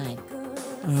 What's her name?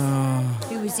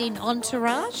 Who was in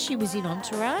Entourage? She was in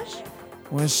Entourage.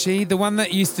 Was she the one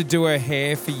that used to do her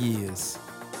hair for years?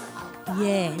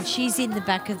 Yeah, and she's in the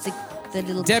back of the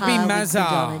little Debbie car with Mazar.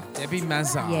 Madonna. Debbie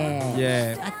Mazar. Yeah.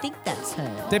 Yeah. I think that's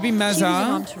her. Debbie She was in Mazar.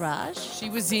 Entourage. She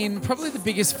was in probably the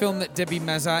biggest film that Debbie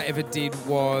Mazar ever did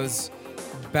was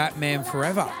Batman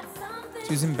Forever.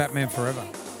 She was in Batman Forever.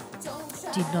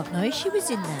 Did not know she was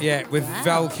in that. Yeah, with Wow.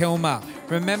 Val Kilmer.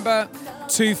 Remember,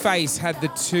 Two-Face had the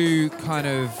two kind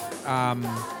of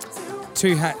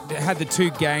had the two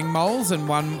gang moles, and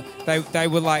one they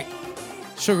were like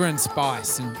Sugar and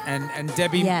Spice, and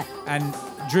Debbie Yeah. and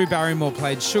Drew Barrymore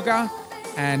played Sugar,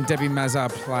 and Debbie Mazar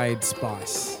played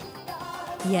Spice.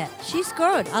 Yeah, she's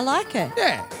good. I like her.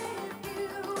 Yeah.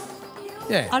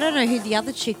 Yeah. I don't know who the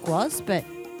other chick was, but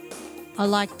I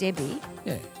like Debbie.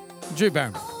 Yeah. Drew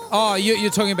Barrymore. Oh, you're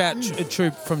talking about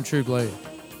True from True Blue.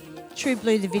 True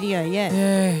Blue, the video, yeah.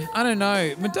 Yeah, I don't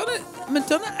know.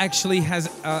 Madonna actually has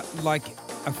like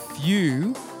a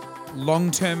few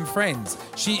long-term friends.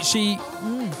 She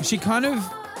kind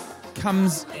of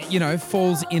comes,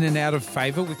 falls in and out of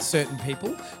favor with certain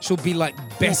people. She'll be like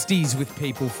besties with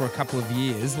people for a couple of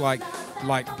years, like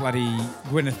bloody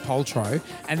Gwyneth Paltrow,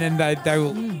 and then they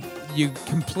will you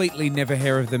completely never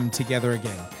hear of them together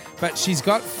again. But she's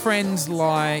got friends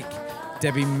like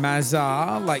Debbie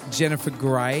Mazar, like Jennifer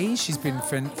Grey, she's been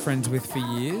friends with for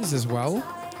years as well.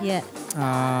 Yeah.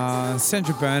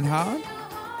 Sandra Bernhard.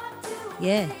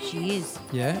 Yeah, she is.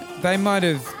 Yeah. They might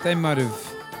have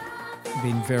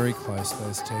been very close,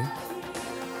 those two.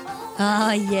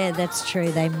 Ah, yeah, that's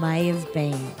true. They may have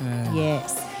been.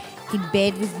 Yes. In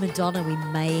bed with Madonna, we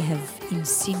may have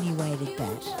insinuated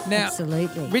that. Now,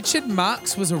 absolutely. Richard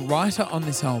Marx was a writer on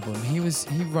this album. He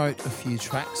wrote a few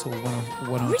tracks, or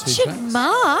one or two tracks. Richard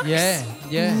Marx?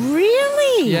 Yeah.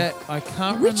 Really? Yeah, I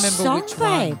can't Which remember song, which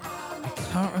babe? one. I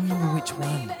can't remember which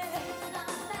one.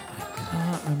 I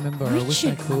can't remember. I wish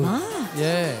I Richard could. Marx?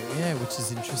 Yeah, which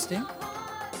is interesting.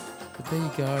 But there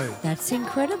you go. That's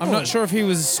incredible. I'm not sure if he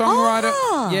was a songwriter.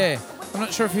 Oh. Yeah, I'm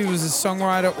not sure if he was a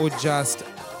songwriter or just,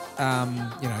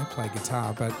 play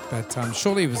guitar. But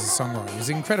surely he was a songwriter. He was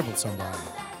an incredible songwriter.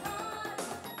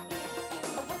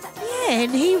 Yeah,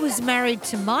 and he was married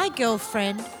to my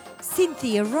girlfriend,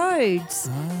 Cynthia Rhodes,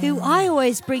 who I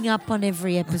always bring up on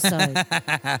every episode.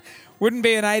 Wouldn't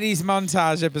be an 80s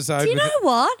montage episode. Do you know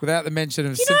what? Without the mention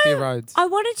of Cynthia Rhodes. I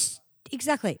wanted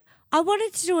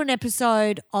to do an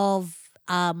episode of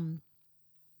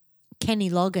Kenny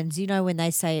Loggins. You know when they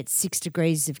say it's 6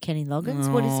 degrees of Kenny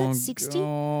Loggins? What is it? 60?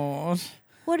 God.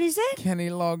 What is it? Kenny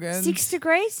Loggins. 6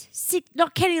 degrees?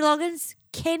 Not Kenny Loggins.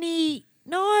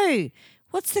 No.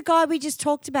 What's the guy we just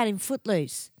talked about in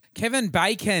Footloose? Kevin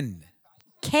Bacon.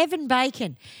 Kevin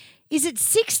Bacon. Is it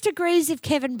 6 degrees of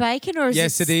Kevin Bacon, or is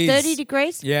Yes, it it is. 30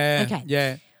 degrees? Yeah. Okay.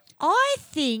 Yeah. I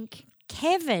think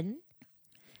Kevin,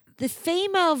 the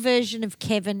female version of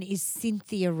Kevin is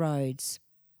Cynthia Rhodes.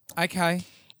 Okay.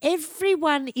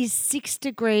 Everyone is 6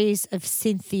 degrees of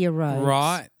Cynthia Rhodes.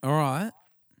 Right. All right.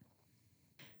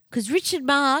 Because Richard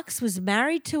Marx was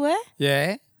married to her.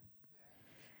 Yeah.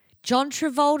 John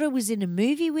Travolta was in a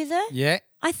movie with her. Yeah.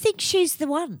 I think she's the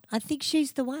one.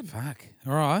 Fuck.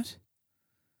 All right.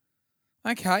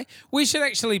 Okay. We should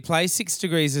actually play 6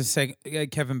 degrees of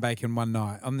Kevin Bacon one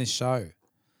night on this show.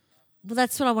 Well,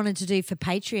 that's what I wanted to do for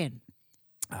Patreon.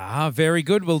 Ah, very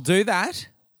good. We'll do that.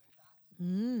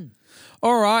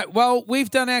 All right. Well, we've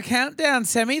done our countdown,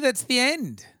 Sammy. That's the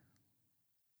end.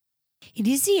 It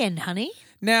is the end, honey.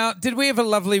 Now, did we have a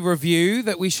lovely review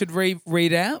that we should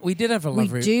read out? We did have a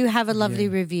lovely We do have a lovely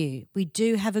review. We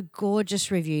do have a gorgeous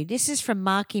review. This is from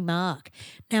Marky Mark.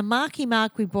 Now, Marky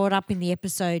Mark we brought up in the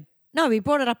episode. No, we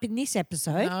brought it up in this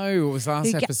episode. No, it was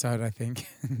last episode, I think.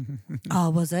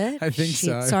 Oh, was it? I think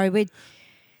so. Sorry,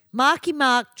 Marky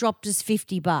Mark dropped us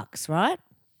 $50, right?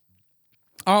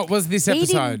 Oh, it was this He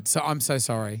didn't- episode. So I'm so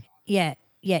sorry. Yeah.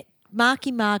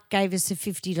 Marky Mark gave us a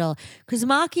 $50 because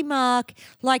Marky Mark,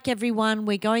 like everyone,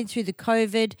 we're going through the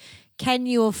COVID. Can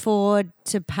you afford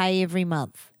to pay every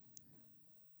month?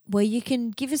 Well, you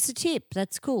can give us a tip.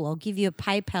 That's cool. I'll give you a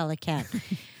PayPal account.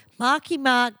 Marky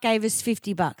Mark gave us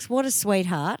 $50. What a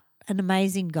sweetheart, an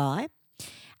amazing guy.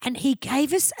 And he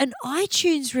gave us an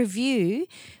iTunes review,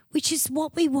 which is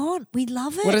what we want. We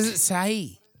love it. What does it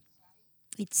say?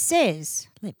 It says,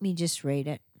 let me just read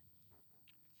it.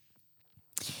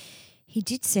 He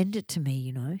did send it to me,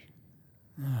 you know.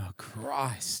 Oh,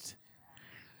 Christ.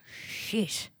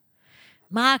 Shit.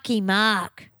 Marky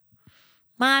Mark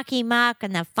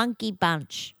and the Funky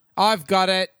Bunch. I've got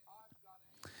it.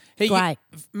 Great.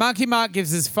 Marky Mark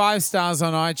gives us 5 stars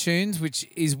on iTunes, which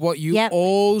is what you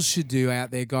all should do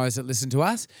out there, guys that listen to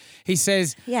us. He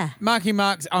says, Marky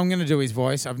Mark's, I'm going to do his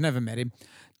voice. I've never met him.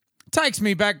 Takes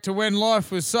me back to when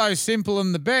life was so simple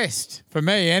and the best, for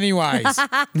me anyways.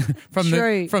 From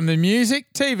the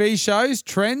music, TV shows,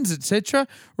 trends, etc.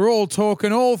 We're all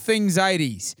talking all things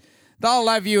 80s. They'll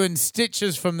have you in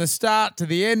stitches from the start to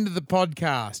the end of the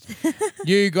podcast.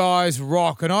 You guys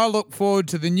rock, and I look forward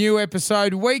to the new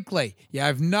episode weekly. You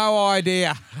have no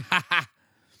idea.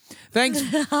 Thanks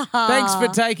for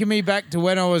taking me back to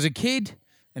when I was a kid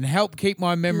and help keep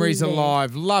my memories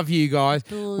alive. Love you guys.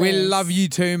 We love you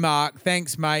too, Mark.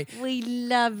 Thanks, mate. We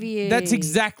love you. That's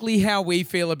exactly how we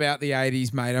feel about the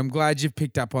 80s, mate. I'm glad you've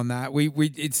picked up on that.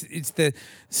 It's the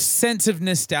sense of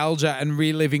nostalgia and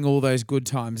reliving all those good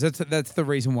times. That's the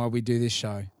reason why we do this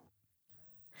show.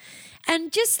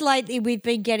 And just lately, we've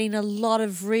been getting a lot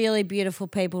of really beautiful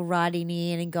people writing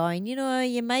in and going, you know,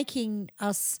 you're making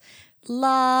us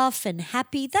laugh and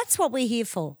happy. That's what we're here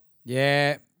for.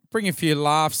 Yeah. Bring a few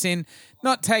laughs in,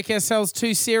 not take ourselves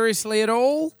too seriously at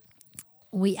all.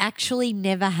 We actually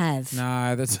never have.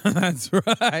 No, that's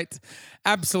right.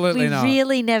 Absolutely not. We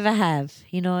really never have,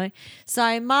 you know.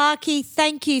 So, Marky,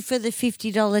 thank you for the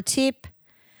 $50 tip.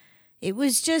 It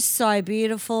was just so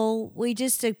beautiful. We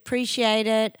just appreciate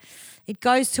it. It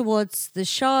goes towards the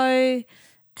show,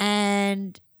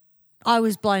 and I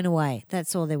was blown away.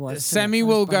 That's all there was. Sammy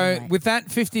will go with that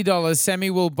 $50.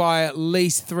 Sammy will buy at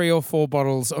least 3 or 4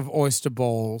 bottles of oyster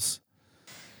balls.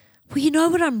 Well, you know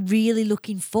what I'm really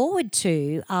looking forward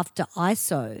to after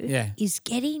ISO is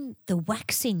getting the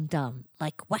waxing done,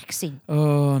 like waxing.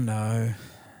 Oh, no.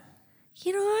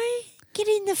 You know,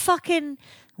 getting the fucking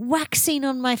waxing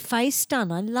on my face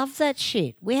done. I love that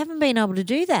shit. We haven't been able to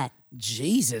do that.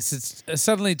 Jesus, it's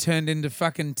suddenly turned into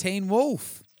fucking Teen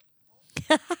Wolf.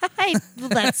 Hey, well,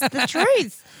 that's the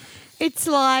truth. It's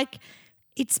like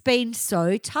it's been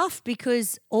so tough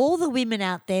because all the women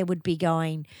out there would be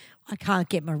going, I can't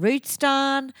get my roots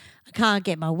done. I can't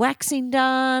get my waxing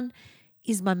done.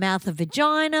 Is my mouth a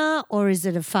vagina or is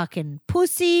it a fucking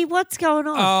pussy? What's going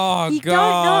on? Oh, you God.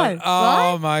 don't know,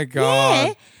 right? Oh, my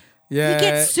God. Yeah. You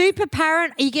get super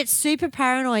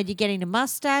paranoid. You're getting a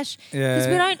mustache because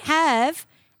we don't have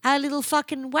our little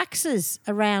fucking waxes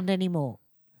around anymore.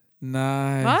 No.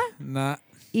 Right? No.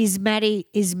 Is Maddie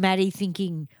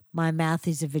thinking my mouth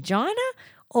is a vagina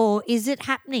or is it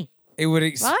happening? It would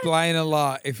explain a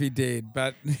lot if he did,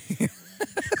 but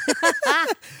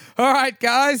all right,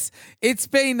 guys. It's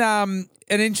been an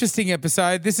interesting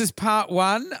episode. This is part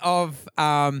 1 of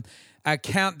a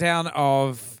countdown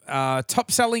of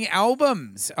top-selling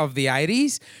albums of the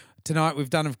 80s. Tonight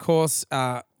we've done, of course,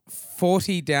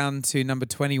 40 down to number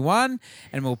 21,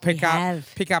 and we'll pick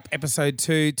up episode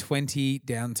 2, 20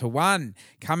 down to 1.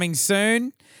 Coming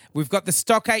soon. We've got the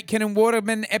Stock Aitken and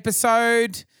Waterman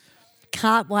episode.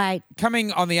 Can't wait.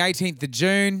 Coming on the 18th of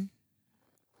June.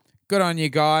 Good on you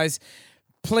guys.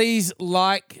 Please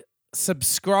like,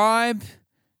 subscribe,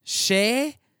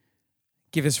 share,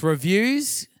 give us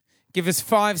reviews, give us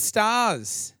 5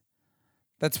 stars.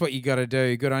 That's what you got to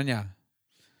do. Good on you.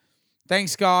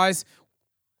 Thanks, guys.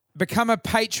 Become a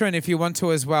patron if you want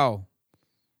to as well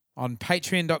on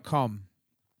patreon.com.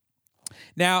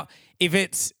 Now, if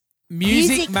it's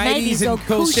music mateys, and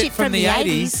cool shit from the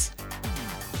 80s,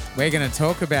 we're going to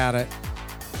talk about it.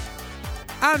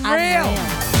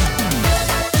 Unreal.